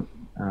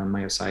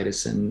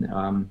 dermatomyositis,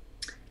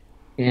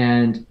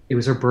 and it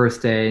was her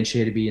birthday, and she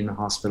had to be in the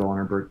hospital on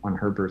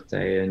her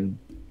birthday, and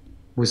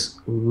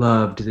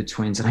loved the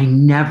twins, and I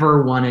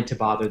never wanted to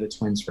bother the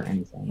twins for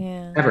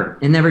anything, ever,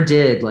 and never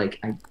did. Like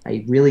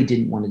I really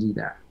didn't want to do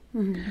that,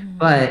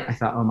 but I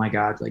thought, oh my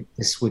God, like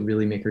this would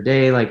really make her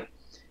day, like,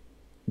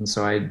 and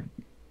so I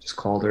just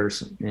called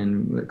Ashley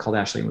and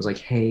was like,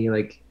 hey,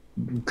 like,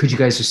 could you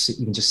guys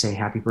just say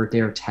happy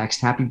birthday or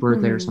text happy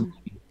birthday or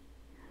something?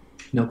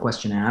 No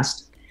question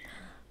asked.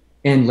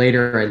 And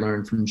later I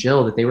learned from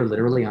Jill that they were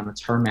literally on the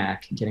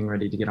tarmac getting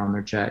ready to get on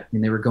their jet,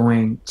 and they were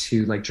going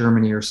to like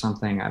Germany or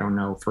something, I don't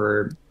know,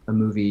 for a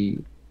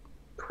movie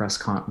press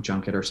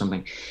junket or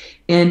something.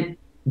 And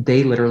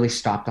they literally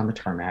stopped on the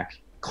tarmac,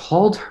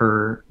 called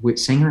her,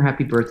 sang her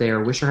happy birthday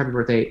or wish her happy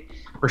birthday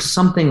or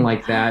something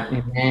like that,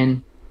 and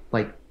then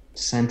like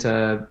sent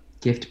a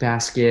gift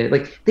basket.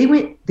 Like they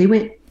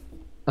went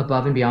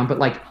above and beyond. But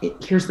like,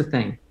 here's the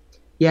thing.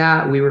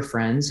 Yeah, we were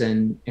friends,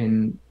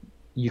 and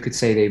you could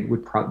say they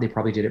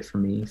probably did it for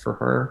me, for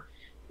her,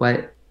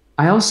 but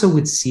I also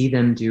would see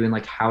them doing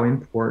like how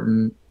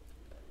important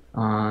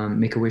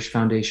Make-A-Wish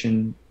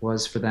Foundation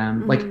was for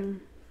them. Like, and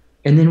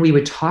then we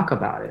would talk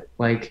about it.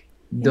 Like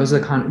those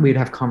are we'd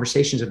have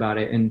conversations about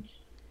it, and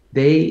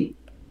they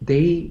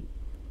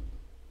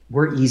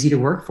were easy to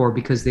work for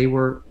because they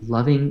were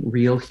loving,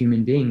 real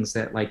human beings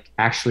that like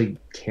actually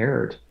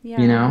cared.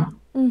 You know,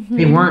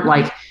 they weren't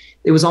like,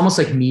 it was almost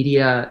like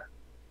media,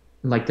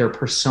 like their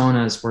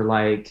personas were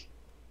like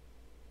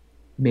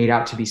made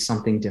out to be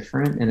something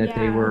different, and that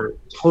they were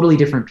totally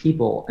different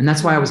people. And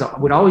that's why I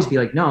would always be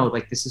like, no,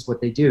 like this is what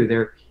they do.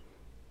 They're,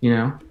 you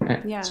know?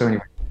 So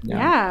anyway.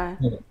 Yeah.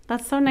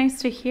 That's so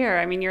nice to hear.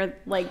 I mean, you're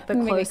like the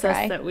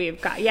closest that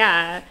we've got.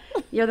 Yeah.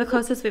 You're the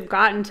closest we've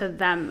gotten to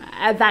them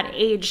at that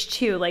age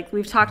too. Like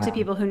we've talked to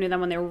people who knew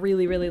them when they were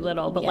really, really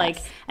little, but like,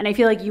 and I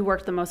feel like you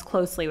worked the most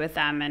closely with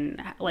them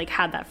and like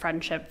had that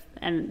friendship.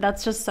 And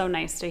that's just so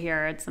nice to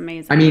hear. It's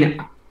amazing. I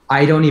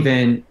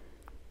mean,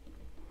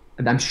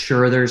 I'm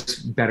sure there's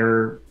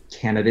better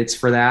candidates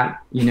for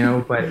that, you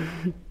know, but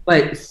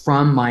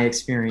from my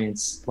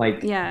experience, like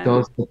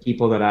those are the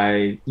people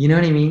that you know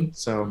what I mean?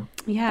 So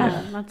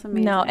that's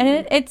amazing. No,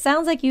 and it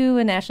sounds like you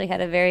and Ashley had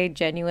a very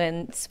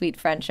genuine, sweet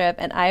friendship,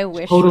 and I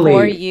wish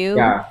for you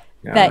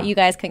that you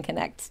guys can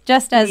connect,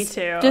 just as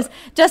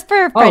just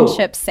for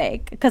friendship's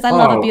sake, because I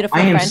love a beautiful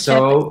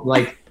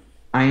friendship.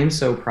 I am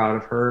so proud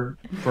of her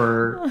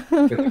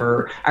with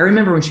her. I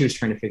remember when she was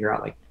trying to figure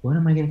out, like,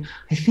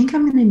 I think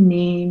I'm going to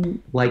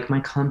name like my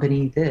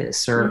company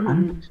this, or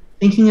I'm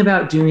thinking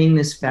about doing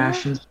this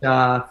fashion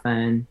stuff.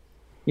 And,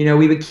 you know,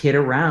 we would kid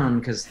around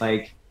because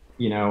like,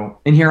 you know,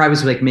 and here I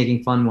was like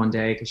making fun one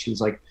day because she was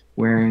like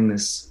wearing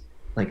this,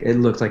 like, it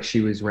looked like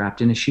she was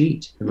wrapped in a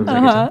sheet. It looked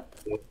like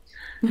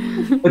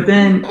but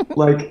then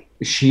like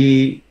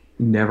she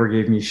never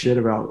gave me shit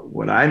about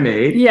what I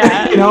made.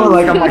 Yeah. You know,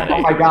 like I'm like,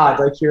 oh my God,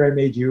 like here I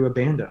made you a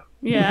bando.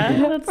 Yeah.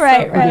 That's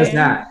right.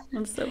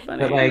 That's so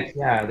funny. But like,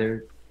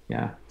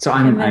 So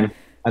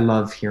I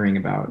love hearing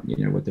about, you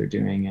know, what they're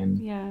doing,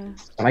 and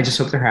I just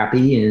hope they're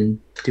happy and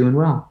doing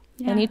well.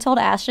 Yeah. And you told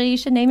Ashley you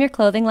should name your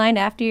clothing line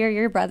after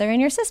your brother and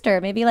your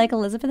sister, maybe like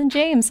Elizabeth and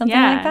James, something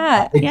like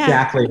that.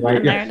 Exactly,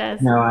 right. There it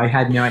is. No, I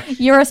had no idea.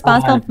 You're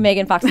responsible for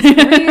Megan Fox's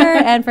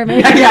career and for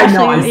Megan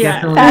Ashley's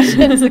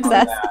fashion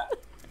success.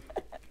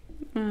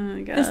 Oh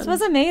my God. This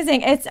was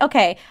amazing. It's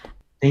okay.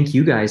 Thank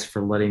you guys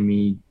for letting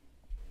me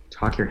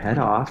talk your head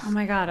off. Oh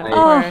my God, of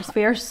course.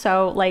 We are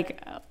so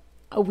like,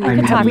 we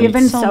have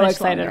been so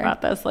excited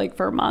about this like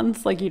for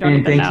months. Like you don't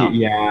even know. Thank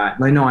you. Yeah.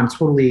 Like, no, I'm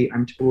totally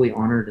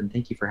honored, and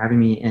thank you for having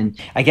me. And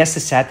I guess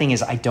the sad thing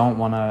is I don't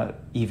want to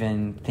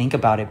even think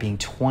about it being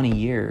 20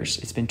 years.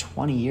 It's been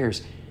 20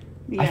 years.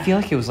 Yeah. I feel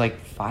like it was like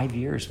 5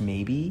 years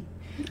maybe.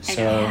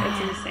 So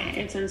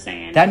it's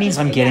insane. That means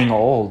I'm getting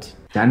old.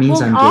 That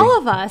means all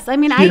of us. I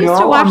mean, I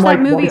used to watch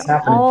that movie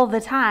all the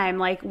time.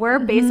 Like we're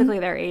basically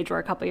their age. We're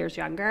a couple years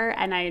younger,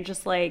 and I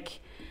just like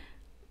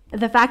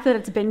the fact that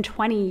it's been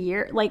 20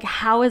 years. Like,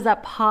 how is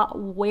that?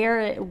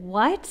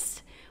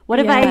 What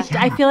if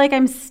I feel like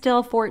I'm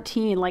still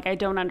 14? Like, I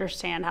don't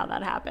understand how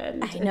that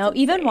happened. I know.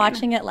 Even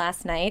watching it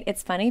last night,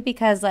 it's funny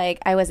because, like,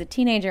 I was a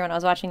teenager when I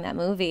was watching that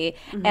movie,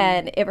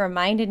 and it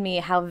reminded me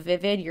how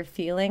vivid your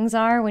feelings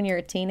are when you're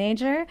a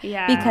teenager.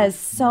 Yeah. Because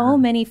so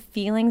many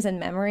feelings and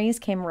memories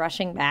came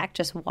rushing back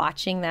just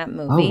watching that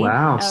movie. Oh,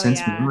 wow.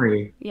 Sense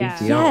memory. Yeah.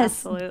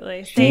 Yes.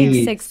 Absolutely.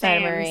 Sixth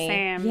memory.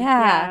 Same.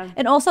 Yeah.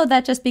 And also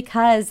that just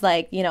because,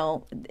 like, you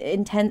know,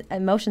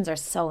 emotions are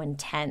so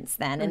intense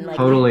then. And, like,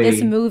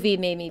 this movie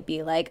made me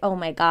be like, oh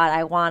my God,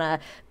 I want to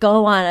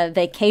go on a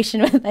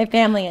vacation with my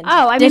family and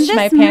ditch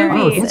my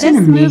parents. That's an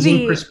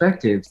amazing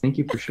perspective. Thank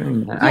you for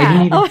sharing that. I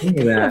didn't even think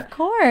of that. Of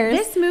course.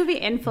 This movie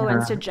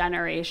influenced a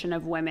generation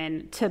of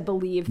women to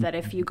believe that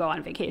if you go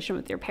on vacation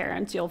with your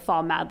parents, you'll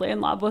fall madly in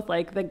love with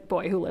like the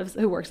boy who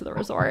works at the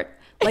resort.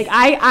 Like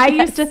I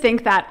used to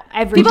think that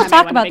every time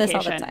I went on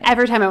vacation.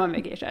 Every time I went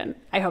on vacation,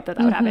 I hope that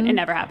would happen. It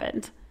never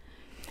happened.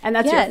 And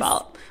that's your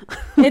fault.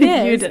 It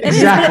is. You did.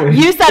 Exactly.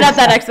 You set up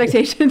that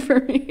expectation for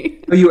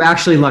me. Oh, you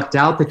actually lucked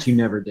out that you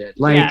never did.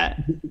 Like,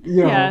 you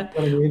know, Yeah.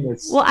 what I mean?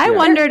 I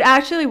wondered,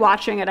 actually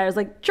watching it, I was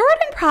like,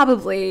 Jordan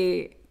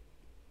probably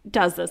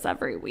does this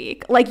every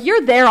week. Like,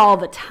 you're there all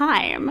the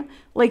time.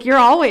 Like, you're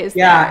always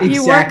Yeah, there. exactly.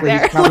 You work there.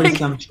 He's probably Like,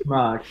 some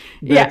schmuck.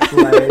 Yeah. That's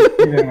like,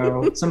 you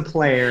know, some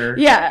player.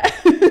 yeah.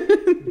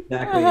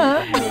 Exactly.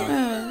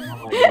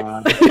 Oh my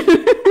God.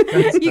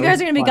 That's You so guys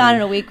are going to be funny. gone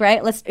in a week,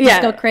 right? Let's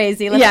go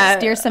crazy. Let's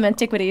steer some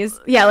antiquities.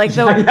 Yeah, like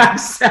the Yeah,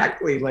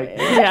 exactly. Like,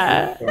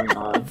 Yeah. what's going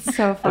on?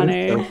 so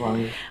funny. That's so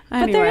funny.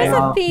 But there is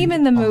Anyway. a theme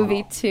in the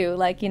movie too,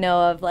 like, you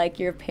know, of like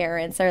your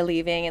parents are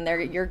leaving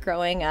and you're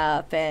growing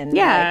up, and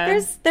Yeah.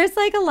 like, there's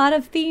like a lot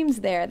of themes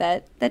there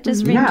that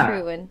just ring Yeah.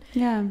 true, and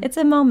Yeah. it's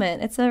a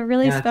moment. It's a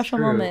really Yeah, it's special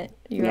true. moment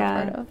you're Yeah.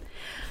 a part of.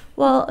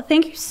 Well,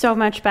 thank you so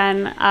much,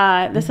 Ben.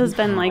 This has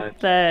been like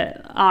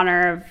the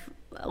honor of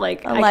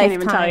like I can't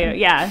even tell you. lifetime.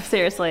 Yeah,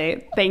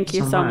 seriously. Thank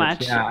you so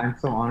much. Yeah, I'm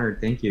so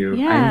honored. Thank you.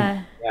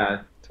 Yeah. I'm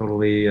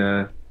totally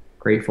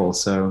grateful.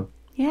 So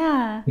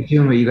Yeah. keep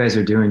doing what you guys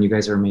are doing. You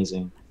guys are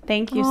amazing.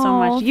 Thank you so Oh,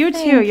 much. You too.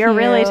 thank You're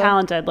really you.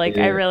 talented. Like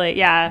I Yeah.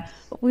 really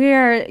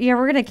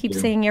We're gonna keep you.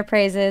 singing your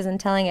praises and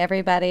telling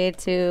everybody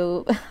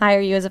to hire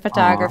you as a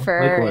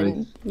photographer likewise.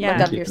 and Yeah. look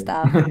Thank up you. your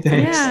stuff. Thanks.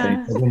 Yeah.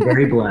 Thanks. I've been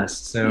very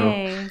blessed. So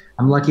Yay.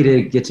 I'm lucky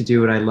to get to do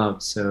what I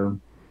love. So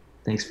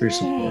thanks for your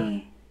support.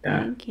 Yay. Yeah.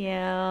 Thank you.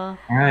 All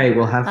right.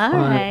 Well, have All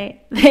fun.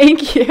 right.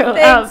 Thank you.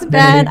 Thanks,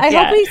 Ben. I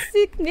yeah.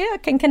 hope we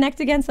can connect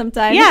again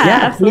sometime. Yeah,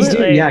 Yeah, please do.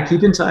 absolutely. Yeah,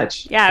 keep in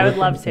touch. Yeah, I would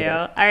love to.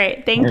 All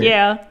right. Thank All you.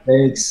 right.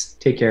 Thanks.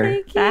 Take care.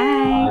 Thank you.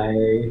 Bye.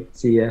 Bye.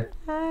 See ya.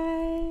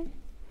 Bye.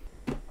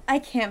 I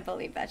can't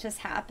believe that just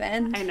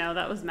happened. I know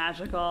that was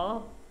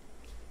magical.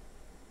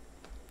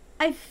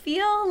 I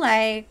feel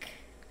like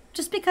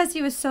just because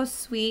he was so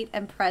sweet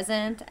and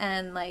present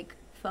and like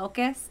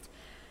focused,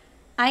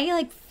 I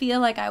like feel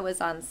like I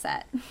was on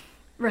set.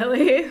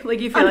 Really? Like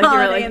you feel On like you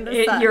were Holiday in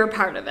the Sun. you're a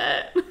part of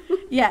it.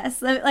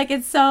 Yes, like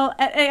it's so.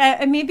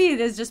 Maybe it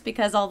is just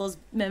because all those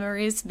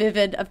memories,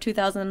 vivid of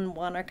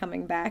 2001, are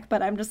coming back.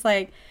 But I'm just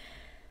like,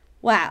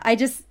 wow.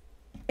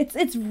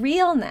 It's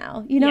real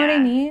now. You know what I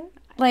Yeah. mean?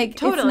 Like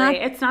Totally.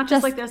 It's not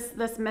just like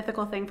this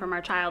mythical thing from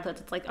our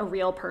childhoods. It's like a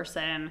real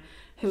person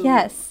who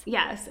Yes.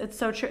 Yes, it's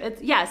so true.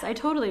 Yes, I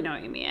totally know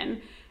what you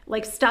mean.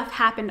 Like stuff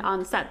happened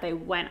on set. They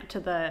went to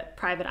the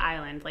private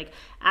island. Like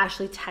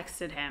Ashley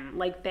texted him.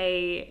 Like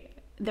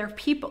they're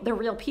people. They're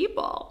real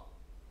people.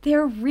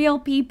 They're real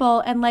people,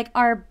 and like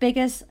our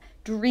biggest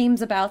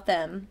dreams about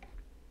them.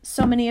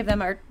 So many of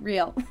them are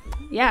real.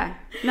 Yeah.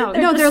 No,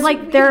 They're no, just they're like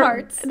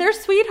sweethearts. they're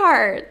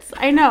sweethearts.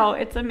 I know.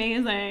 It's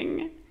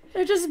amazing.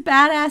 They're just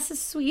badass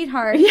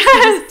sweethearts.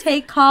 Yes. They just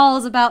take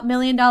calls about $1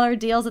 million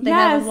deals that they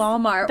have in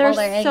Walmart while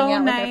they're hanging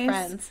out with their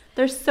friends.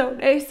 They're so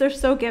nice. They're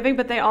so giving,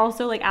 but they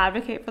also like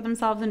advocate for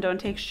themselves and don't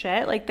take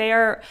shit. Like they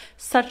are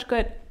such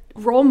good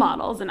role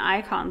models and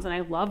icons, and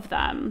I love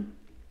them.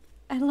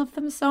 I love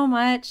them so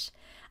much.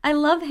 I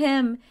love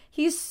him.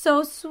 He's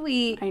so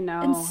sweet. I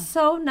know. And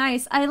so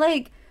nice.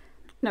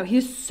 No,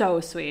 he's so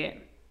sweet.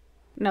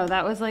 No,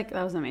 that was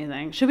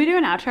amazing. Should we do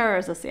an outro or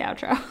is this the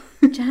outro?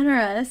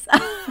 Generous.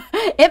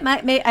 It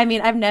might make, I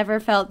mean, I've never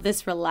felt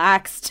this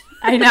relaxed.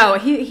 I know.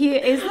 He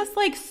is this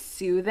like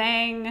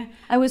soothing.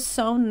 I was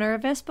so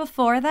nervous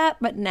before that,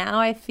 but now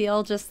I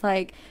feel just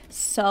like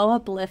so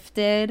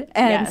uplifted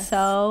and Yes.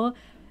 so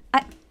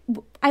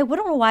I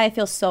wouldn't know why I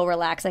feel so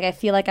relaxed. Like I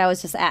feel like I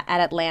was just at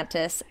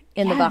Atlantis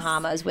in the Yes.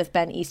 Bahamas with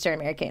Ben Easter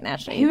and Mary Kate and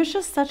Ashley. He was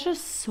just such a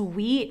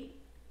sweet,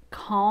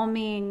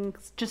 calming,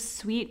 just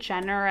sweet,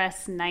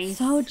 generous, nice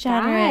So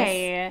generous.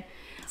 guy.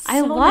 So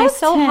I nice, love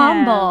so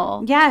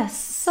humble. Yes,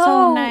 so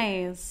So-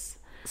 nice.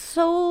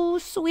 So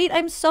sweet.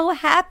 I'm so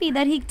happy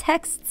that he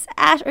texts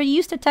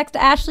used to text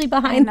Ashley I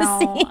behind the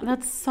know. scenes.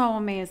 That's so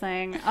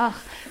amazing. Ugh.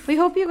 We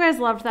hope you guys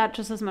loved that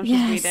just as much as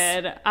we Yes.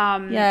 did.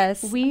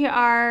 Yes. We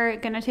are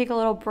going to take a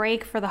little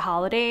break for the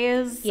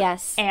holidays.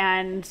 Yes.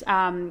 And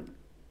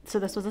so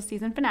this was a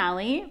season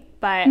finale,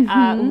 but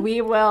Mm-hmm.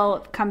 we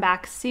will come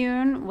back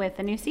soon with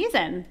a new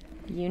season.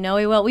 You know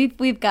we will.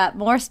 We've got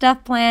more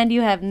stuff planned.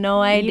 You have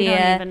no idea. You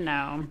don't even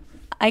know.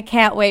 I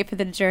can't wait for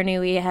the journey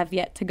we have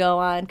yet to go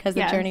on because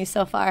Yes. the journey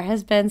so far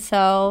has been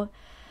so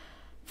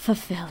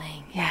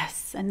fulfilling.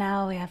 Yes. And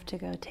now we have to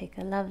go take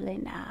a lovely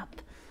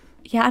nap.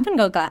 Yeah, I'm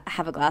gonna go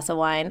have a glass of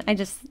wine.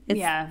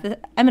 Yeah.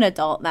 I'm an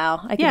adult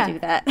now. I can Yeah. do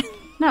that.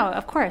 No,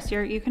 of course.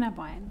 You can have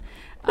wine.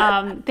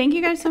 Thank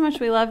you guys so much.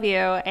 We love you.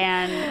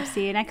 And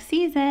see you next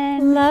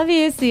season. Love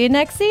you. See you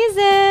next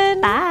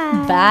season.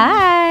 Bye.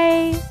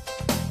 Bye.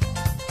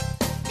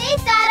 They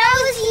thought I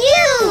was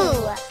you!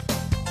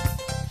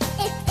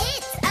 If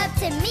it's up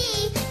to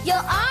me,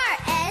 you'll